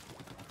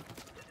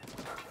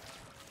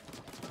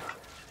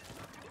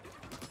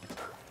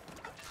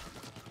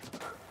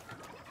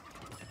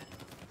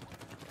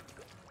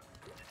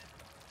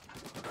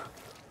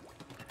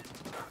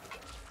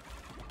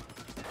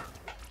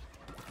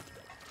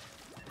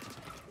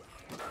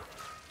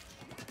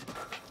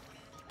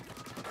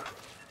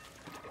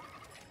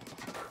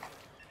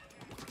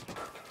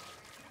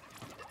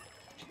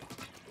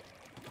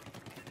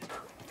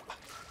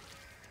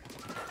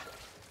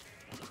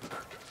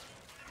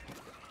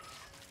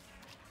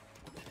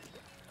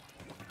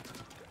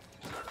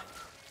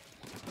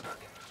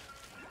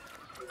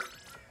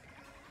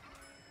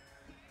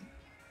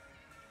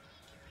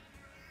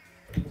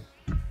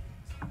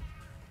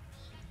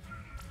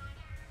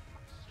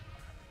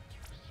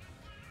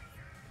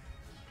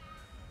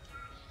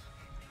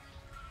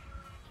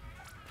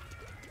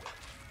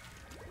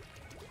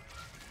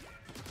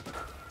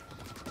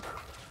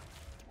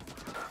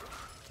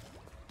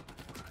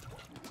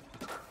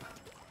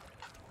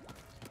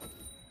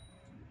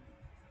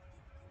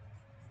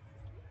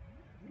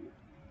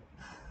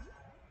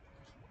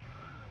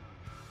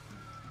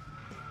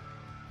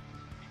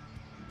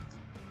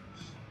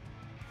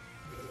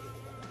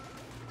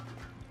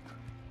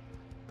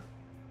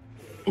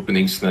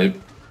 Opening snipe.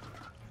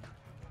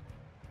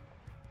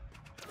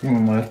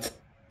 One left.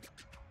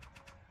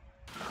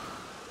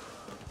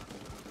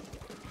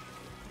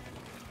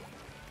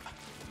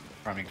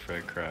 Farming for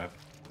a crab.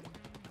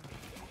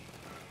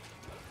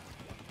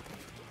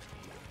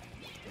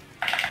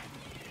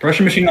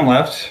 Russian machine on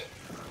left.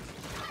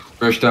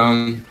 Rush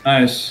down.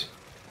 Nice.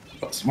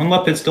 One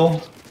left pit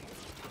still.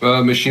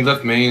 Machine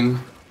left main.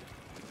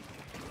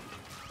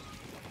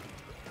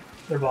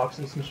 Their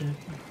boxes machine.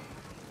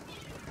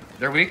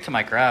 They're weak to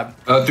my crab.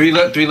 Three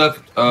left.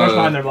 Rush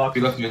behind their box.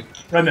 Three left main.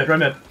 Red mid, red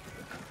mid.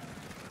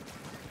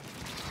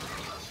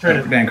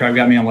 Traded. Dan Crab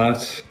got me on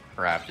left.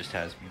 Crab just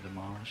has me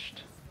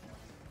demolished.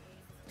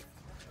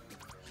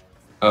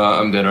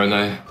 I'm dead, aren't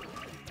I?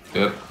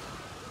 Yep.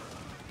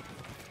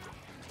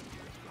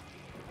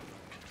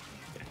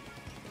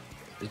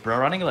 Is bro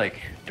running like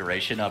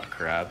duration up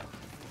crab?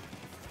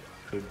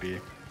 Could be.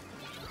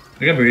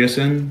 I got Brius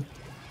in.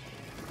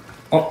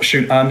 Oh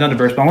shoot, I'm down to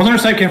burst bomb. Wasn't there a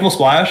snipe? Careful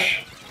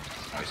splash.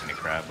 Oh, he's gonna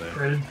crab there.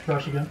 Traded.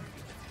 Rush again.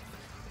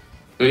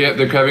 Yeah,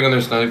 they're crabbing on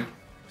their snipe.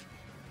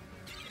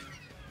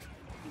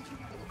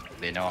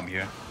 They know I'm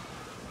here.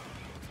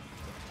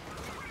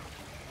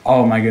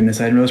 Oh my goodness,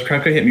 I didn't realize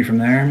crab could hit me from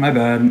there. My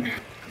bad.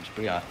 Just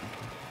be awesome.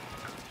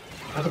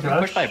 That's a Pushed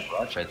brush. by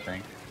brush, I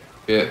think.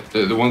 Yeah,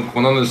 the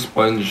one on the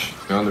sponge.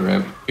 They're on the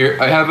ramp. Here,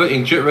 I have an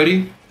inkjet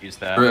ready Use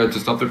that. to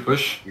stop their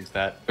push. Use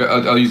that. Here,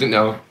 I'll use it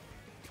now.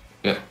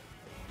 Yeah.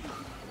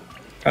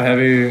 Got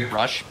heavy.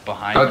 Rush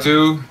behind. Got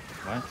two.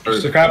 What? Or-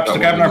 Just the crab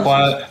in our one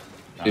plat.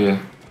 No, Yeah.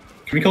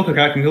 Can we kill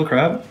crab? Can we kill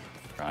crab?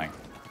 Trying.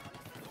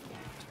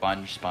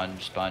 Sponge,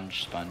 sponge,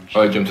 sponge, sponge.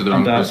 Oh, I jumped to the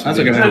wrong Jump out. person. That's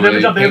okay. They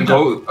They jump, they can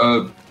jump.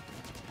 go.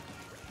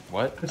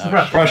 What? It's the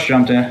brush. shit. Rush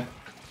jumped in.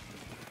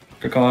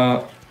 Good call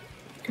out.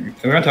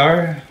 We're on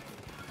tower.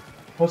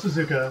 What's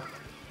Suzuka?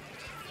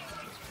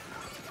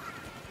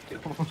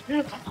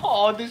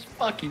 Oh, this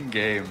fucking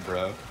game,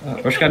 bro.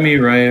 Rush got me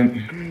right.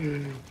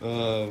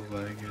 Oh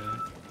my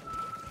god.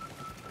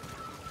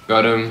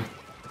 Got him.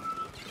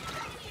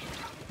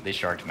 They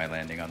sharked my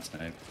landing on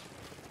snipe.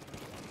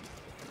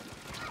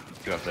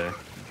 Go up there.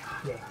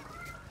 Yeah.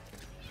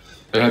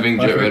 They're having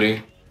jet Flash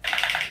ready.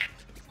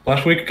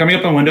 Splash weak. Coming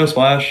up on window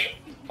splash.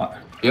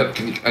 Yep.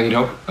 I need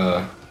help.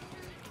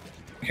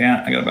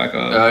 Can't. I gotta back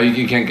up.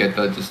 You can't get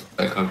that. Just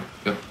back up.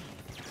 Yep.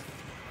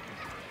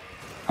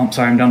 I'm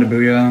sorry. I'm down to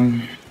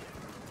booyah.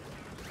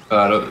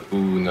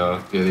 Ooh,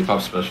 no. Yeah, they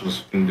pop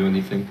specials. Couldn't do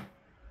anything.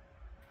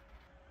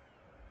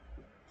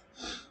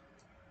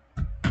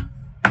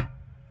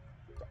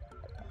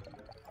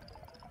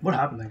 What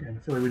happened that game?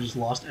 I feel like we just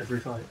lost every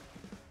fight.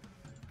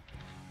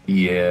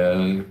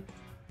 Yeah.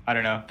 I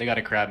don't know. They got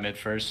a crab mid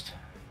first.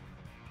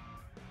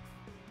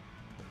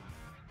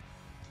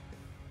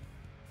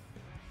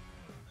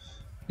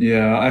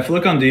 Yeah, I feel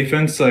like on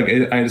defense, like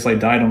I just like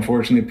died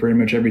unfortunately pretty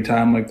much every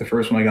time. Like the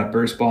first one I got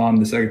burst bomb,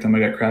 the second time I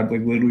got crab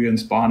like literally in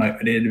spawn. I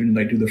didn't even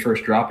like do the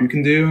first drop you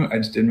can do. I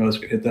just didn't realize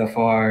it could hit that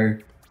far.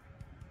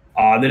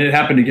 Then it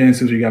happened again as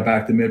soon as we got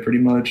back to mid, pretty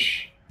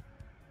much.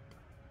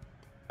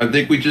 I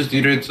think we just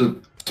needed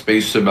to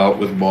space them out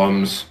with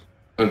bombs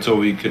until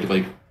we could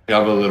like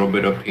have a little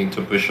bit of paint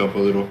to push up a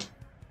little.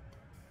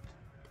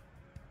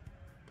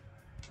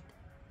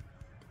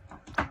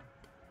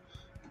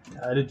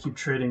 Yeah, I did keep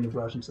trading the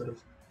brush instead of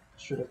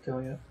straight up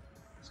killing it.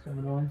 It's kind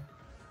of annoying.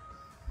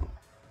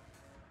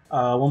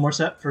 One more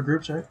set for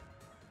groups, right?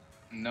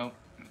 Nope.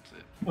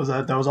 That's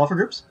it. That was all for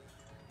groups?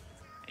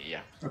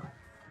 Yeah. Okay.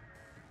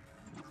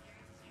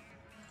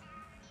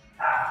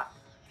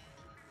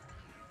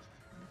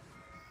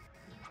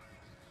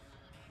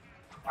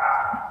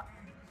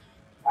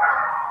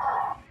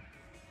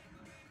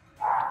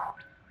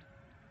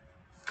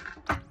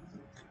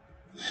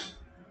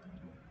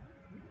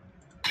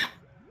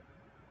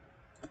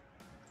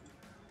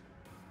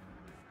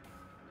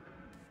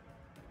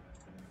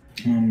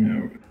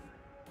 No.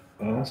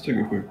 Let's take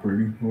a quick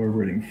break. We're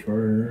waiting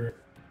for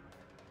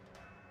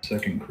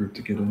second group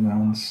to get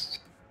announced.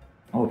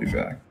 I'll be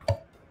back.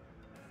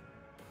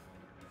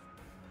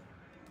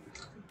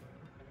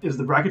 Is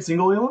the bracket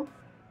single yellow?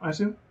 I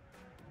assume.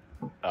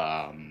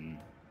 I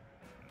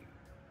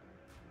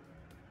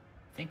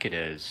think it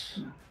is.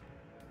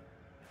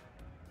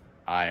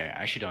 I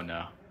actually don't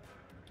know.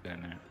 It's been a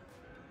minute.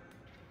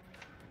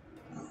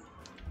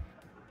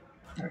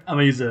 Alright, I'm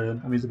gonna use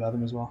the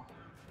bathroom as well.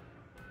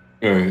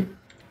 All right.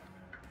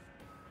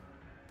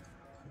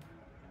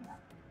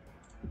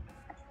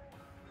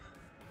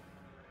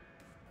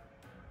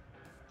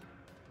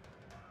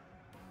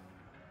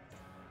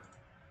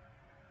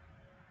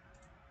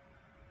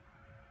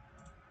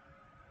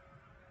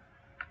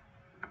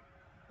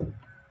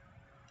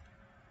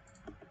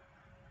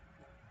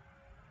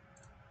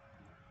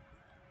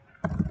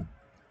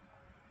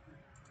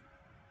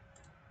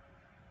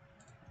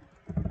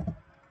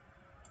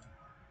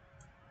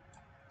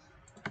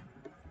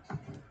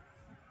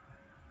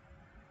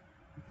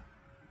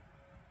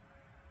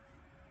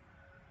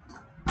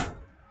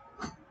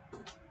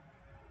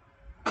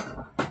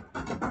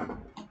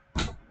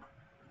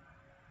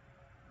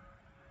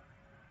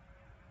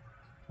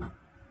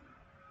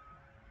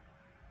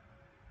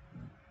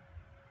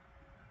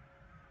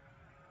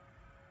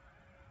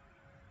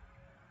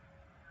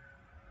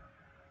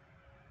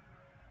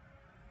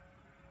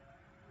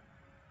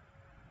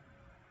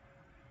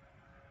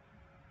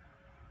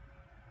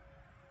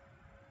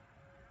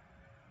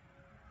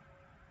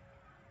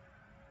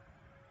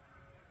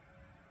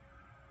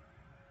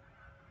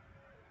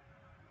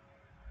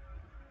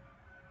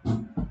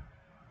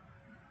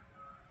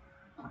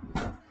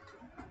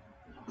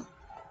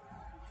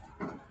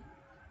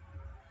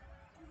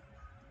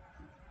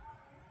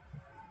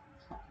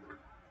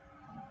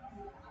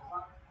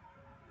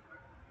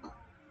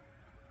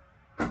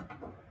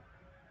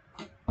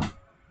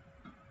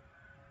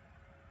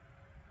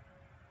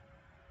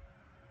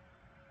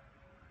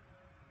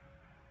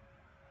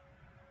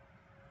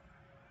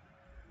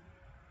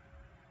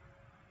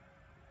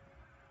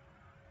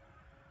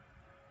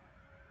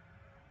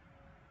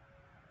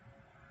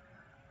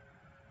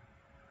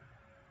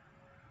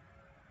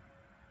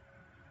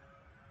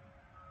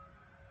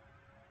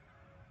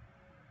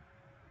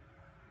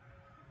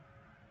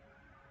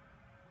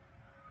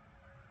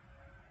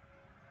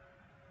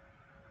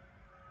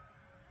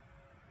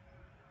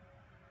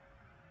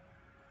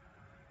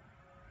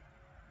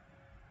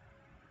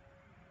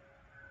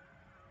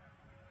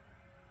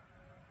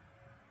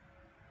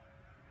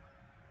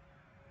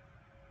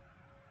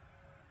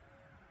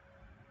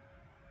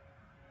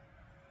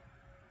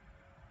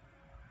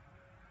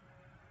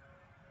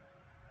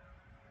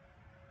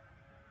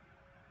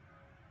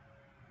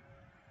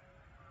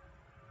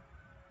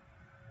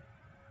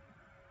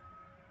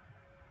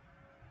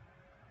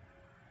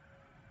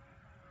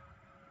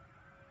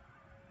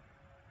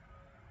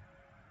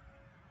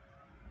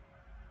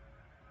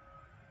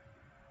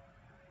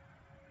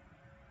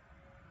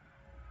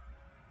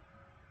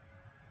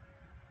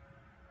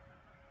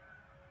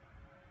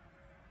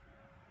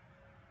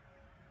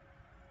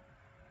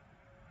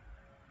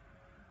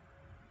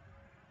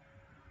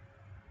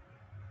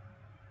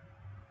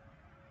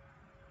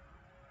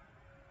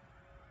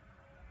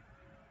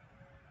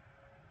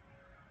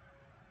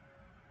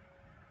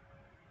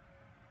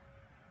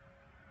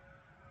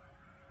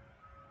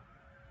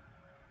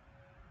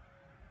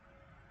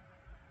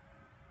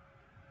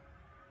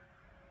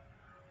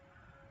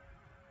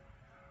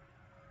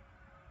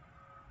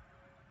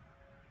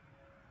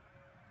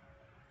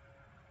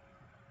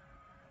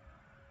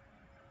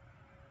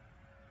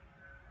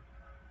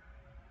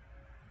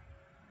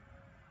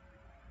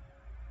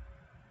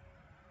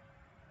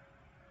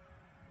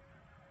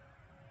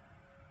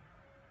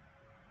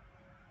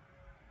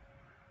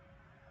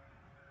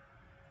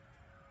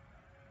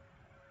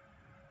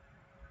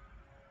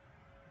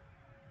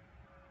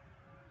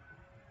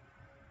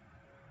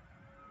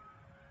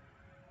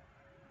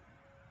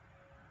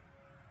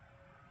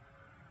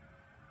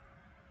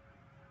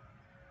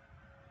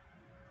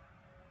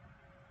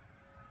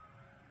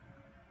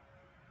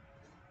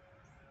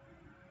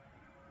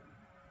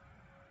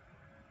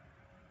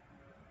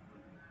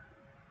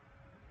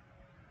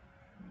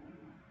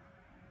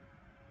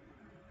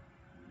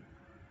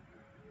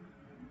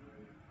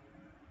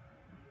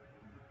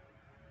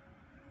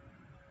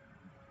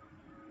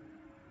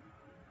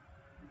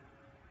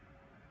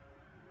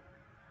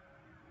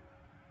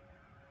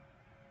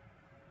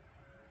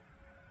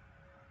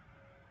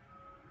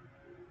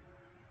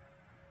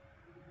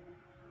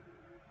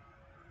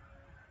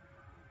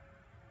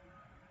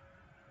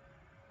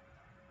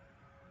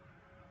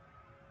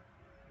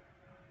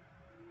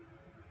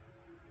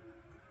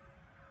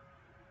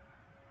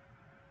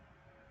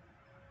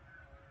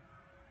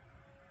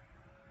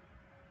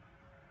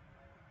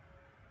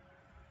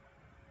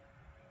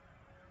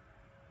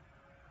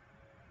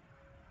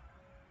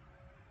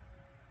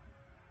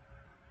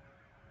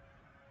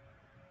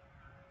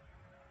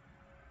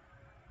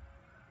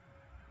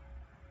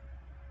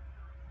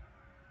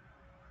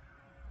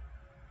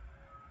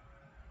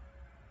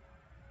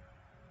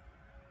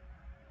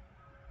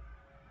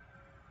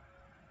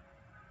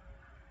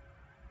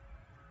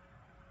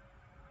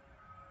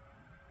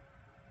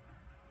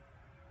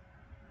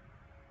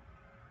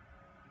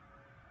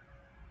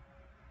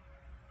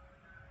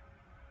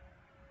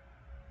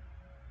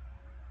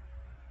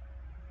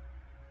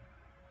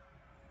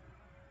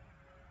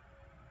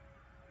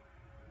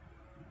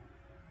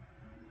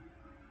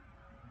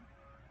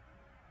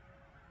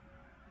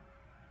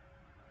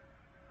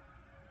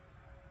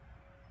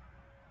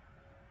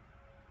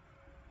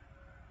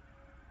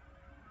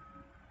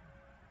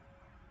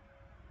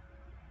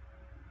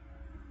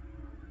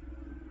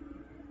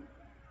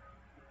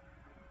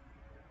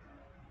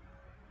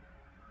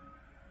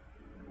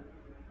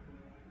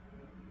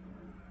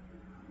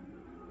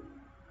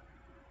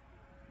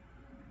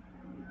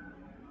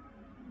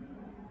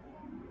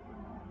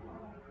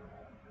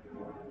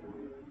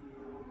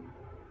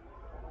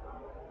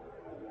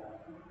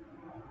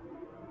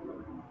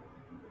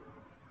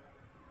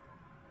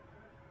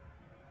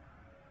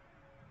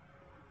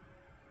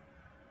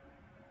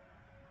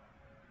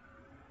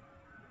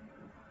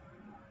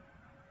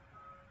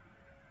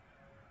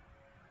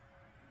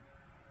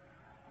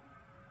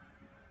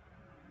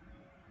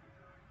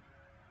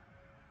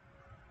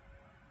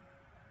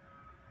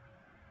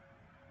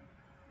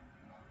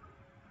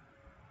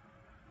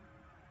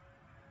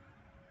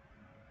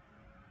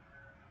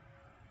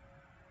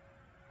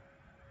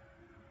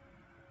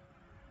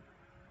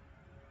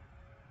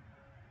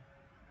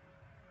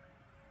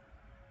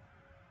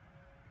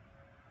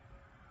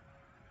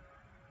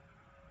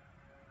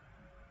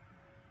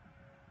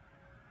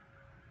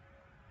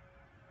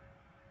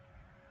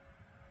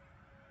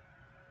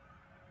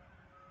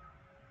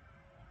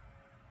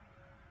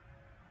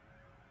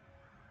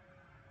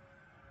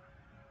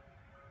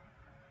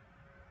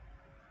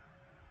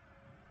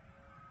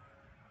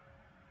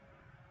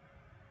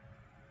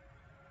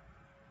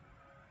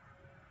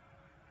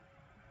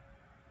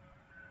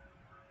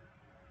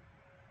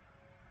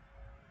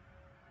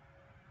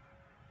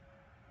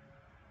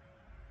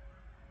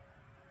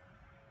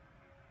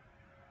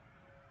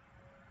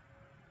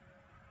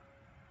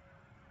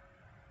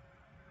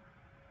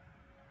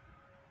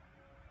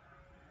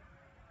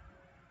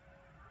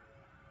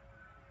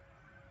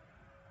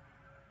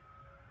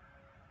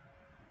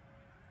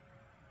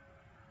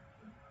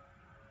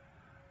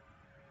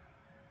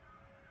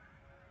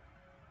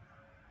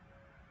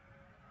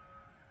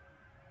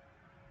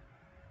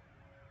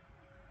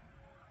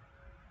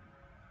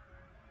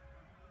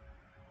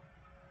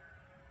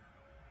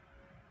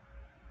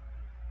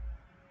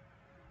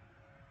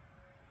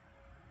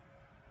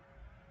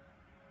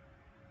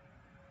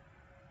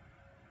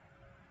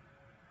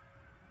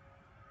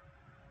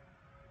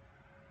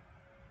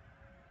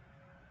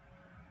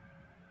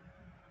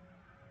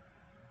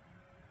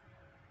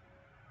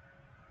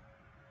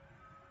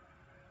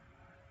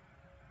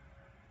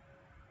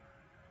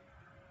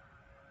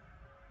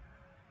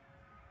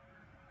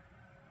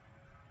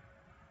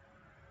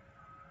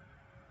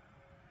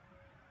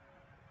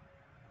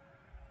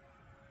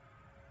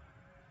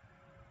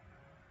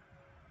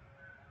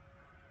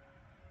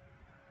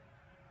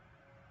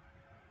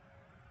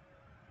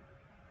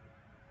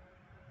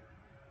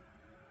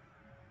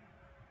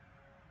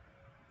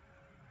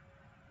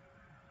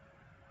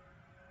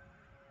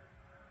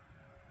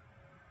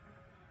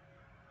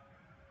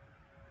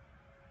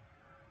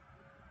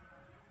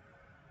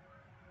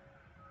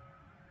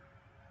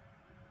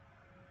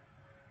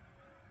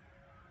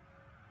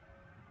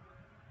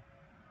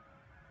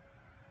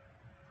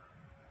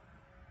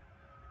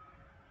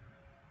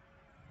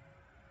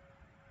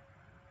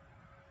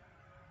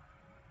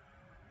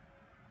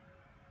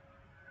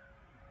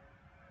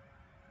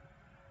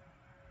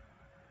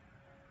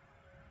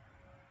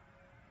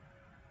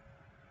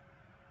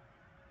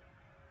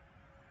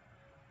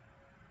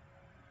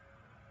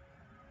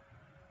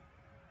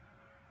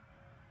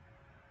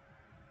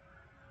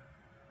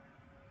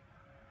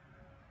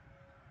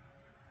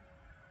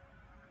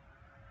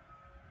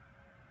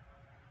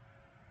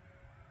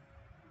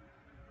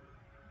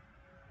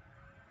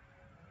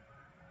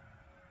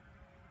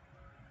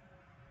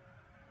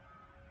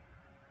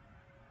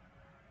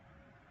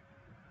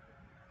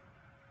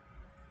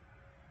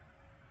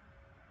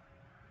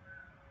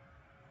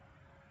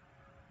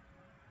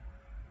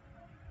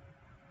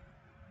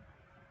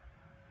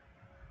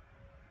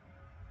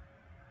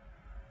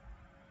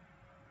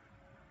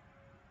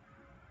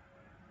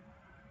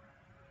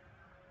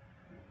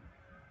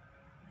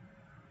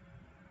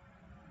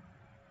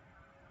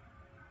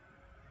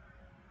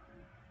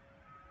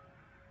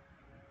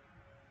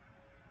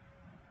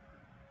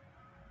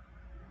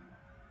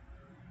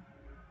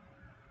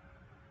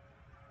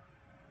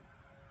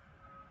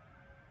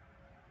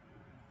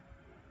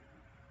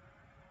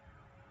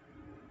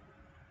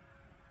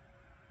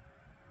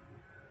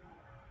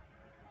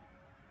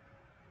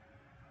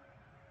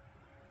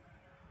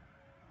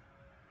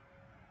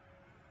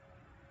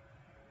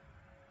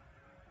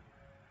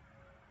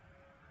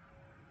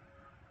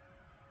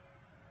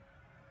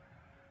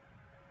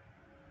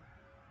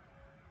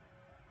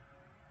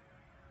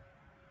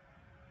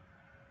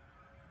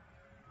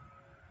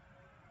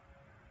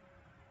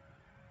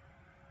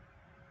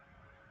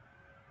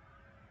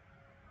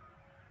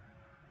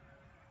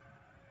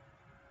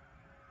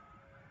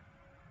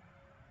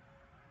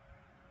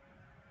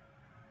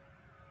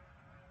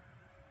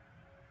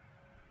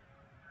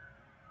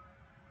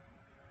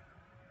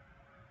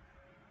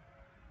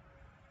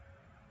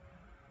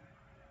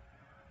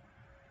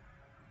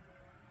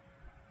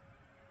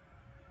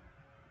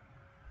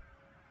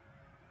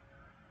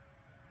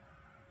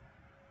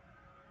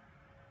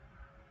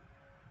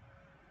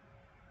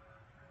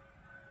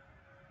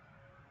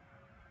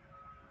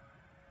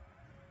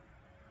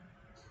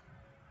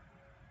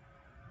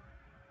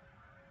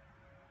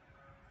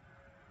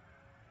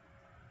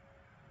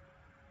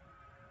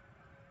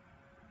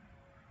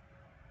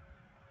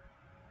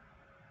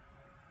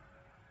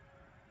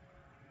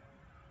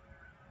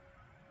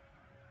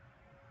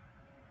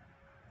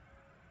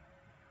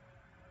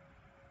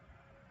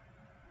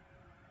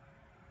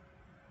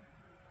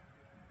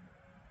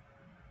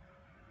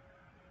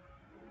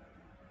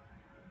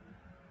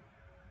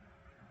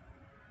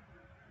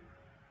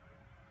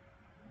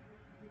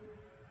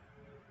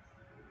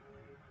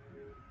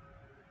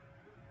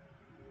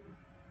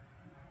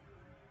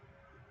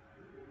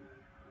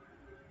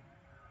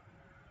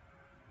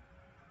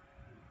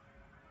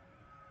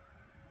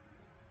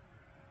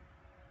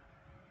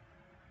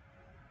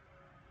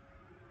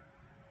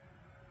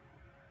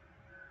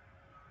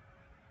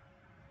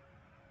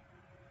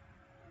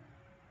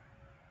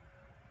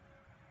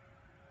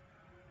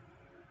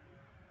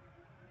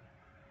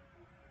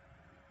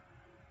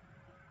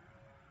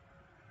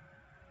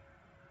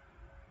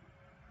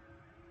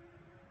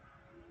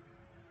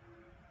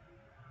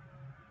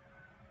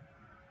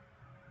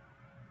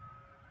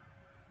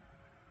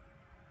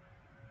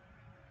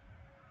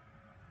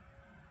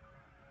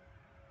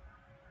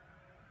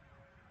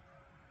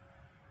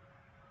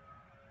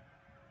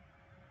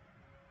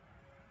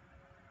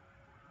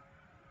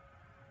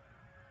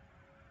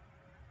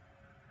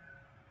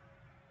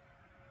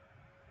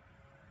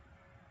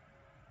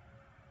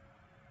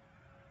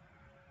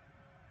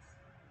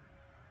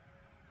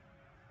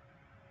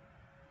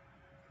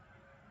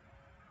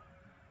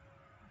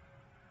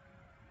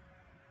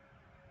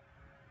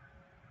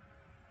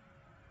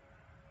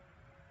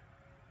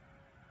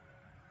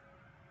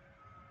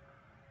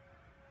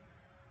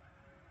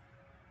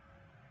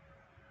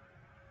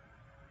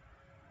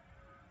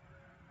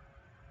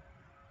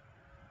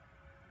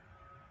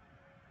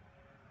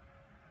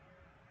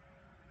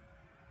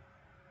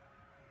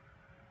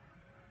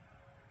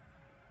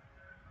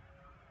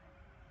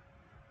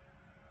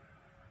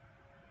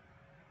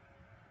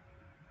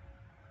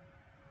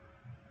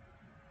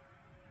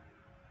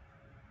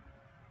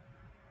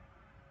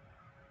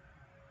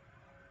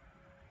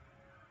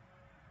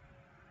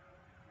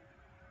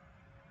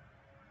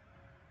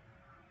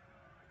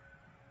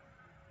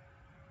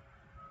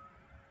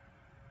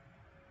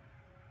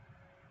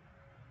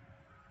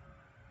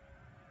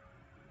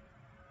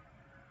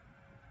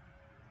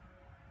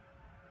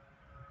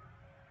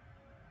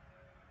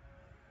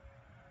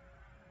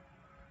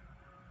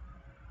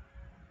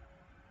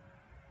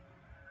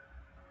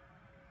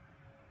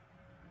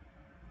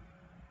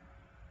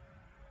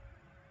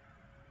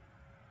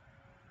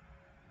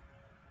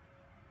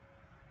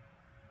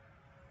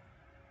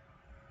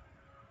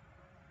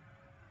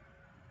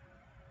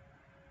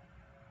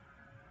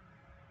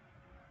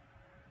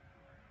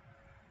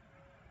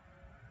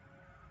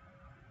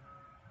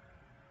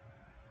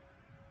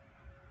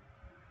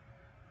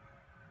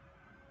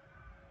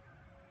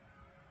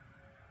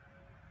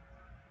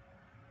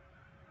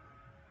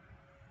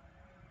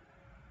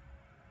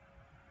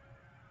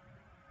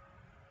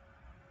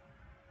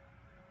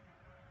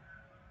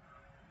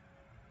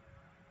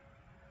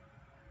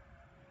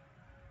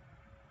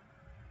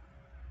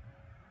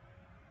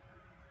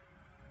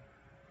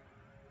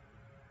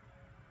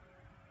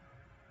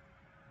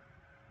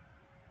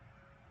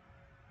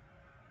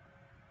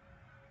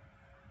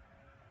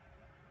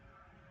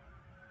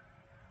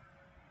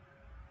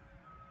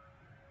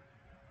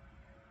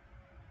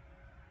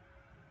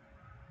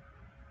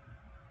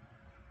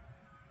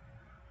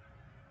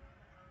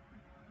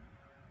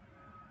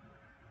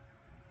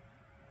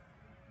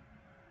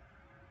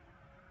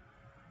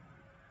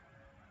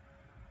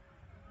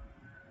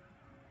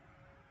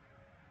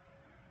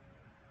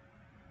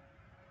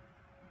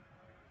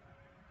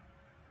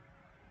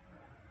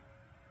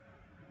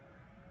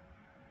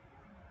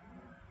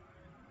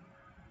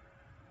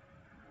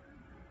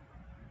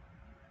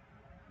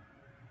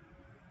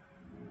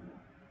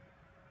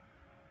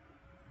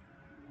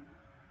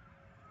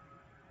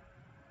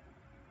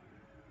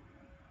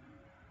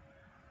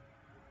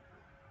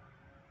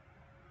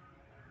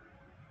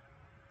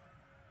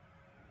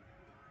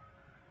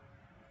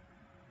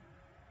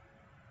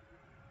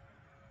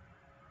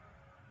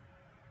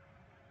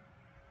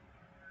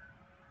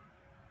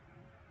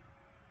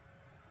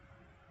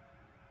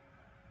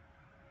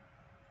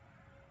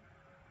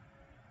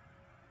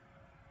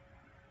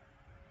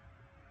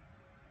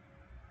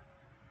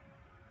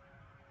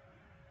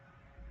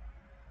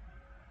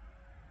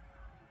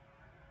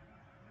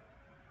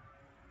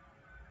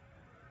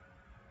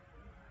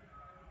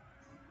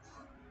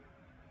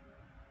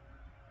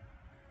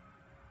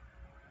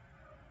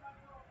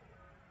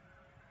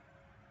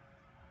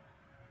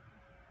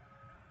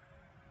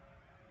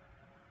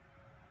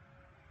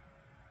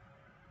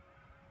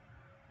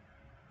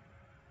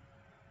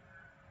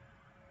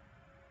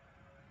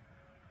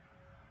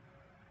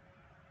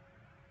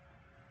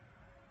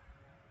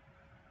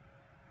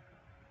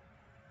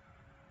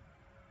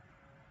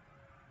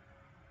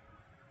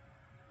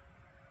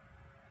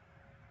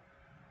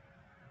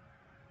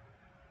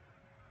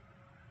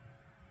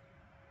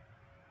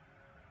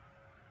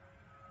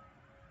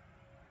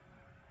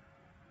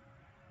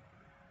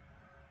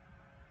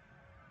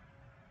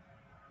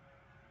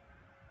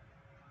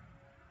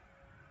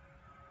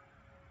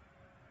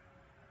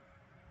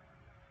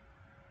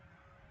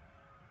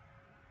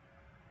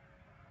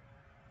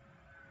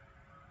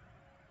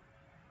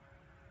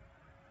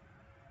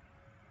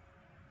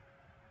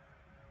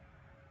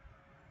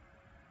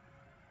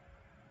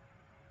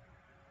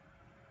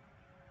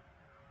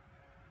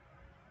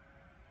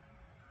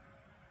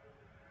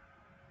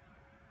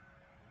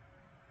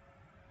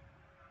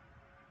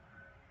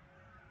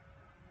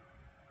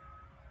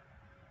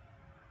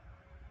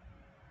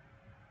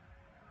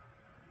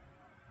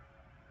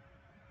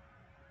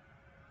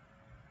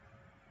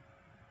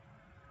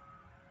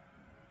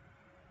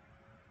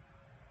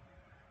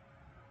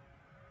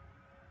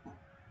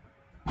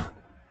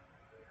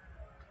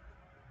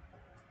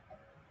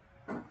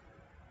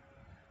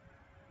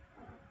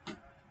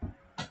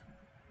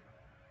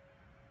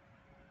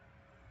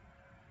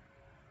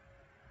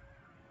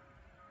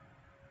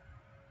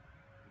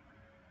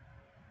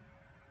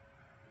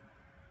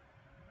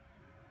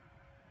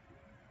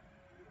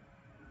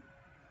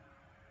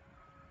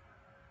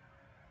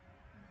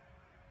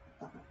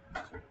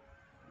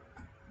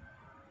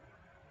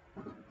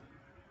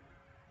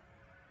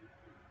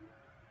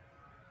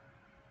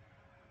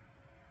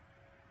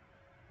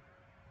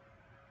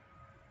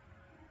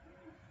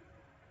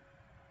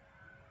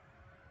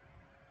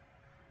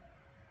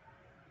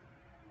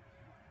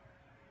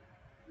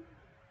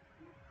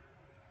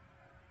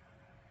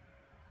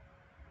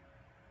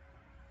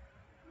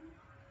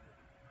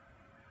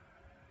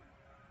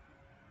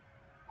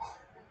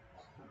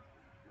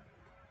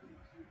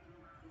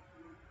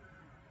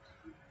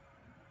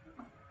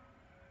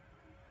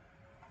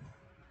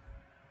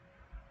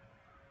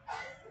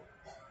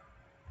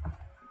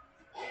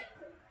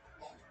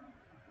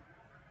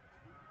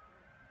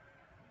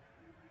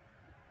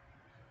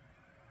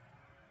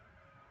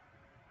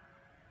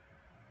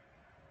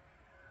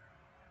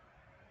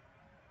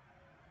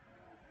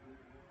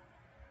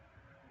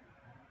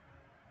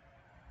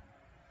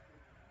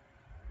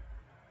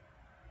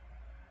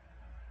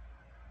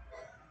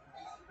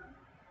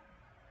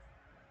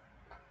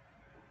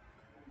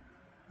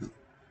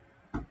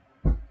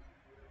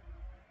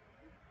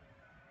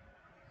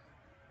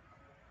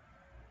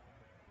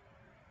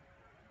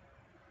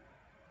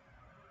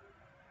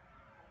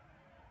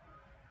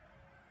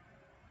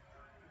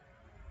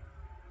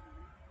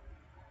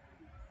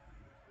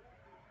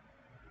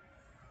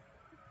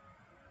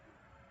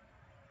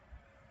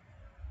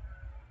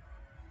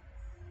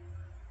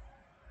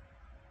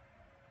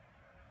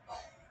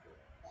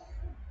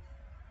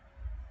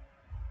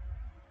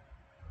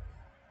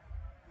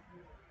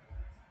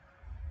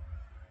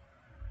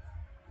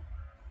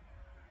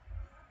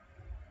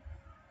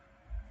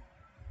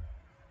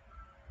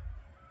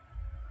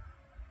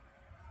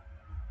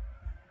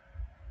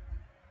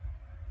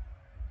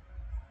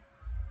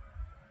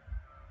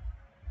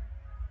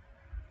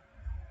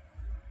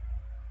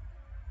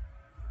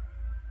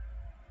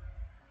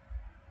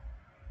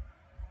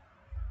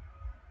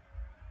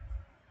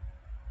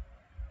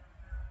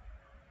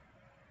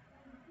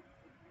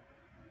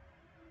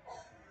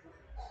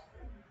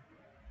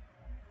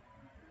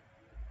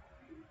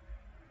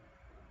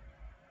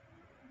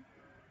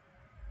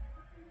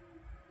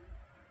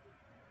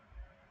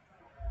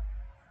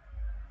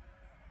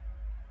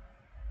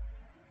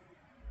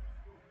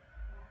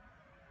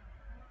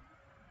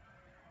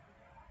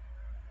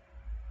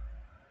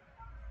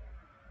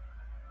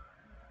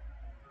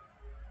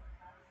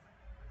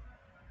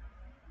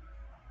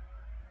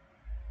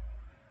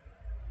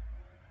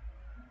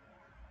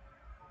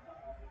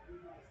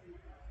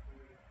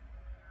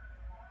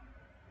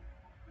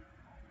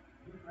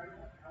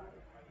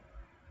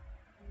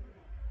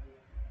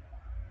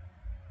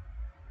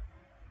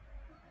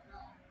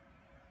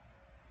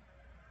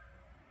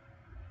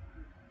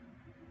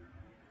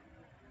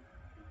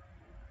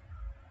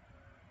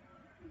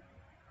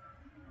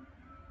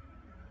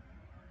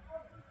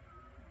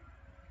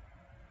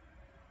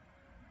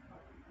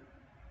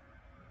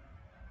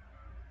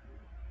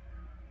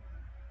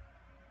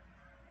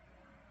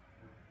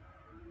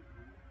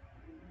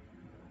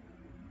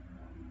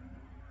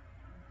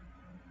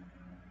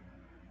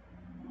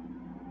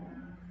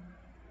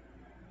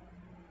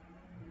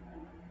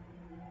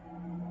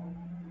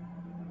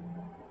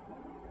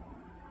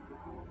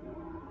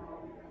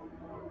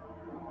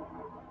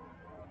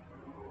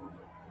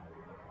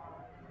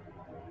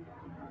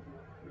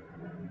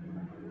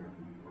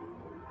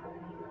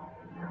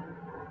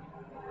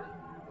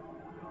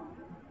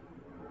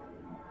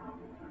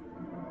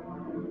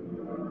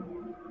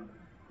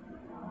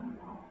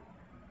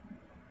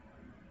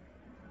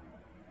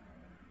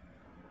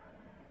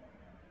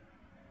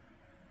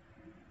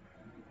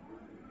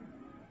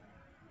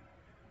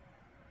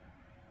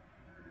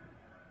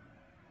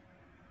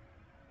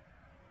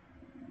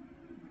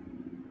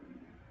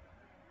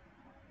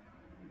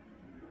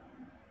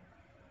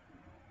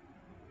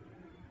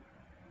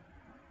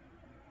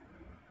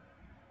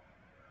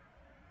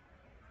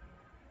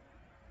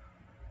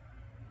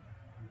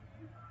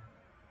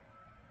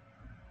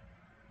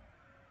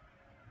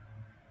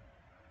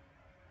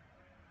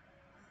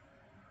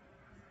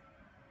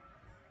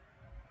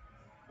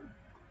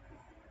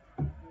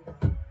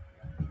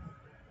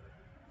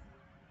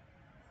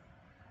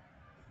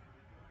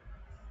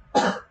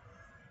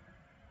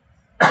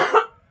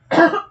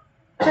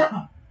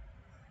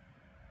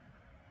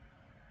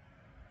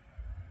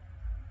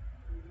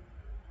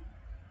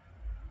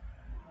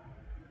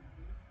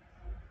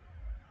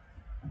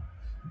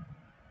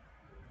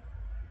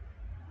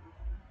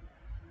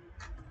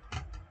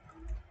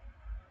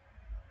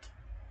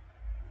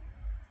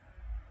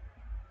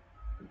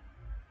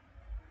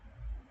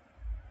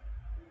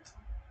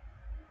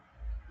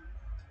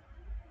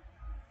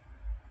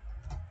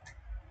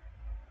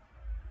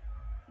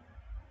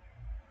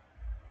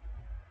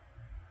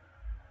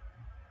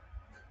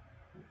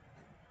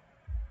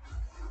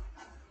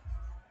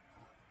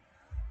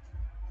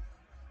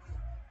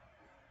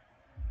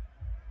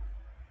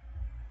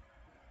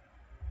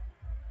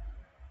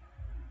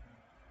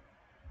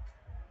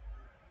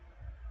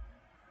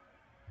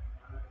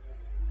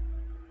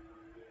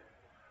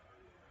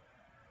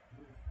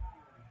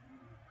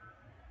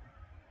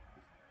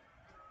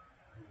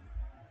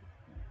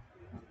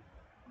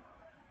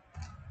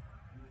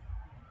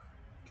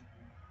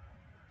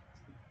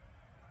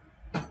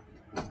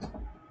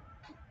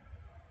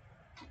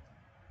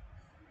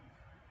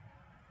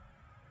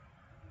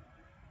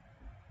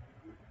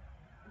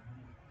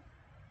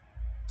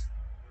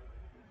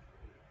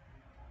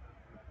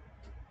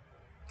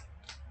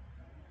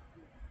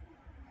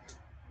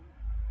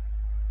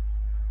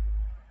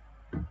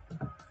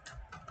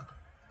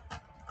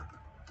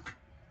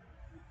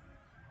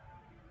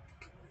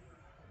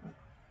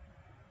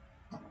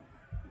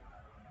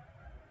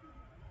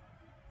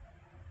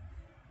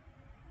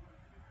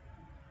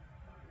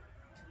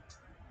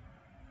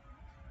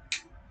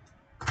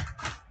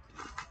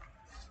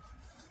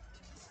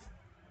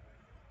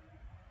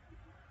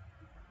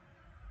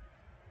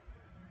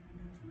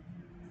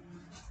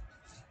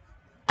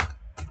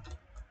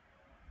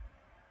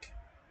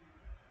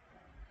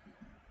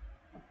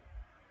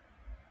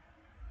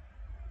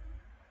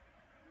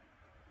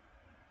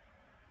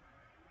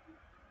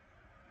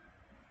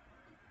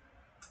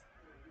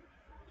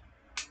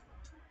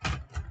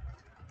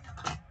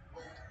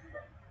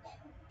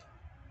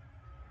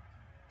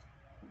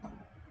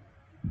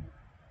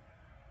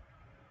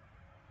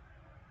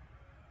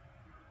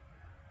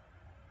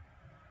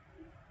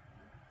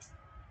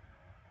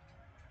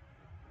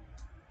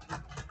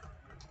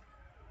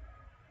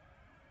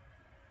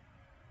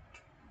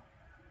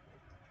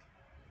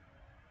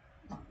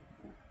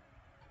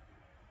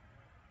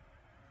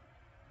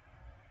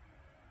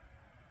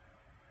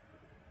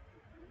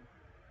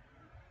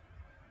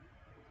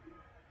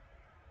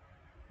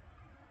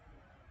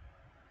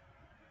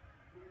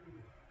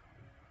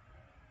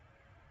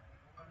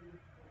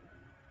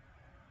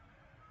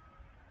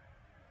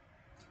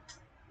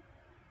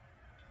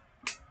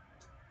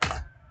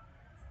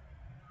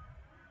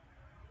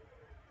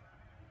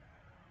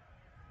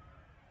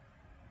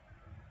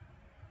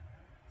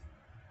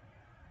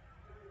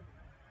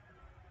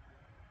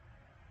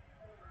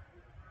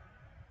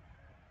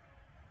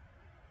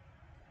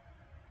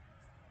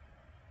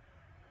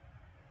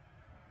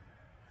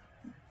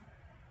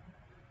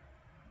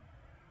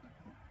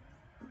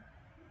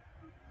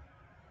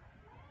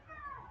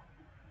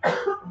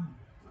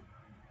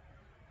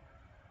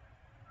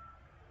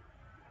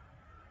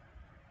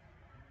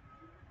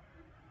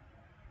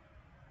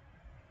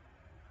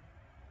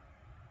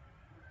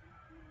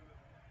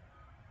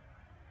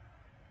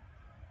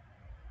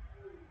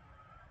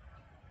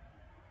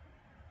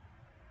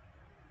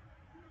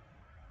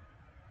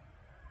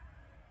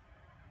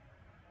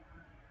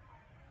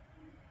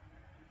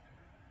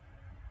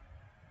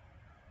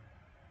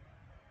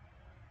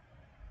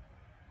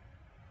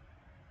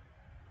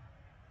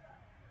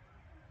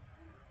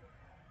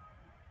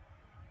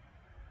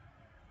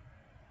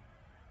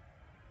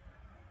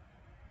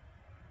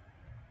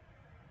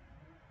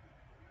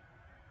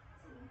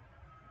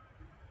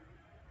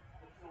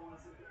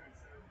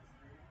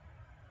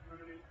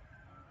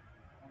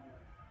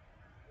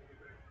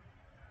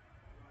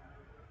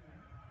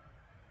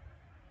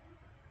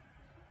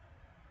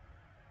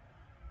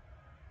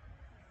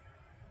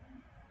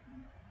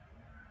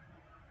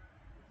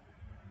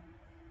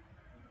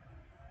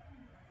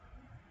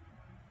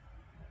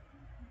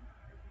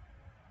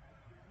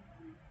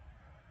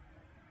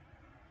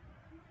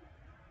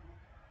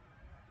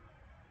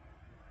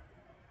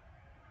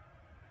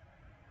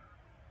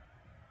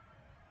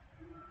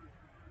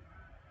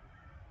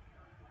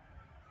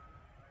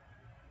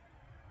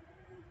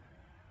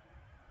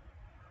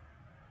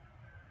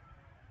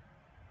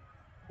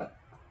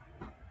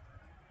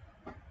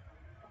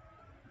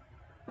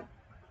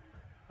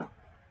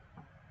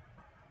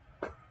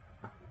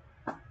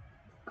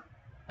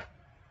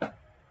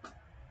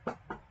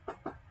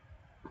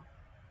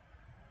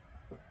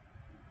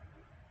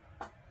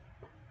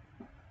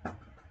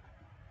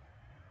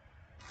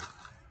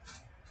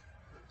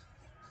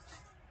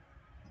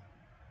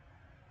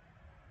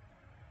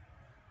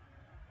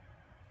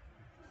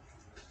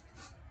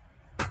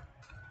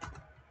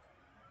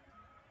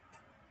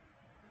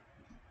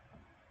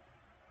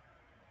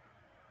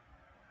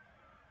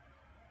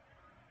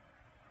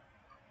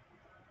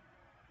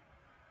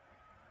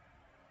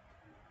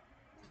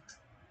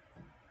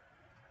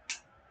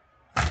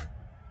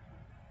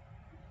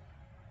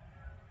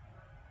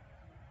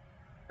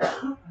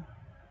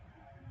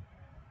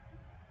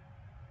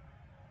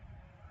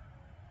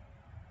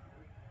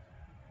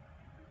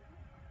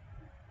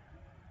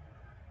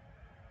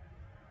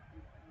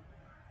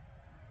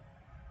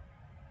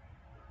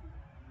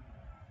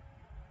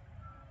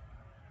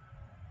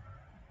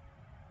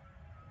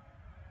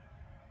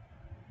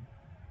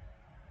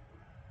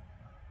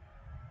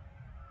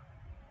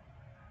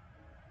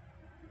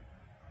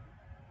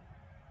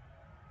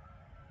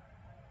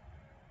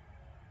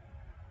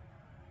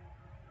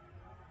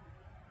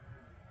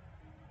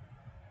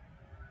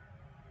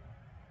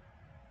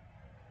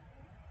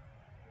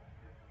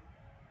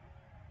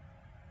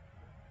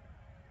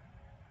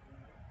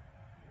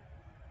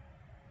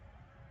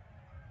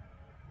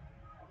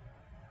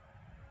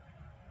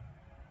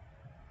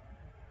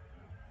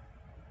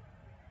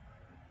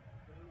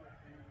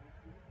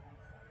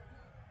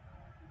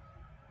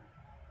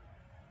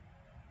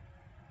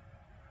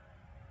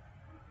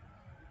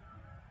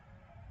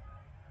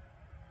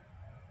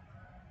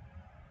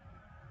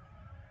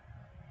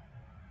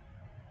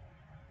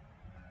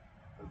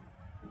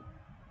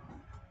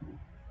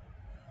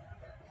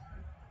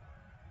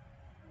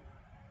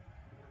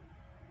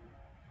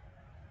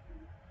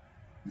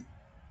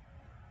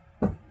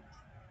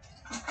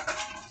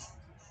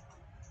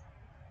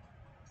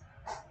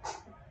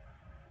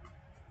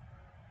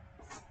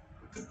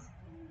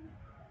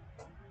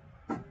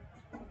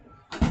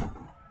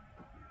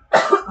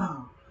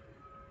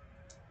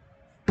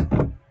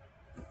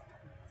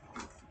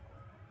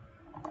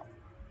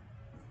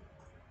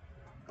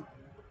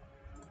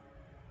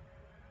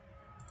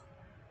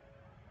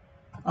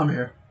 I'm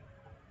here.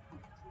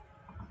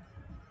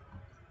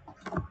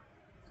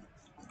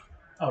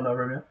 Oh no,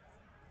 Romeo.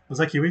 Was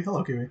that Kiwi?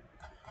 Hello, Kiwi.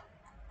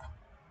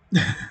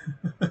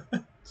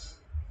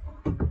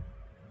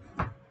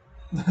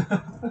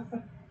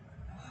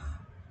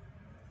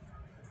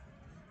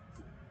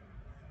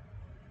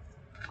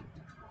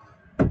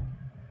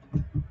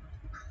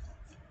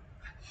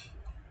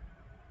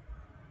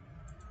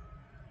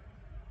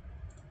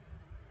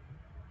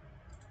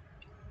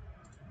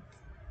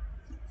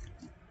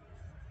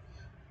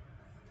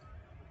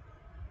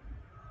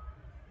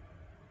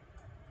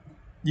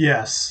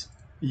 Yes.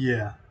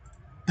 Yeah.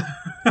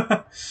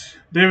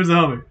 David's a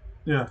homie.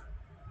 Yeah.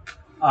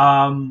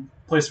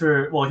 Plays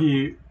for, well,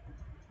 he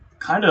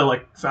kind of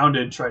like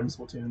founded Trident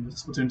Splatoon, the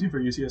Splatoon team for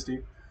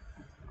UCSD.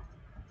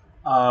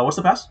 What's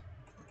the pass?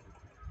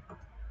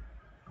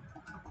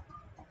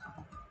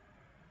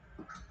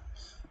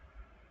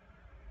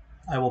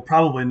 I will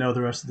probably know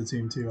the rest of the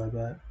team too, I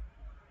bet.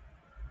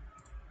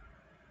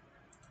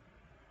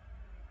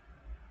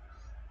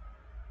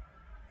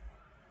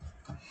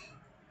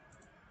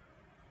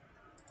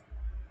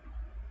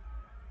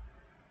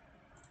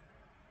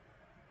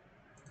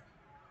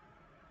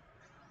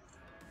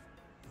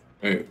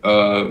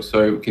 Alright,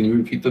 sorry, can you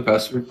repeat the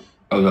password?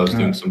 Oh, I was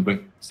doing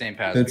something. Same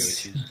pass we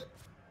It's- always use.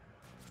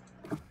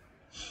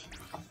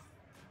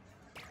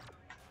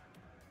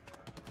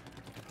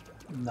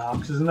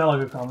 Nox, isn't that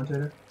like a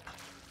commentator?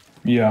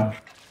 Yeah.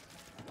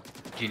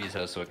 Genius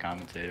also a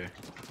commentator.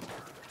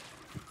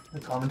 The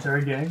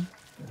commentary gang?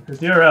 Because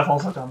DRF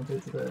also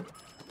commentates a bit.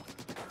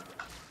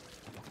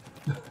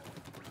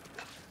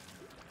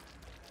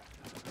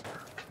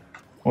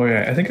 Oh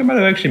yeah, I think I might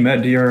have actually met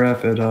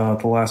DRF at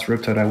the last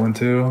Riptide I went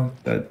to.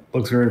 That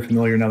looks very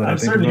familiar now that I I'm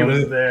think certain he about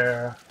was it.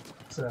 there,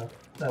 so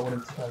that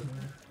wouldn't surprise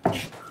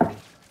me.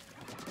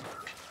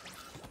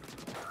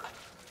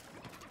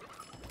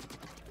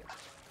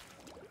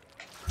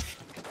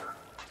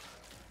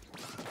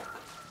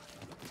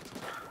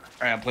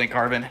 Alright, I'm playing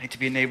Carbon. I need to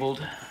be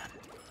enabled.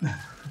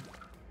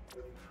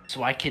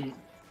 So I can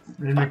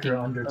Rainmaker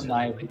under 2.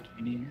 Annihilate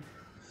Genie.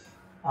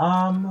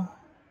 Yeah,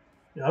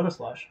 I'll go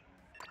Slash.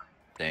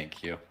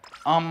 Thank you.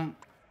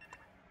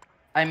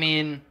 I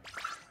mean,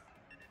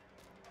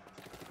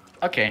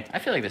 okay. I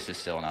feel like this is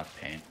still enough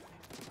pain.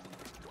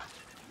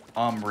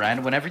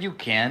 Ren, whenever you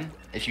can,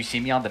 if you see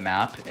me on the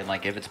map and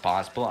like if it's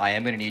possible, I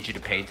am gonna need you to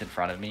paint in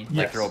front of me,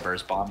 like Yes. throw a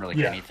burst bomb or like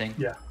Yeah. anything.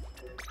 Yeah.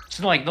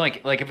 So like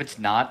if it's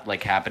not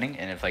like happening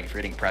and if like if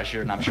you're getting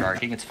pressure and I'm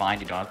sharking, it's fine.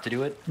 You don't have to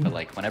do it. But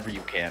like whenever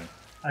you can.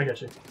 I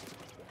got you.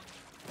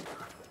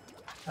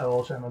 I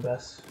will try my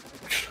best.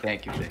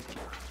 Thank you.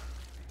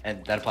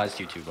 And that applies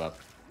to you too, Bob.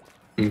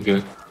 Okay.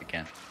 If you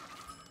can.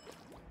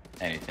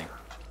 Anything.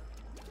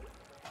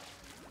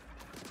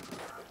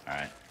 All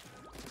right.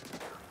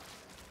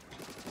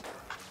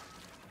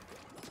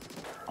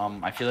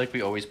 I feel like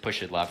we always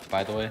push it left,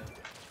 by the way.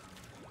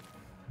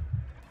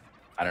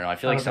 I don't know, I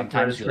feel like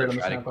sometimes we like,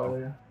 try to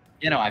go...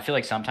 You know, I feel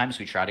like sometimes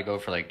we try to go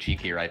for like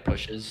cheeky right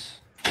pushes,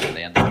 and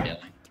they end up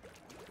failing.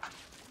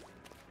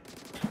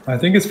 I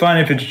think it's fine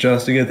if it's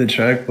just to get the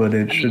check, but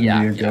it shouldn't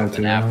be a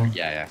go-to.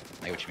 Yeah,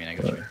 I get what you mean,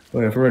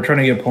 But if we're trying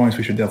to get points,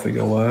 we should definitely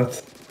go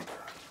left.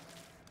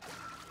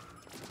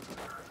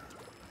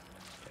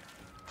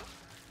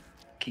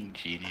 King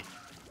Genie.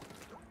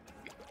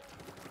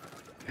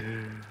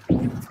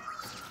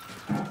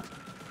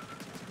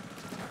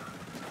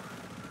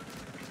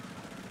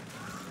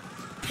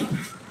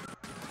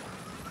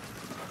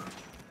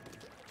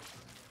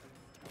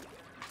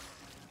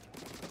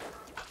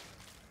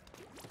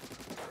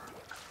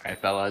 Alright,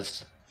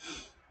 fellas.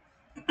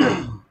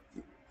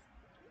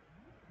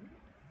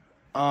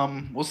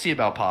 We'll see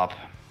about Pop.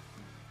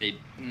 I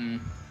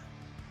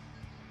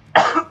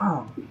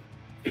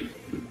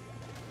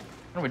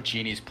wonder what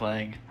Genie's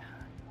playing.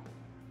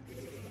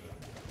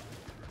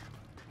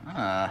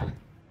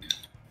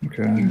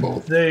 Okay.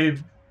 They.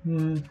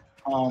 We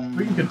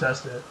We can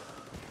contest it.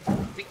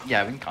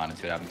 Yeah, we can con it,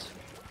 see what happens.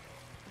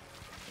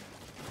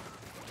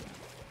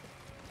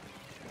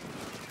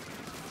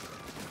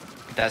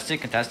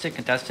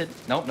 Contested.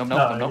 Nope. No, I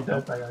got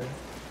you.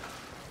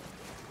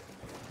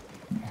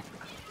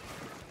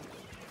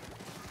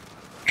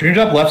 Junior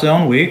drop left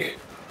zone, weak.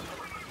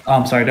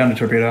 Sorry, down to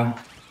torpedo.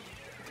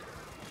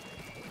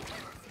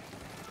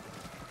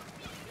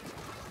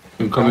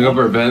 I'm coming up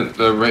our vent,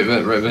 the right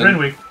vent. Rain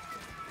weak.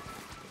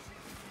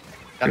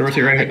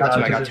 Rotate right. I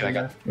got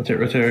you. Rotate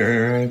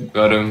right.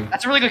 Got him.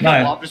 That's a really good kill,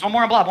 Nice. Blob. There's one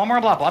more on Blob.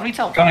 Blob needs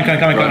help. Coming.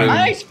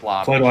 Nice,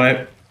 Blob. Slide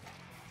white.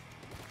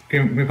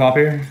 Can we pop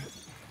here?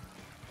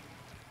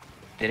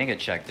 They didn't get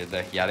checked, did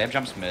they? Yeah, they have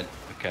jumps mid.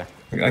 Okay.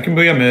 I can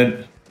booyah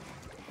mid.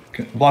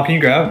 Block, can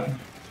you grab?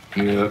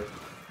 Yeah.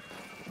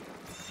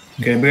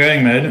 Okay,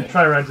 booyahing mid.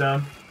 Try red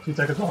zone. 2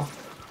 seconds off.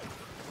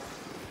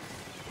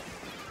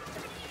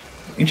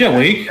 You jet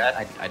weak.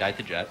 I died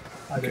to Jet.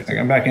 I did.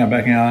 I'm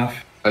backing off.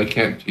 I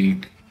can't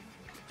peek.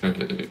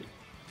 Okay.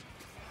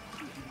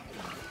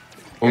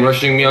 One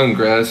rushing me on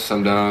grass.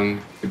 I'm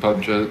down. We pop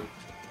jet.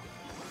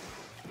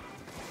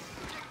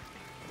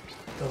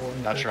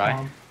 That's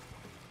right.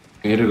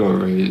 I need to go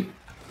right.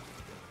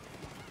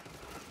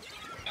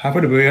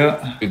 Halfway to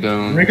booyah. Get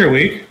down. Raker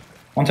weak.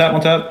 One tap.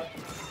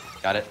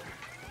 Got it.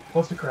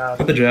 Close to crowd.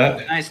 Put the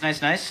jet.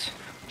 Nice.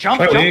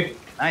 Jump. Try weak.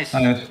 Nice.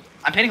 Nice.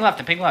 I'm painting left.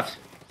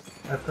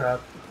 F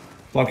crowd.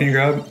 Block, can you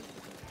grab?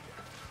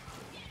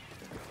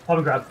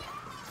 Auto grab.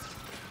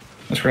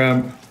 Let's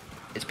grab.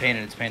 It's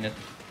painted.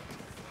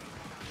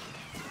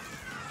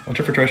 Watch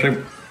out for try shape.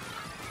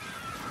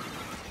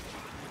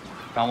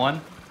 Found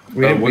one.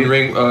 One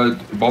ring,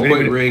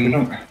 ballpoint ring.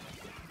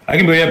 I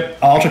can booyah.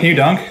 Ultra, can you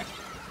dunk?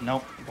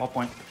 Nope.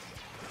 Ballpoint.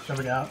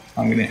 Jumping out.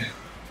 I'm gonna.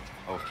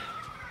 Oh.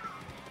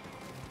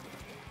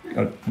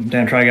 Oh,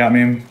 damn, try got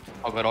me.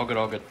 All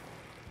good.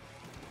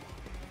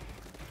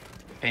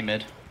 Pay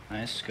mid.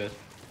 Nice, good.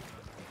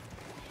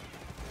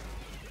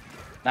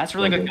 That's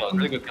really good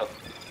kill.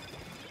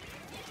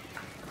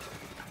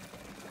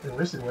 They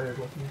wasted way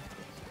looking.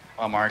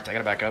 Oh, marked. I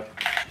gotta back up.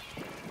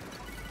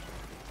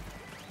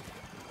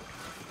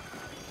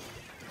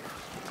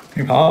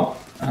 Can you pop?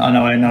 Oh,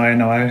 no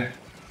way.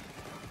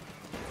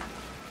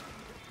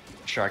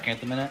 Sharking at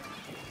the minute.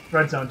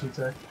 Red zone 2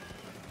 sec.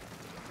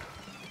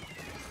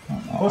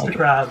 Oh, Close to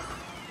crab.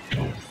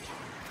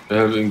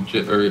 They're having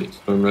jet. Alright, so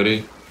I'm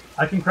ready.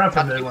 I can crab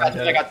from there when I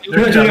get I got it. two.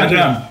 There's Down.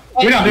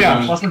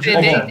 down. Plus one The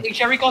jet.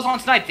 Ink recall's on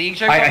snipe. The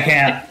Ink I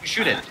can't.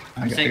 Shoot it.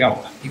 I'm Okay, saying I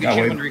got you can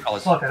shoot wave. when the recall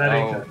is. Fuck, I had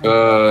Ink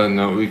jet.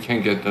 No, we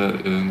can't get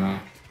that. No.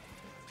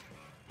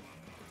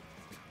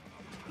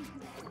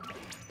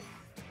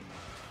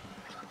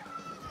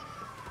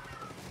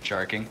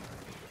 Sharking.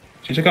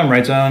 She took on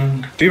right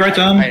zone. Be right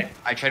zone.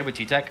 I traded with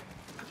T-Tech.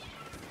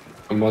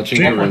 I'm watching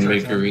Jet the one's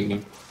Rainmaker right right now.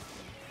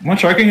 One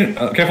sharking.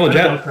 Careful of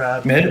Red zone jet.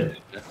 crab. Mid.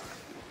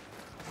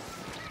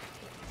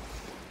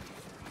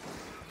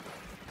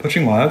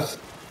 Pushing left.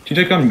 She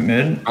took on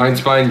mid. Behind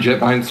spine, jet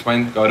behind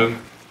spine. Got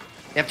him.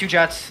 They have 2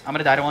 jets. I'm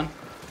gonna die to one.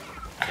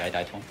 Yeah, I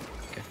died to one.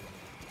 Okay.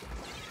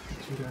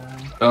 2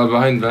 down.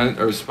 Behind vent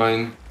or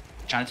spine.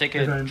 Trying to take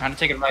it. Okay. Trying to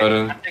take it right. Got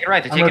him. Trying to take it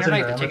right. They're I'm taking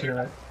it rotating right.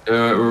 right.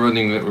 They're I'm taking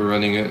rotating it right. We're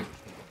running it.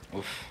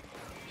 Oof.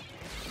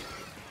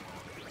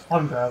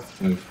 On grab.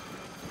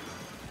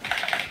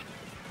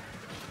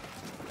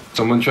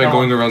 Someone try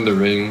going around the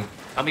ring.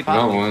 Help me Not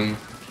pop. one.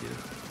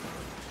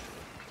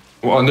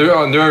 Well, under a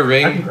I can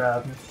ring.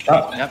 grab.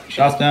 Yep.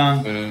 Shots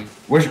down. Uh,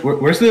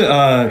 Where's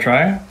the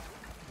try?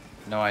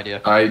 No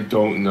idea. I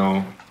don't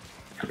know.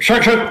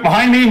 Shark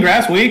behind me in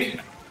grass, weak.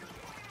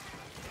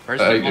 Where's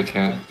I the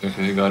can't.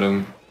 Okay, got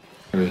him.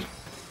 Where's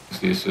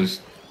the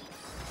assist?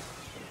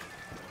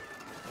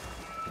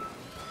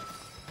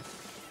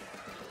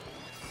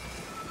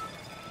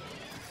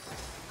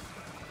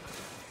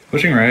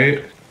 Pushing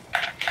right.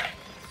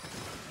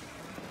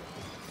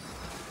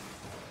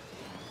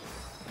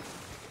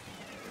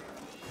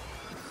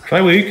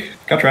 Try weak.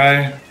 Got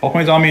try. All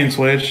points on me and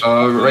switch.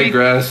 Right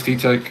grass,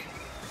 T-Tech.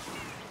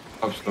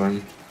 Up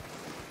storm.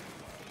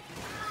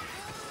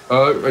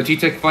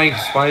 T-Tech flank,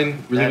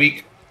 spine, really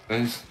weak.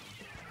 Nice.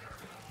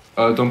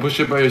 Don't push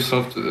it by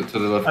yourself to the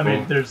left. I mean,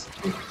 wall. there's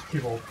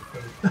people.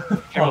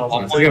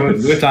 Okay,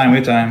 we have time. We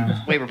have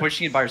time. Wait, we're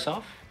pushing it by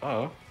yourself?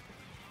 Oh.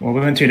 Well, we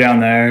went 2 down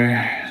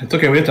there. It's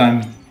okay. We have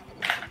time.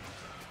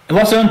 And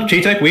left zone.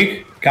 G-Tech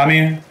weak. Got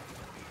me.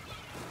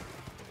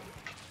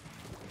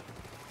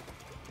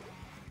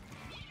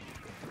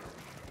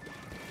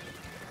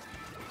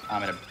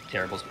 I'm in a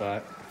terrible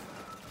spot.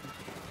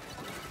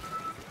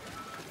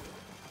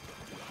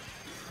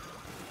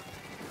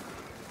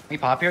 Can we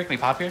pop here? Can we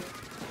pop here?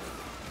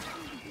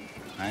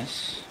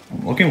 Nice.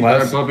 I'm looking Alright,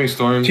 left. popping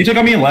storm. G-Tech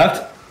got me in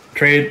left.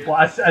 Trade. Well,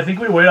 I think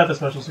we wait out the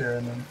specials here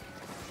and then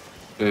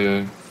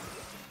Yeah.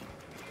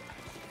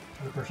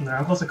 the person there.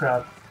 I'm close to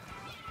crowd.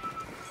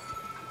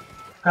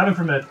 Crabbing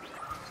for mid.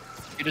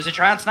 Dude, does it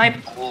try on snipe?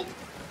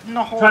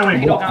 No. Try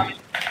wing. You don't got me.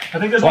 I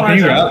think there's Well, one can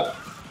you right grab? there.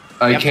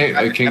 I Yep,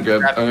 can't grab.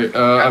 grab it.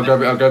 Alright, I'll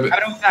grab it. I'll grab it.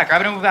 Grab it and move back.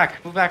 Grab it and move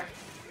back. Move back.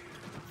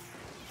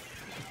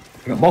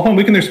 Ballpoint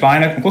weak in their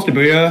spine. I'm close to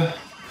Booyah.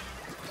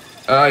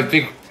 I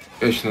think.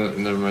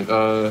 Never mind.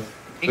 They're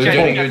jetting.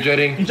 jetting. They're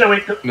jetting. Inja,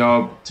 wait.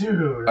 No,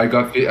 Dude. I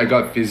got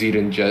fizzied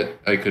in jet.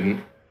 I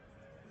couldn't.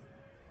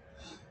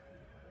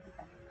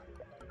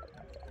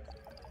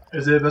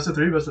 Is it best of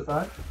 3, best of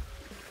 5?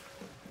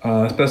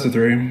 It's best of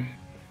 3.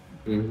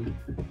 Mhm.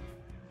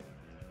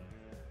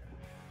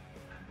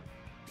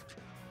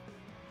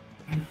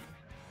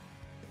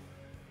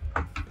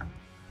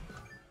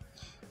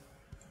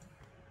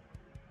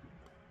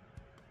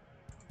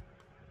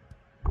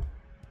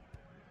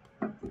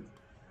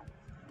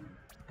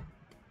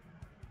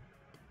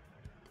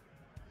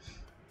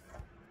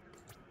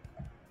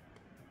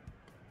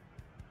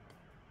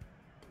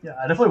 Yeah,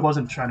 I definitely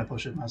wasn't trying to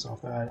push it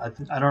myself there.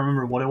 I don't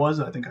remember what it was.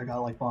 I think I got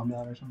like bombed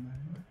out or something.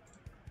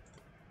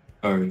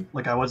 Alright.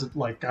 Like I was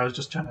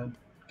just trying to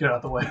get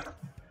out the way.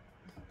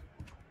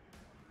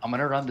 I'm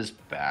gonna run this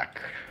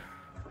back.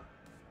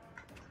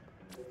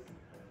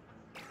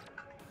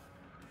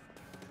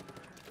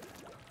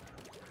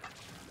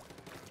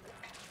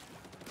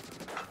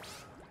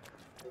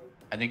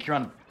 I think you're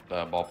on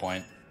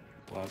ballpoint.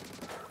 Blood.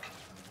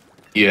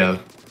 Yeah.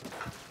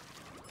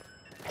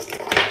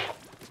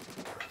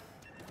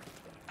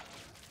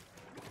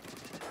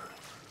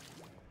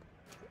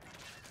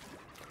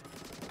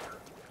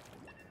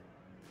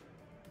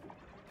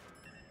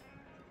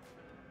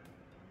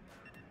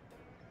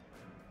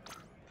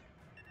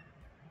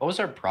 What was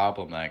our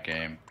problem that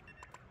game?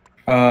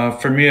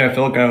 For me, I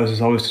felt like I was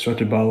just always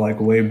distracted by like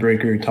wave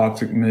breaker,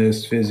 toxic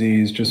mist,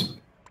 fizzies, just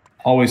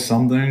always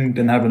something.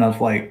 Didn't have enough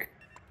like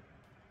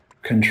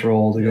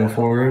control to go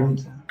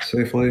forward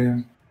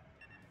safely.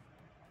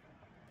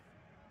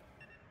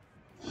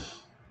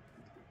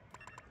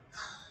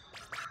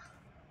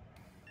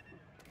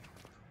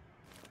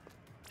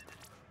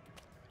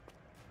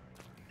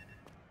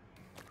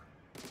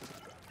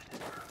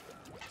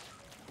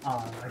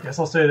 I guess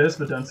I'll say this,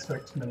 but don't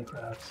expect many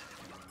crabs.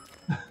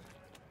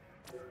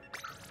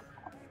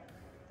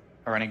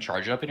 Are running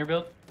charge up in your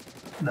build?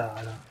 No,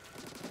 I don't.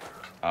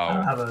 I don't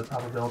Oh, have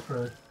a build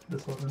for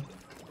this weapon.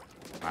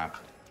 wow.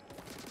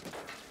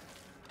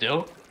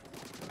 Still?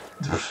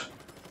 I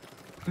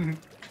mean,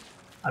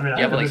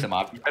 You have like some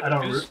options. I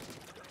don't.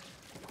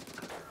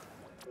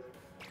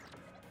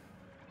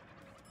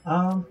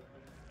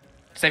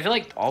 Because I feel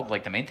like all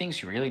like the main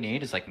things you really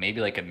need is like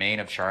maybe like a main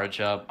of charge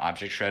up,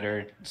 object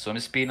shredder, swim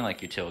speed, and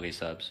like utility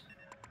subs.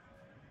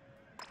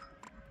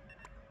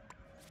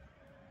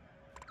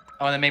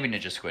 Oh, and then maybe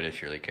Ninja Squid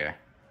if you really care.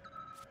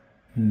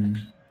 Hmm.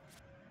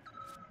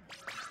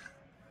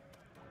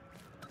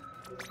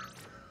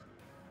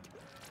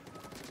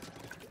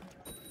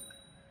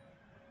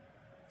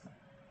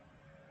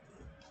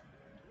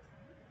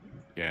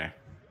 Yeah.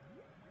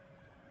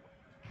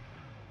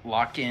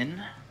 Lock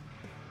in.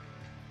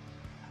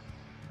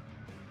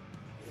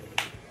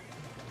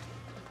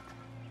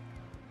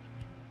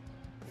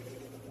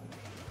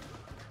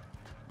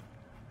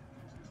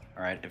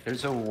 Alright, if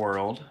there's a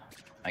world,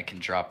 I can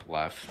drop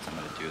left. I'm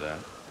gonna do that.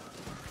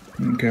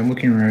 Okay, I'm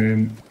looking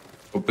right.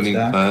 Opening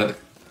Stack. plat.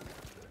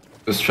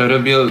 Let's try to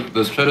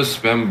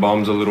spam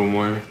bombs a little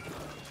more.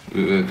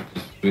 We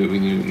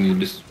need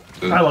this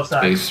I love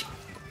stack. space.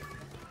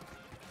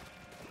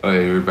 Oh yeah,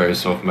 you're by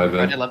yourself, my Alright,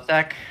 I bad. left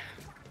stack.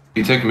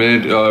 You take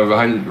mid,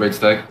 behind right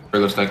stack, or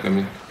left stack, I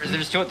mean.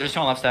 There's two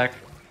on left stack.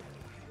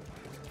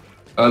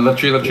 Left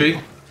tree, left tree.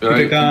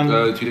 Alright, down.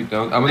 two take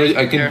down. I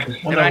Here. can, They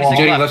have 96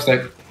 jetting left. left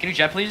stack. Can you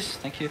jet, please?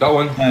 Thank you. Got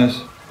one. Nice.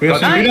 We have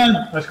some Nice. done.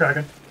 Nice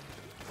Kraken.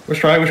 Let's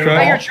try.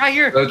 Try here, try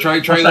here. Try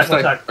Left left stack,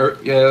 stack.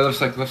 left Yeah,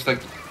 left stack.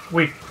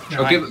 Weak.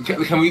 Okay,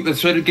 can we,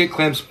 let's try to get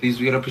clamps, please.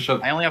 We gotta push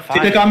up. I only have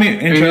T-Tech 5. on me.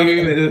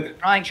 Intro.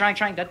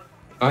 Trying, dead.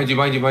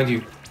 Behind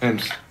you.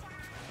 Clamps.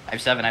 I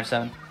have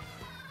 7.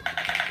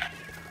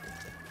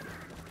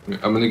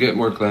 I'm gonna get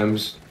more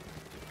clams.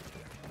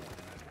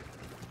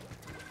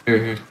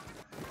 Here.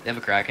 They have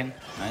a Kraken.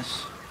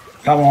 Nice.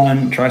 Got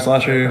one. Try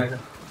slasher.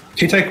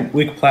 T-Tech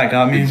weak plat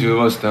got me. Two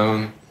of us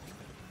down.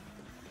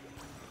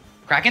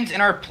 Kraken's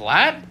in our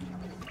plat?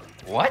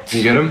 What? Can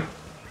you get him?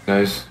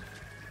 Nice.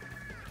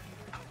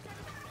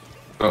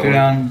 Got Two one.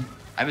 down.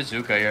 I have a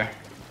Zuka here.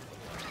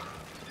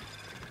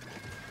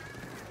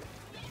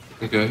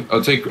 Okay,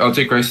 I'll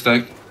take right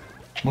stack.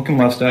 Looking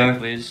left stack.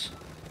 Please.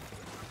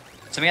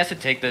 Somebody has to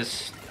take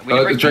this. We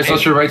can break Try the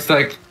slasher right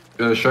stack.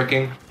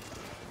 Shrieking.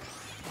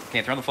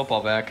 Okay, throw the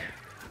football back.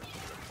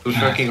 So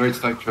shrieking right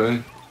stack,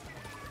 try.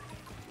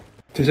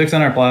 2-6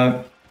 on our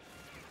plat.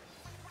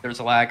 There's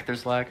lag.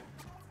 Try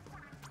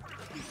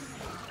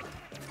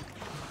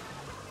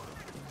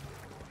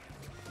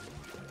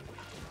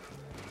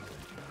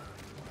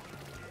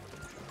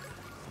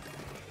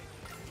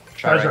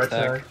Tries right right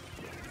stack. side.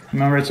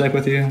 I'm on right stack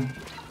with you.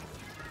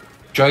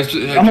 Tries.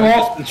 On the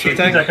wall. T-Tech.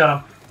 T-Tech on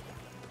him.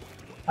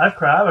 I have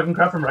crab. I can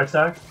crab from right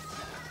stack.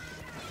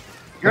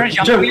 You're gonna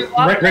jump Jump, over your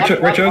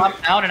right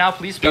choke. down and now,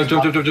 please. Jump.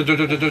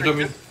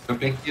 Jumping.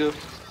 Jumping.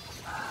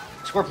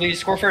 Score, please.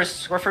 Score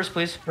first,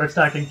 please. Right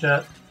stacking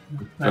jet.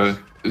 Nice.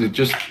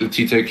 Just the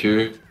T-Tech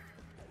here.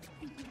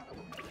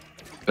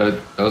 That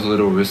was a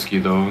little risky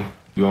though.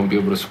 You won't be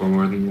able to score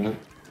more than that.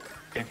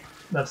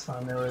 That's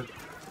fine. They were.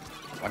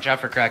 Watch out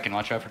for Kraken.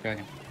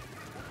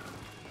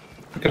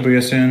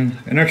 Kabuya soon.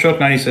 Inner choke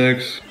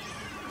 96.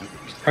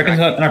 Kraken's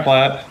in our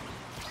plat.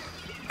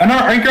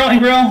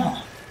 Grill.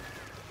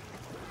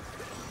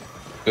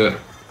 Yeah.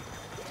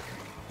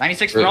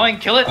 96 throwing.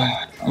 Kill it.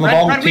 On the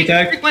ball with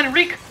T-Tech.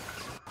 Reek.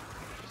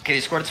 Okay, they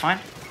scored. It's fine.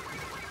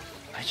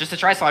 It's just a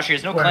try slash here.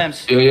 There's no Where?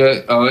 clams.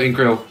 Yeah. In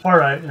grill. Far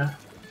right. Yeah.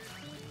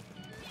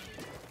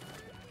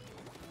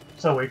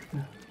 So weak.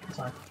 Yeah, that's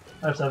fine.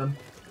 I have 7.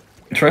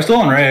 Try still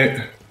on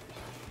right.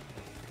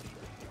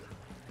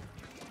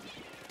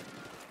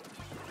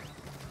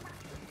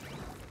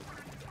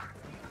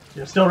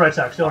 Yeah, still right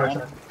stack.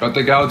 Got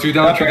the gal. Two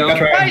down. That's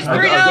right. Guys,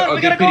 3 down. I'll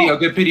We get gotta pity. go. I'll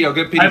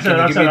get pity. I have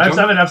 7.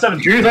 I have 7.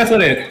 Julius, that's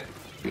it.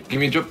 Give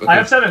me a jump. I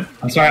have 7.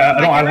 I'm sorry. I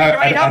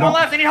Need help on don't.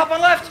 left. I need help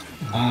on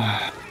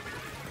left.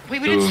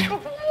 Wait, we didn't. Ooh.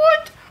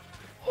 What?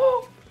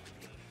 Oh.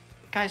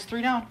 Guys,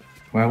 3 down.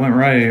 Well, I went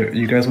right.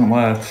 You guys went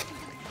left.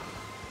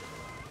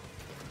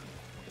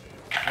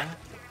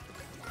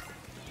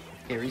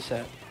 Okay,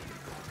 reset.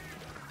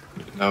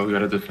 Now we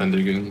gotta defend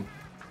again.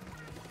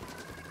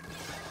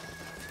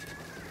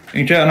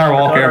 Inkjet on our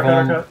wall,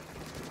 careful.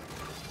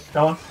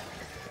 Got one.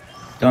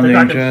 Down the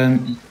They're back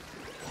Inkjet.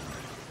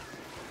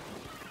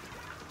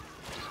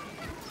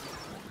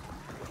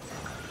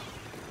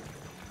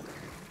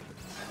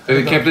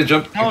 Hey, camp the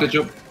jump. Camp the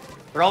jump.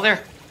 We're all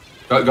there.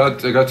 I got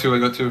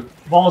two.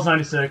 Ball's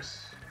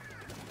 96.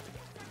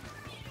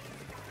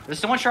 There's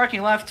still one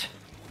sharking left.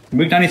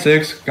 Weak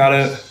 96. Got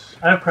it.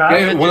 I have crab.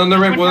 Yeah, one on the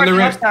ramp. One On sharking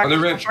the left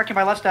ramp. stack. Sharking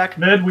by left stack.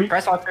 Mid, weak. Try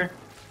soccer.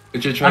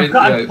 Did you try?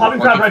 I'm popping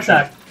crab right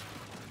stack.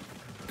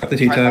 Got the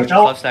Try T-Tech.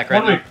 soccer left stack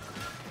right one now.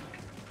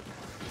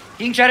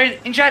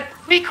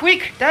 Inkjet.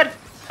 Weak. Dead.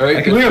 Alright,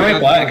 I can be a right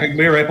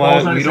black.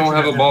 Ball's we don't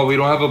have a ball. We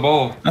don't have a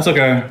ball. That's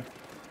okay.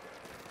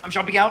 I'm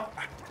jumping out.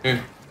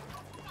 Here.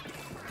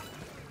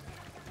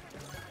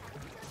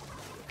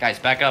 Guys,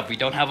 back up. We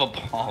don't have a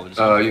ball.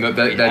 You know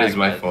that is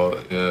my fault.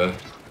 Yeah,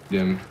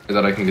 so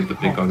that I can get the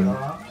pick on him.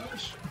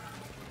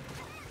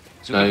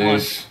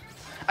 Nice.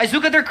 I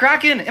Zuka, they're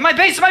cracking. In my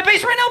base right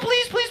now,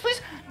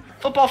 please.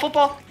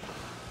 Football.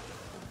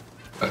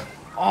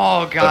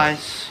 Oh,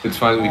 guys. It's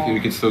fine. We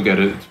can still get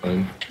it. It's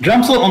fine.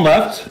 Jump slip on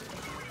left.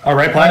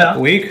 Right plat.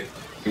 Weak.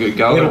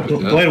 Gallo.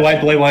 Blade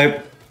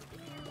wipe.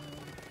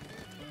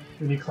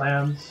 We need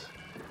clams.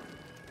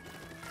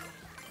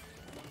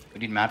 We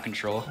need map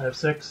control. I have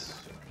 6.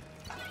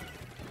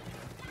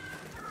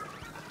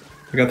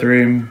 We got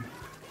 3.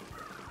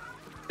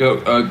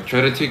 Yo,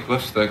 try to take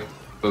left stack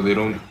so they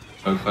don't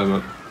climb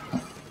up.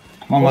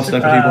 I'm on left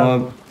step with you,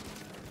 Bob.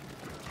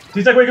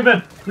 T-Tech, weak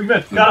mid.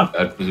 Got him.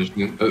 Bad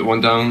position. One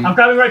down. I'm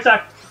grabbing right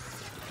stack.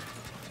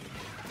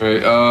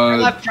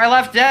 Alright, Try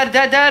left. Dead.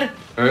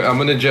 Alright, I'm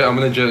gonna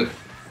jet.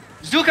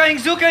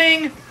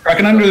 Zukaing.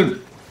 Cracking under.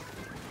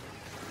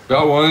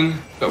 Got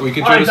one. We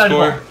can try to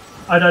score.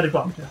 I died to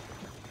bomb. Yeah.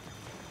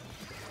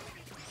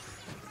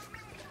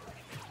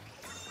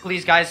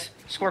 Please, guys.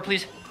 Score,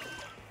 please.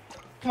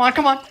 Come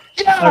on.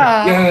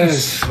 Yeah!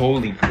 Yes!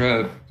 Holy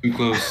crap. Too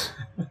close.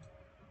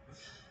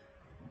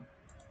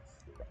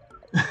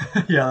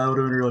 Yeah, that would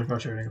have been really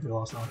frustrating if we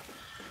lost that one.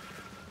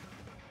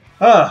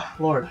 Ah,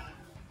 Lord.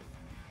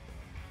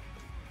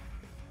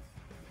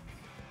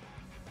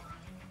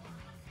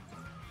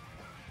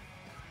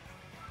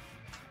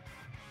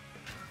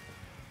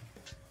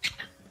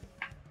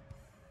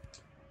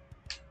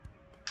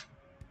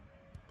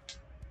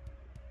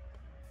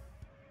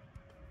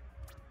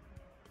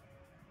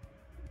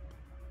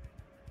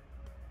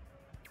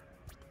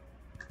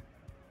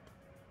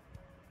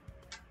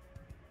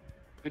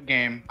 Good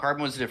game.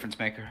 Carbon was the difference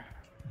maker.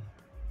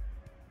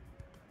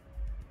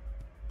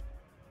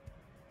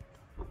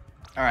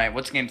 All right,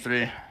 what's game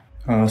 3?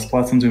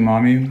 Splats and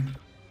Umami.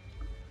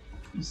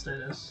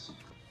 Status.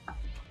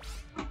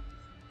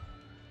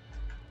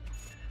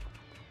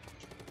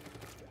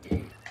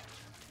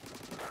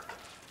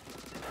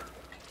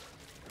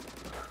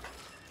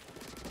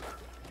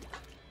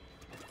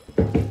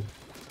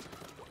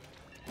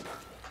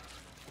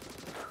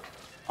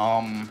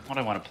 What do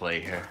I want to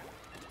play here?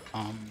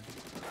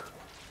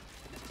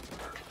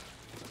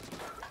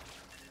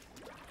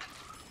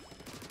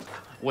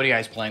 What are you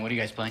guys playing? What are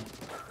you guys playing?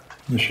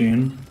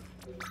 Machine.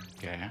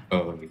 Okay.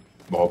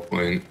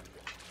 Ballpoint.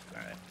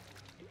 Alright.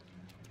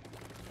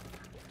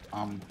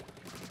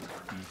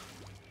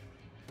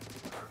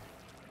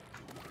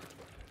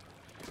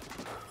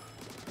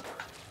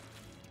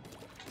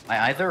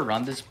 I either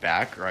run this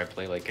back or I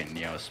play like a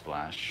Neo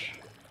Splash.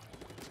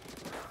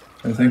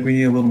 I think we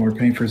need a little more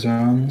paint for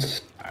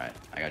zones. Alright,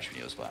 I got your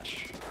Neo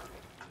Splash.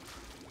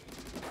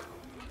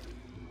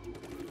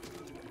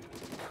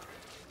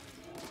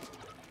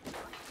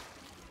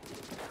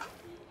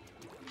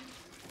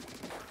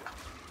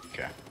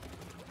 Okay.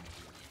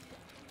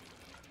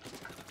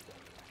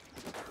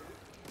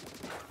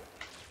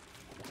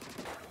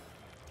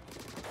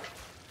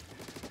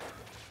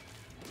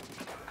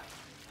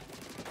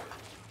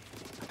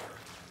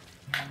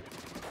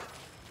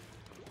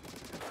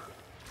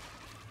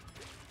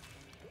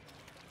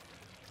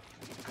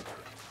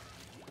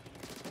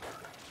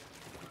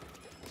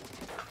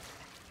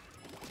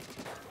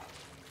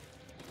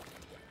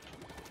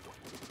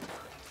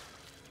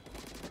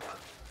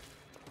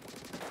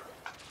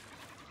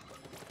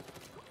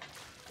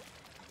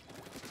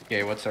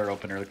 Okay, what's our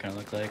opener gonna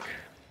look like?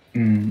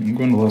 I'm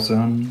going to low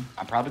zone.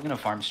 I'm probably gonna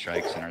farm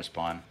strikes in our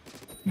spawn.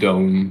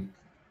 Dome.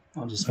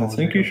 I'll just. I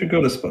think you should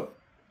go to spot.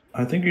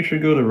 I think you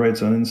should go to right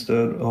zone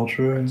instead,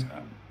 Ultra.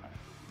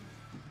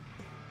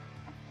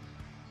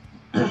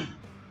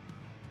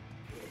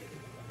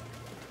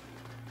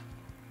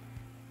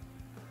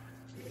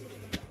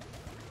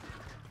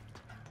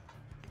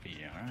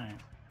 Yeah, alright.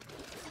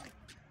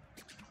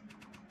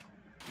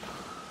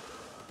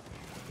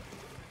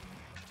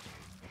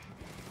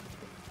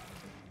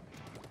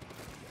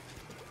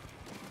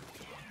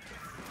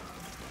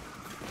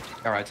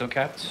 Alright, so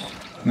cats.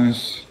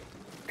 Nice.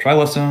 Try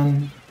left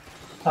zone.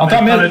 Oh, On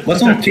top mid. Left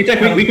zone. T-Tech.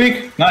 T-Tech,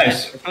 weak.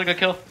 Nice. Really good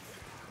kill.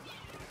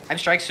 I'm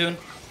strike soon.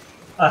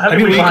 Heavy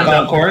Heavy weak, behind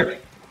them.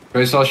 court.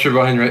 Right, Sasha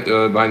behind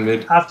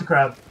mid. Half the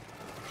crab.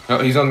 No,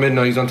 he's on mid.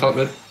 No, he's on top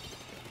mid.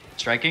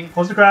 Striking.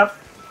 Close the crab.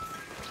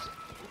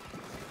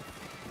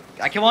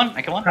 I kill one.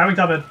 Crabbing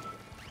top mid.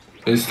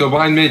 He's still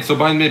behind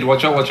mid.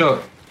 Watch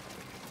out.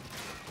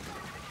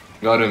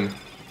 Got him.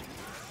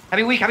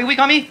 Heavy weak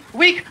on me.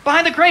 Weak.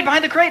 Behind the crate.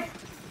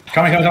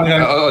 Coming.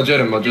 I'll jet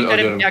him. I'll jet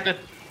him. Yeah, good.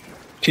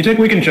 T-Tech,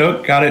 we can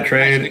choke. Got it,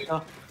 trade.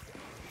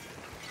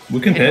 We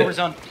can Hit over hit.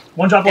 zone.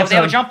 One drop left They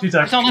have a side. jump.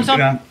 T-Tech. Left zone.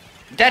 Yeah.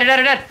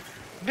 Dead.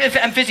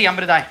 I'm fizzy. I'm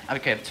gonna die.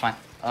 Okay, it's fine.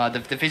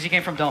 The fizzy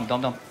came from dome.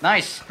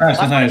 Nice. Nice.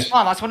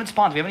 Last one in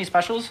spawn. Do we have any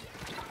specials?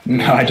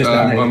 No, I just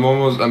died.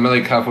 I'm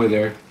like halfway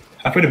there.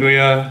 Halfway to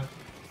Booyah.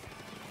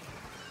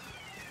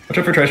 Watch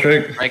out for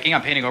Tri-Strike. Striking.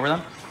 I'm painting over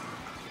them.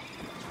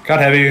 Got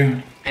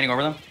heavy. Painting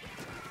over them.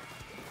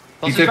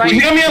 He's Close to like- He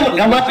strike. got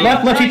me on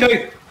left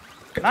T-Tech.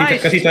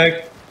 Nice. Got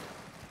T-Tech.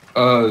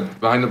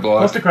 Behind the block.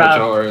 Close to crab.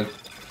 Watch out,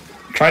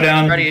 Try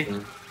down. Ready.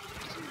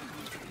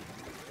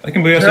 I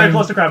can Booyah Very some.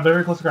 close to crab.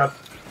 Very close to crab.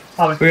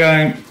 Popping.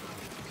 Booyah.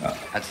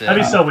 That's it.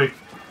 Heavy's so weak.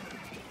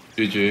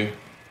 GG.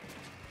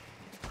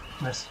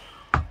 Nice.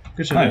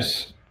 Good shit.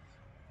 Nice.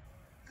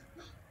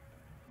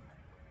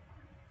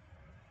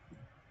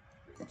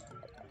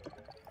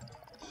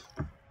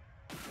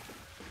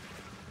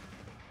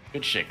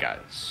 Good shit,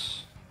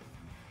 guys.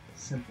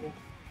 Simple.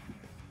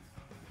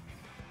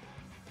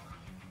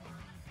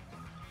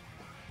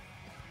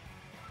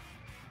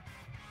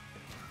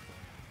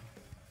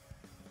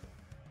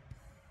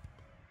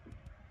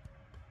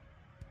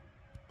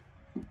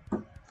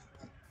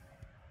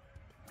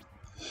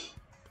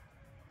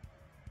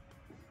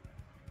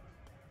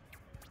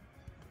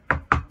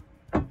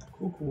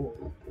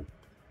 Cool.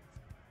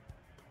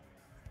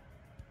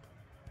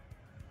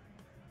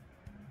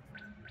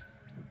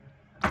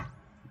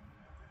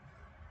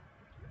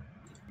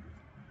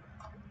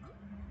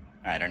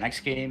 Alright, our next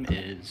game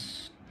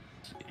is.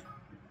 Let's see.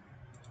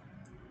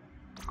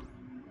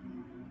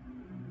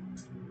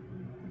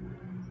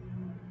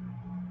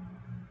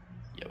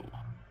 Yo.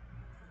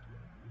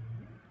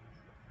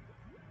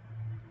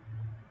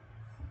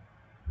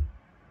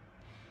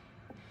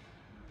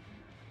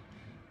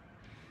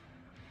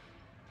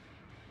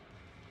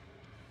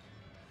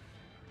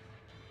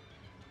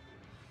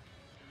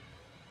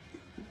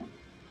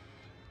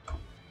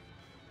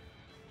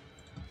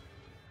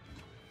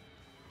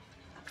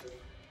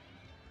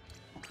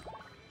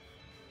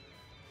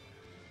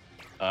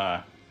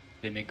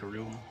 They make a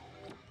room.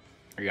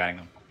 Are you adding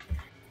them?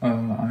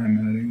 I'm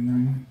adding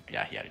them.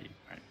 Yeah, he added you.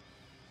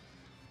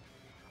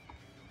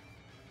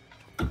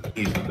 Alright.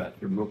 He's the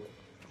bathroom.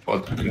 I'll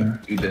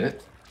do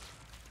that.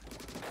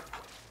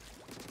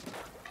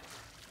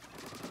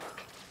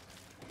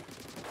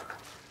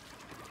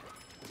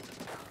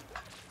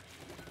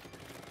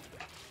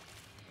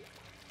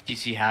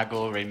 TC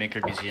Haggle,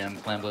 Rainmaker, BZM,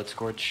 Clamblade,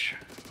 Scorch.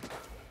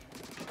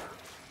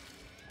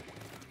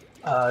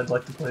 I'd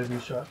like to play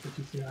V-Shot for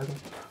TC Idol.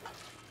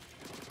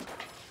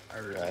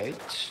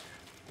 Alright.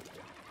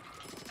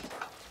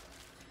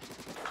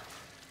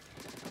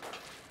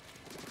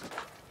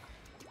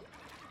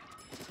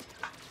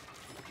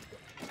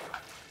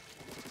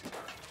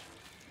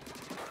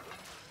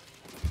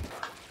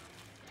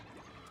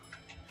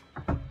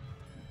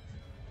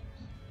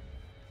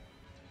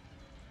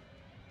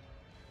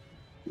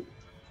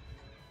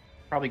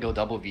 Probably go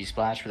double V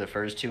splash for the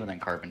first two and then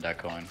carbon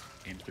deck going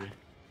game 3.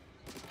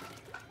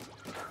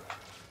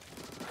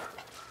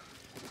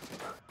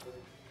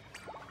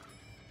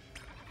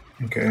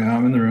 Okay,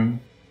 I'm in the room.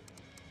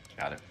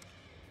 Got it.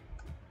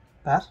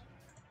 Pat?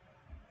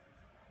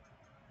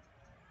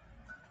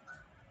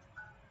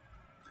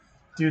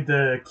 Dude,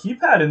 the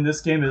keypad in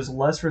this game is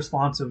less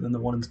responsive than the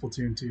one in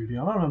Splatoon 2. Do you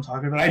know what I'm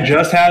talking about? I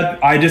just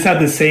had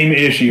the same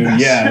issue.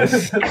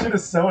 Yes. That shit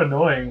is so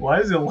annoying. Why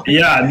is it like...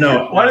 Yeah,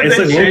 no. Why did it's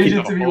they like change low-key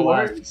it to be whole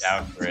ass worse?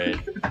 downgrade.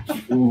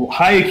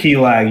 high key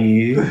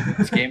laggy.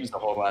 This game is the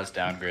whole last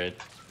downgrade.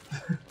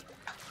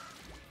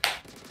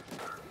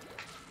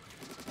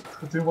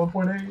 Splatoon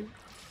 1.8?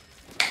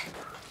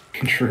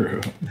 True.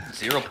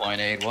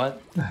 0.8,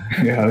 what?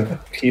 Yeah,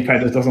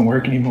 keypad just doesn't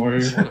work anymore.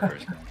 For the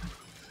first one.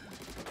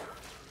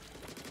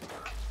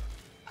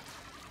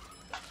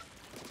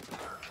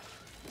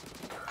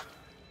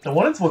 The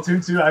one in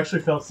Splatoon 2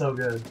 actually felt so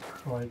good.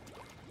 Like,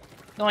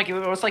 No, like it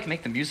was like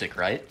make the music,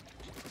 right?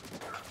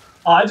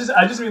 I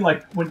just mean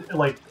like when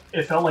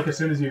it felt like as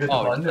soon as you hit the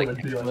Oh, button, like it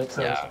would be like input?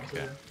 so Yeah, responsive.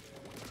 okay.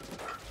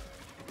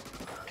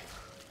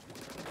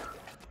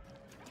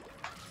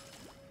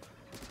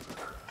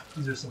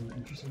 These are some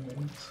interesting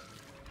names.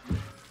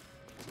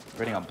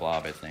 Rating on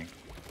Blob, I think.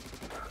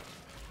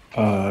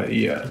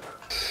 Yeah.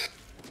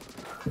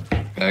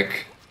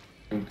 Back.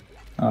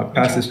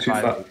 Pass is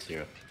 2-5.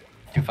 2580.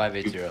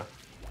 2580.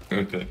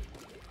 Okay.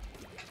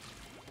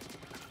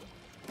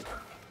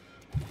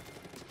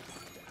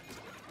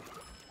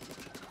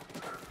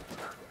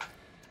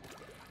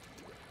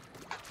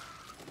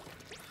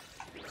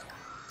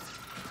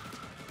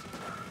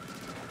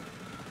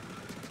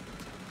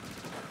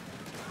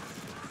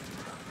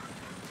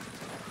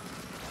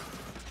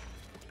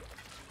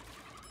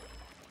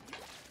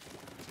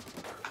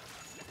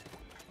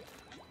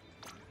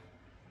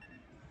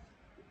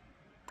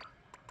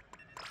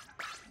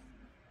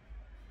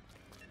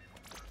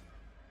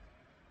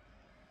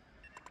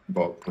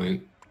 Ball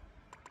point.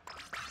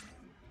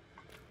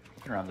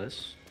 Around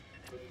this.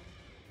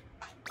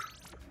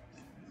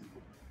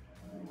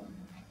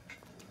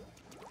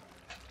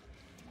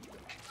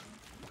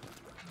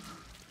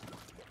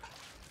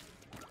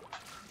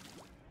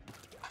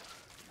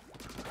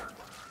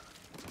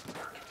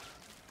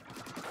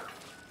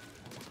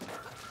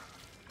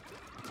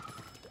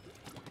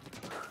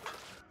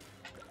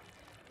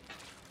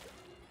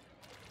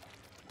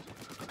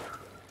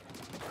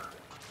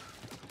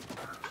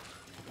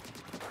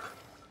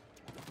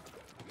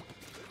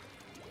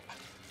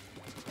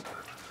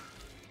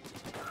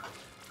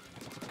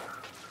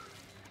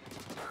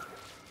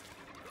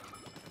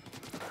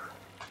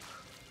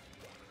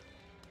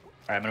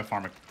 Alright, I'm gonna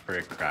farm for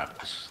a crab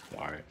this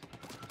start.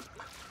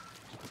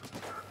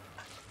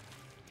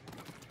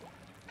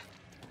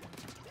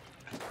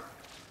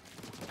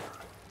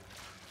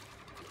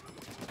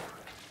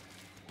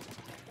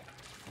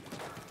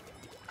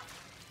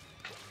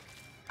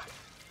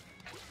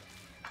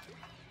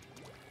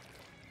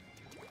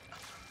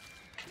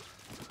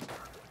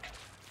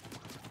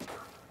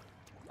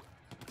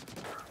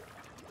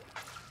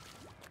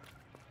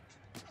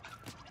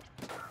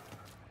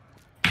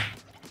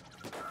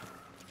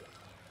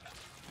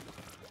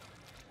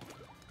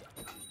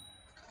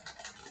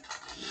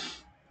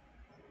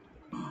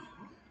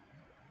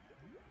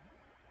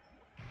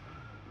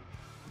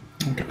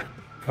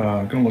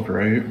 Gonna look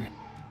right.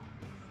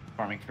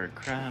 Farming for a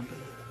crab.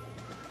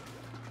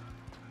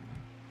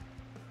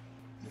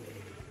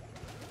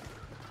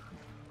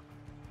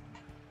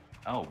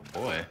 Oh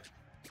boy.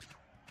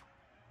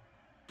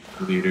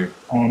 Leader.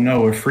 Oh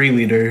no, a free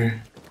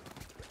leader.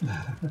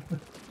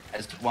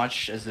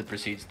 Watch as it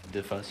proceeds to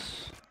diff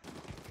us.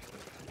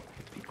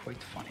 It'd be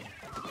quite funny.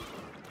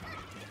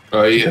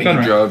 Oh, he Check on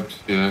right. dropped,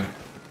 yeah.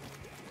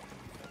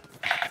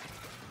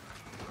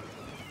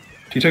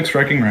 T-Tech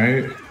striking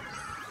right.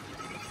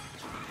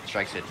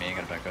 Strikes hit me, I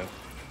gotta back up.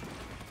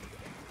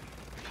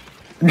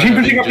 Machine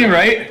pushing up to me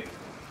right.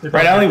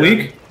 Right alley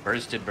weak.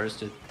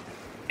 Bursted.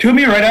 Two of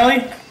me right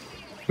alley.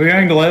 We're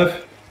going to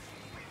live.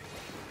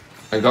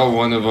 I got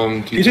one of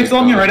them. T-Tech's still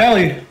on me right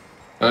alley.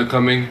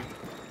 Coming.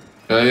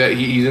 Yeah,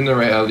 he's in the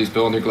right alley,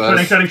 still under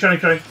glass.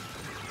 Shutting.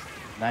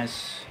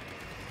 Nice.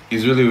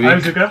 He's really weak. I'm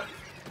Zuka.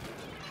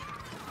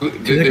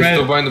 They're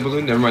still behind the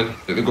balloon. Never mind.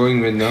 They're going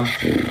mid now.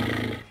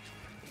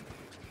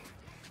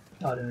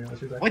 Oh, I didn't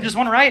realize you were back. Wait, there's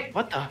one right?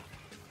 What the?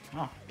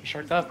 He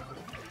sharked up.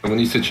 Someone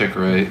needs to check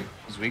right.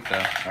 He's weak though.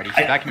 Alright, he's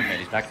back in the mid.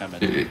 He's back in the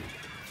mid.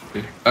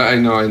 I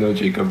know,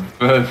 Jacob.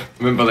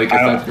 Remember, like,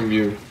 aside from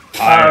you.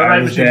 I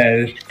was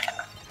dead.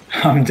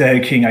 I'm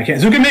dead, King. I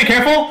can't. Zuka, mid,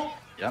 careful!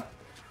 Yep.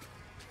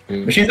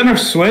 Machine's under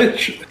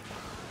switch.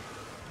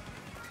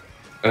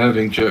 I have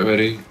inkjet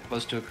ready.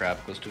 Close to a crab.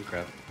 Close to a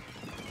crab.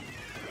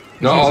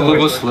 No, all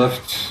of us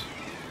left.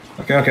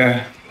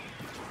 Okay.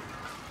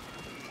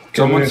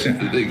 Someone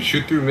like,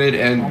 shoot through mid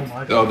and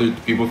the other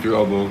people through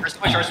elbow.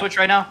 Our switch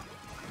right now.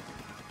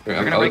 Here,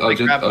 I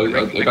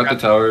got the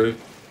tower.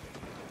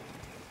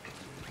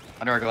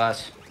 Under our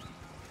glass.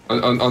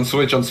 On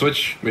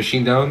switch.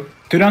 Machine down.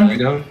 Two down. Three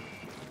down.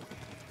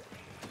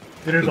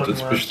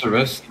 Let's push the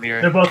rest.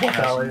 They're both left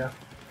alley, yeah.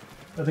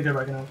 I think they're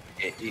backing up.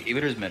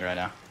 E-leader's mid right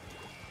now.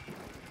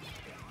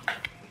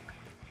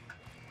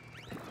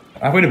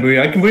 Halfway to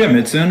booyah. I can booyah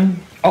mid soon.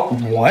 Oh,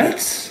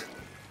 what?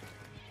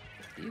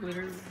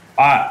 E-leader.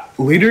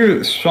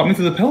 Leader shot me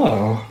through the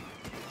pillow.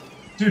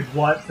 Dude,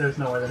 what? There's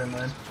no way they didn't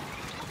land.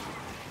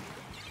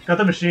 Got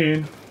the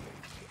machine.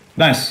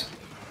 Nice.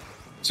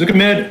 Zuka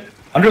mid.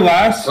 Under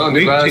glass. Oh,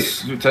 under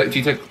glass.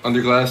 T-Tech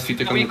under glass.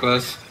 T-Tech under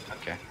glass.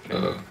 Okay.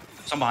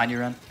 Some behind you,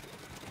 Ren.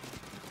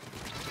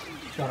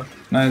 Got him.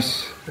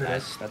 Nice.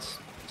 That's.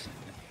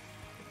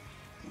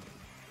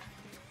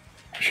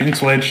 Machine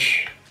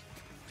switch.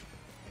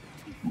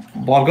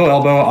 Blob, go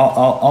elbow.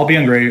 I'll be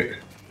on great.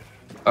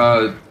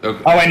 Okay.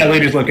 Oh wait, no,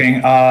 leader's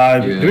looking.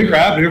 Do we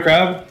grab?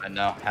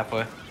 No,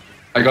 halfway.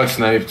 I got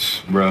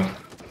sniped, bro.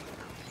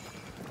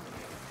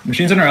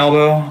 Machine's on her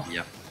elbow.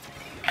 Yep.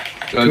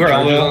 Charger's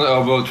on the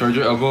elbow.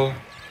 Charger elbow.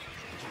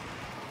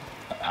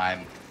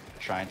 I'm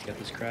trying to get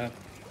this crab.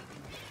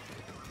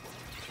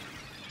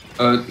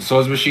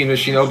 SoS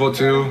machine elbow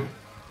too.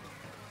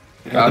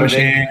 Got the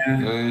machine.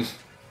 Nice.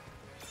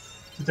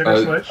 You took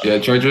a switch? Yeah,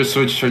 charger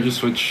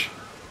switch.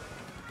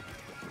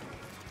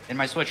 In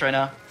my switch right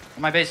now.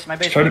 In my base.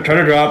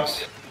 Charger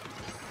dropped.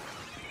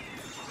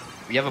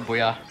 We have a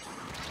booyah.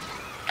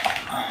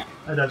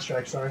 I dead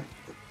strike, sorry.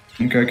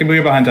 Okay, I can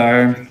booyah behind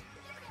tire.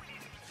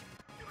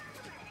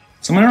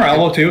 Someone on our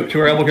elbow too. To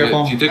our elbow,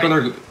 careful. You take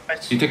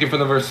in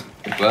front of our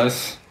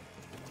glass.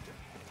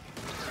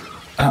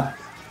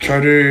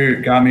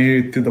 Charger got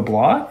me through the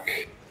block.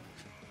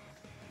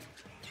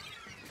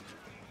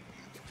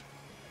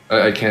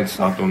 I can't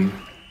stop him.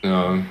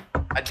 No.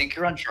 I think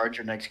you're on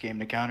Charger next game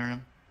to counter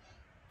him.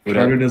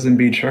 Charger doesn't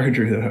beat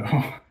Charger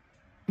though.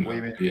 What do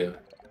you mean? Yeah.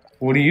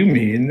 What do you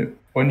mean?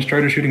 When's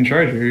Charger shooting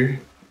Charger?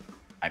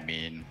 I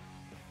mean,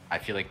 I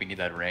feel like we need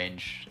that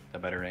range, the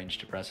better range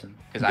to press him.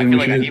 Because I feel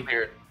like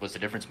E-leader was the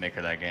difference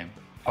maker that game.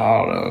 I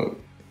don't know.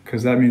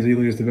 Because that means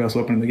E-leader is the best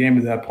weapon in the game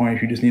at that point.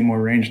 If you just need more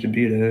range to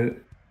beat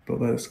it. But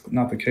that's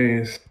not the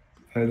case.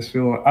 I just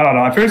feel I don't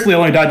know. I firstly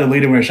only died to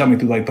leader when it shot me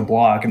through like the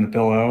block and the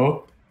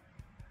pillow.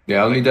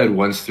 Yeah, I only died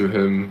once through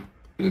him.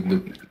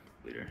 Leader.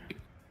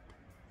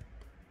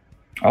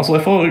 Also,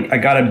 I felt like I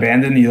got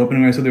abandoned in the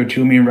opening. I said there were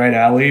two of me in right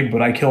alley,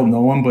 but I killed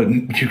no one. But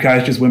you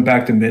guys just went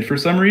back to mid for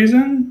some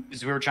reason.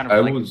 Because we were trying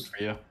to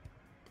for you.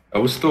 I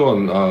was still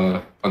on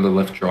the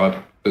left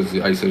drop because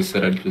I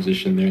said I'd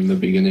position there in the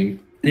beginning.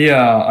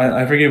 Yeah,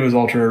 I forget it was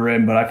ultra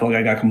rim, but I felt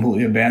like I got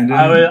completely abandoned.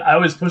 I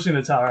was pushing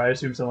the tower. I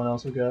assumed someone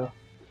else would go.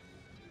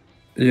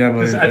 Yeah,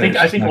 but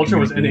I think Ultra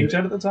was in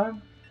inkjet at the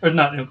time, or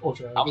not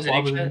Ultra. I was in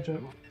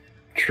inkjet.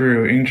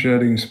 True,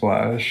 inkjetting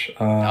splash.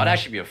 That would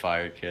actually be a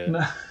fire kit.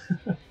 Make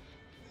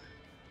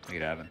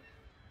it happen.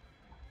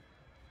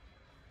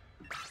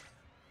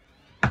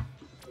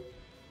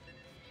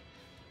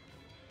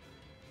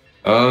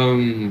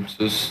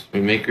 Just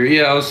Remaker.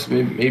 Yeah, I was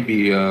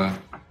maybe.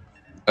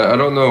 I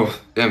don't know.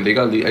 Damn, they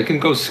got. I can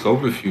go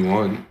scope if you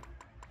want.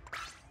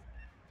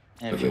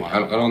 Yeah, if you want. I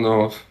don't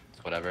know.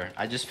 It's whatever.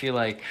 I just feel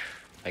like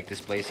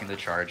displacing the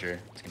charger.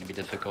 It's gonna be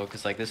difficult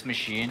because like this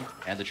machine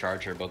and the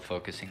charger are both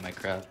focusing my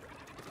crab.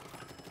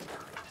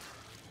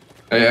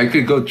 I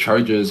could go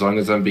charger as long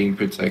as I'm being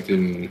protected.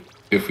 And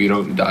if we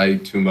don't die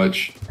too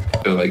much,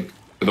 to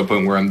the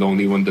point where I'm the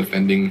only one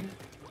defending,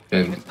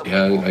 then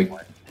yeah,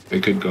 I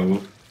could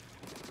go.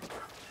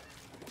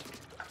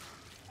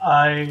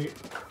 I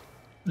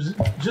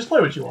just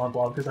play what you want,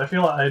 Blob, because I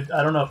feel I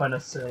don't know if I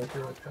necessarily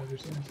feel like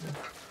chargers in this.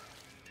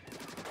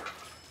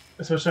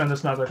 Especially on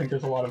this map, I think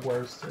there's a lot of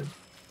ways to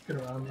get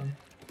around them.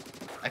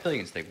 I feel like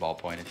you can stake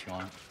ballpoint if you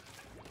want.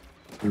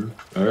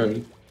 All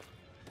right.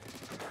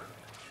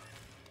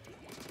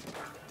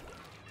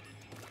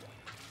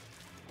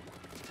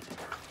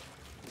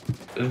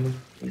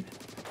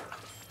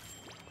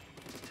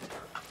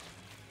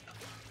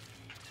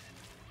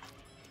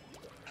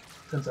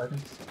 Ten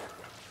seconds.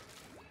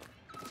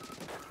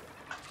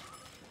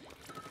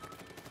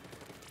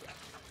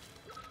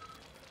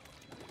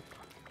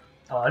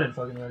 Oh, I didn't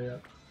fucking ready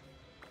up.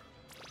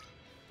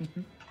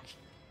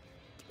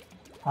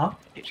 Huh?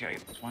 You gotta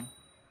get this one.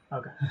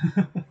 Okay.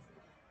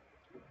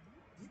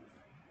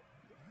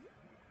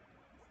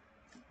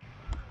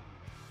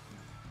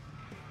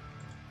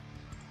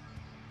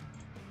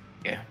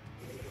 Yeah.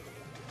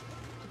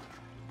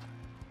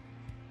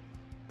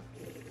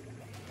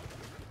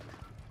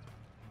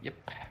 Yep.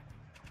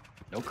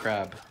 No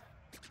crab.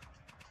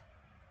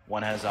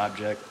 One has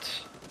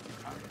object.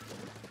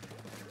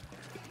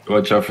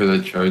 Watch out for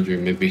that charger.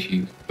 Maybe he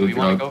Do will you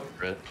want to drop. go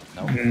for it?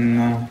 No.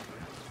 No.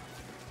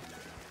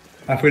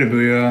 Halfway to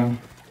Booyah.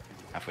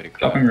 Halfway to crab.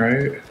 Dropping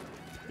right.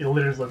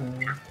 Eliter's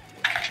looking.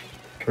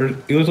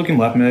 He was looking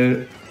left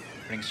mid.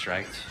 Getting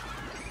striked.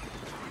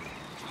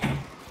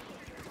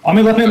 On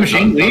me left mid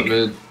machine. Top Weak.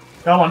 mid.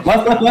 Got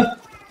one. Left.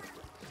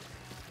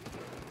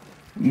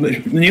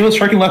 Neil's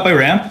striking left by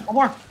ramp. One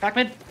more. Back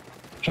mid.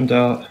 Jumped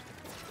out.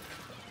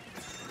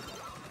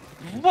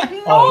 What?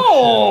 No!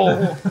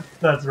 Oh, shit.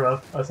 That's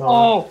rough. I saw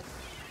Oh!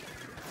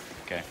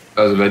 Okay.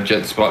 That was a bad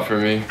jet spot for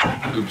me.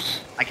 Oops.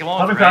 I can that. one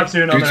Popping with crab red.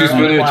 soon. Two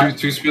spinner.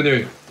 Two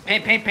spinner.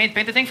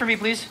 Paint the thing for me,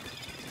 please.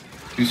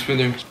 Two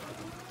spinner.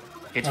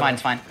 Okay, it's fine,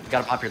 it's fine. You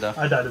gotta pop here, though.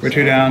 I died. We're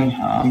 2 down.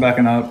 I'm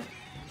backing up.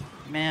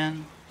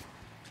 Man.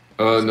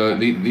 Oh no,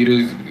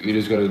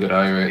 leader's got a good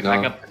eye right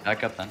now.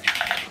 Back up then.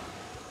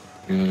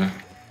 Yeah.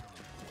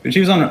 She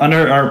was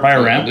under or by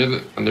a ramp.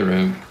 Under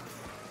ramp.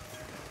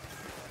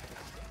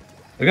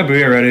 I got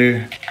Booyah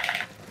ready.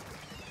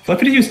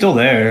 Flip you still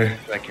there.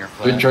 Back here,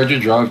 The play. charger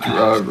dropped.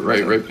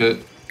 Right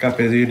pit. Got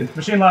busied.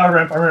 Machine loud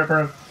ramp.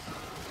 Ramp.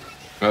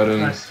 Got him.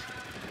 Nice.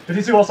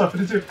 52 also.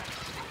 52.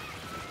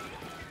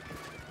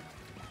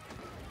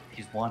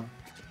 He's one.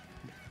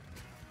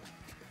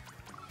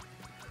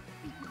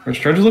 Our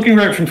charger's looking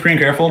right from screen.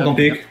 Careful, don't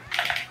peek.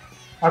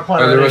 Our Oh,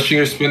 player. they're rushing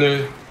your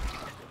spinner.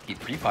 He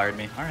pre-fired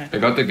me. Alright. I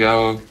got the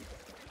gal.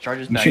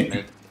 Charger's back Machine.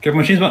 mid. Careful,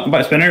 machine's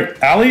by spinner.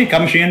 Alley,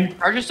 got machine.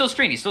 Charger's still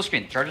screen. He's still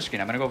screen. Charger's screen.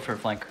 I'm gonna go for a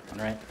flank. On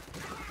the right.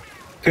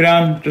 2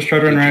 down. Just try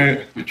to run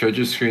right. The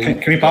charger screen.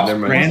 Can we pop Never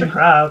mind. rain? What's the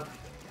crab?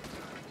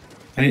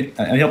 I need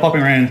help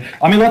popping rain.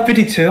 On me left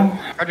 52.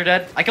 Charger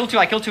dead. I killed two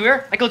here. I killed two here.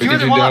 52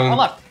 There's one down.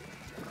 left.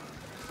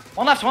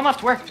 One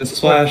left. Where? Just a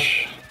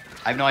splash.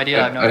 I have no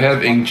idea. I have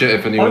inkjet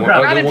if anyone.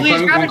 grab Grab it, one please.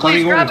 coming, Grab one it,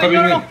 please. coming, Grab one it.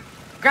 coming No. in.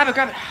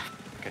 Grab it.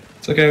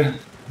 It's okay.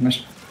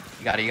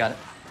 You got it.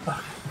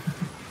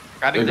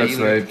 Grab I it. got you-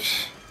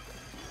 sniped.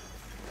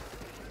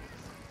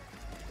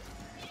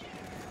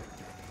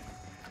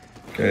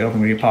 Okay,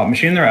 open we pop.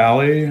 Machine in their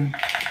alley.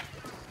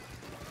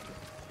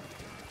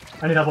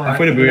 I need help on right.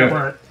 Halfway to I need help Booyah.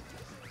 on right.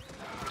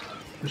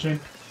 Machine.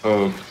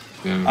 Oh,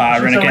 yeah.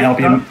 Ren, I can't help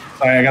you.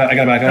 Sorry, I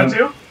got back Got up.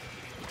 two.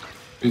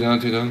 Two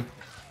down.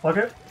 Fuck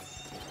it.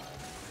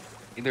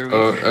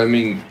 Either I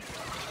mean,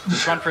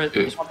 just run for it.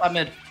 Just one top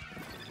mid.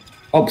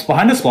 Oh, it's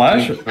behind the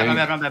splash.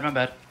 My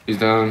bad. he's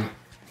down.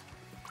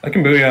 I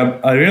can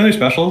Booyah. Do you know any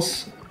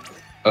specials?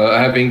 I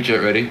have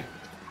inkjet ready.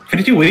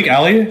 52 weak,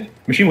 alley.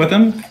 Machine with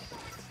him.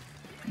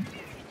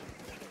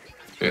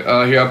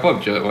 Okay, here, I'll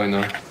pop jet. Why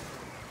not?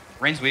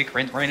 Rain's weak.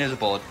 Rain is a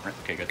bullet.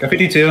 Okay, good. Got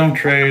 52.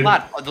 Trade.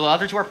 Plat. The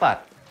other two are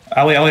plat.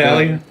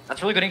 Alley.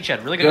 That's really good ink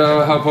shed. Really good. Yeah,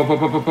 ink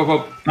shed.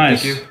 hop.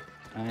 Nice. Thank you.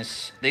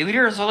 Nice. The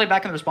leader is only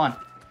back in the spawn.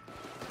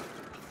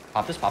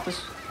 Pop this.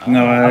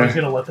 No I was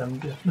way. gonna let them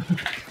get.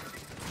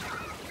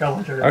 Got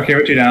one trigger. Okay,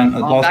 we're 2 down.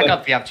 Back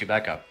up. You have to.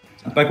 Back up.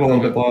 Back a little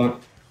bit block.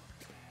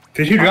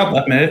 52 drop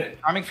left mid.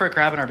 Arming for a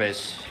crab in our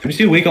base.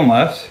 52 weak on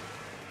left.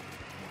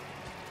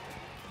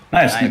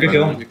 Nice. Good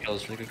kill. Really good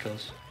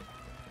kills.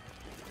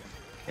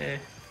 Okay.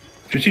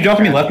 52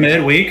 dropping me left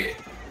mid. Weak.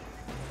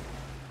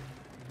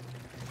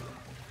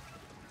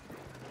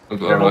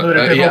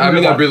 Yeah, I'm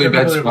in a really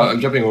bad spot. I'm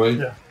jumping away.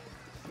 Yeah.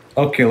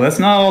 Okay, let's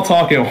not all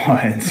talk at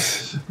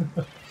once.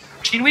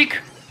 Machine weak.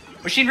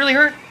 Machine really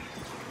hurt.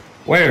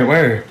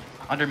 Where?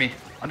 Under me.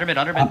 Under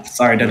mid.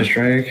 Sorry, dead to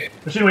strike.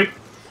 Machine weak.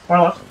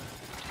 Far left.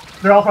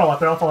 They're all far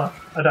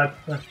left. I died.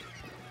 There.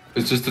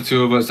 It's just the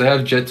two of us. I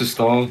have jet to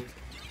stall.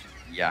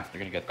 Yeah, they're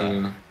gonna get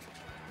that.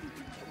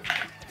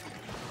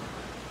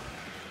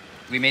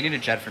 We may need a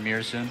jet from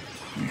here soon.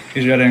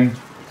 He's jetting.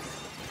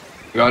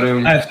 Got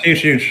him. Nice,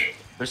 huge.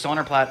 They're still on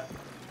our plat.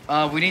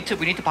 We need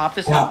to pop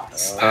this. Wow.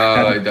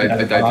 I died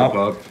to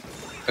pop.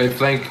 I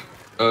flank.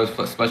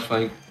 Splash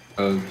flank.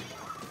 I'm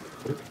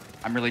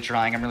really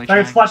trying.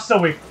 Alright, splash so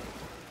weak.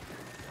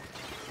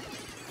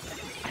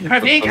 I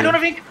don't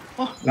have ink.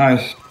 Oh.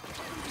 Nice.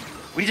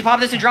 We need to pop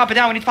this and drop it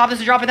down.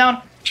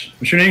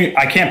 I'm shooting.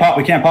 I can't pop.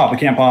 We can't pop.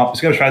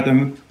 Let's go try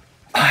them.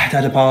 I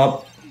died to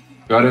pop.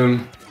 Got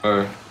him.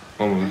 Or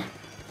almost.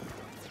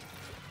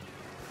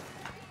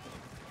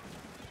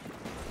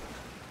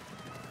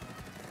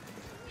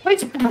 Wait,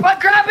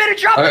 grab it and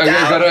drop it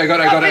down. I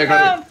got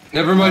it.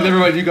 Never mind.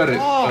 You got it.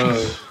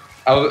 Oh.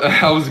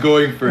 I was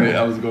going for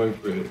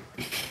it.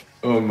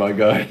 Oh my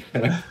god.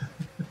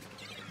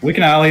 We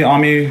can alley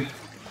on me.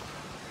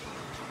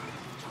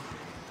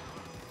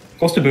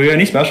 Close to Booyah.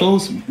 Any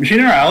specials? Machine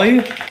in our alley.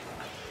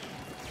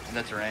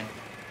 That's rain.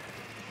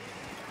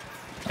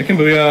 I can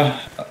Booyah.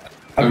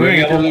 I'm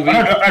Okay,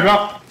 Booyah. I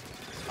drop.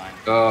 It's fine.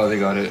 Oh, they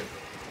got it.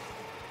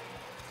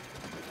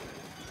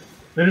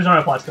 They just don't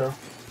have plots though.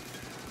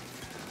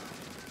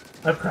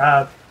 I have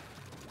crab.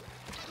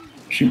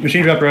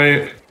 Machine drop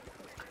right.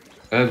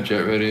 I have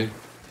jet ready.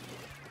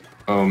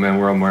 Oh man,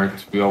 we're all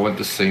marked. We all went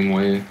the same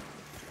way.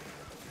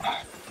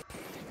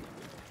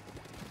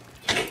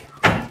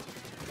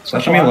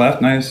 Slash on me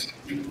left. Nice.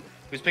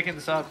 Who's picking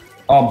this up?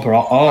 Oh,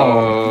 bro.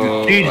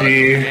 Oh.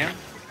 GG. Damn.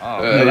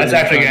 Oh, No, that's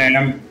actually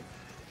game.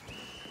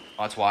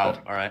 oh, that's wild.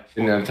 All right.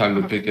 Didn't have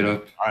time to pick it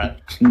up. All right.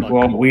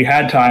 Well, we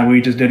had time.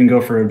 We just didn't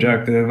go for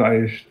objective. I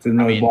didn't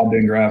know mean- Bob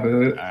didn't grab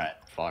it. All right.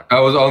 Fuck. I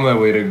was on my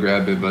way to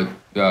grab it, but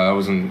I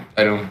wasn't.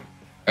 I didn't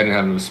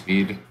have no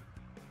speed.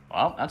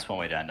 Well, that's one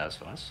way to end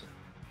SOS.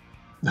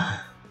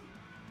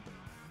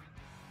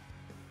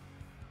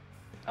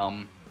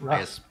 I Rough.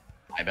 guess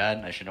my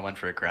bad. I should have went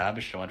for a crab. I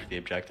should have went for the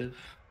objective.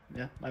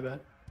 Yeah, my bad.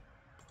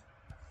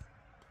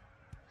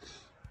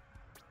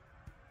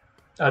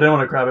 I didn't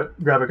want to grab it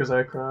because I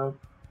had crab.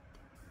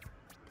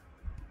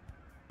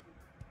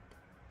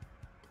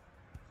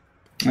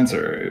 That's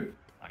alright.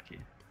 Lucky.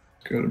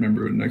 Gotta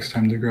remember next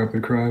time to grab the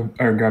crab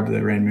or grab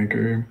the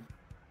rainmaker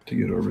to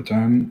get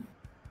overtime.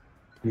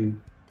 Hmm.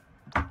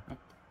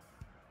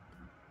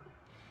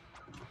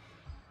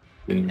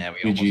 Yeah,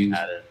 we almost GGs.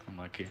 had it.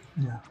 Unlucky.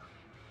 Yeah.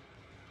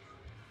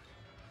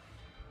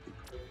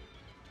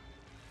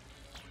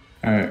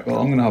 Alright, well,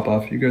 I'm gonna hop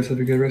off. You guys have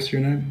a good rest of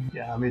your night.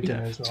 Yeah, me too Yeah.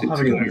 as well. See- Have a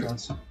see good you night, later.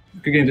 friends.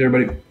 Good games,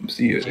 everybody.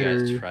 See you. See you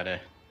guys Later. Friday.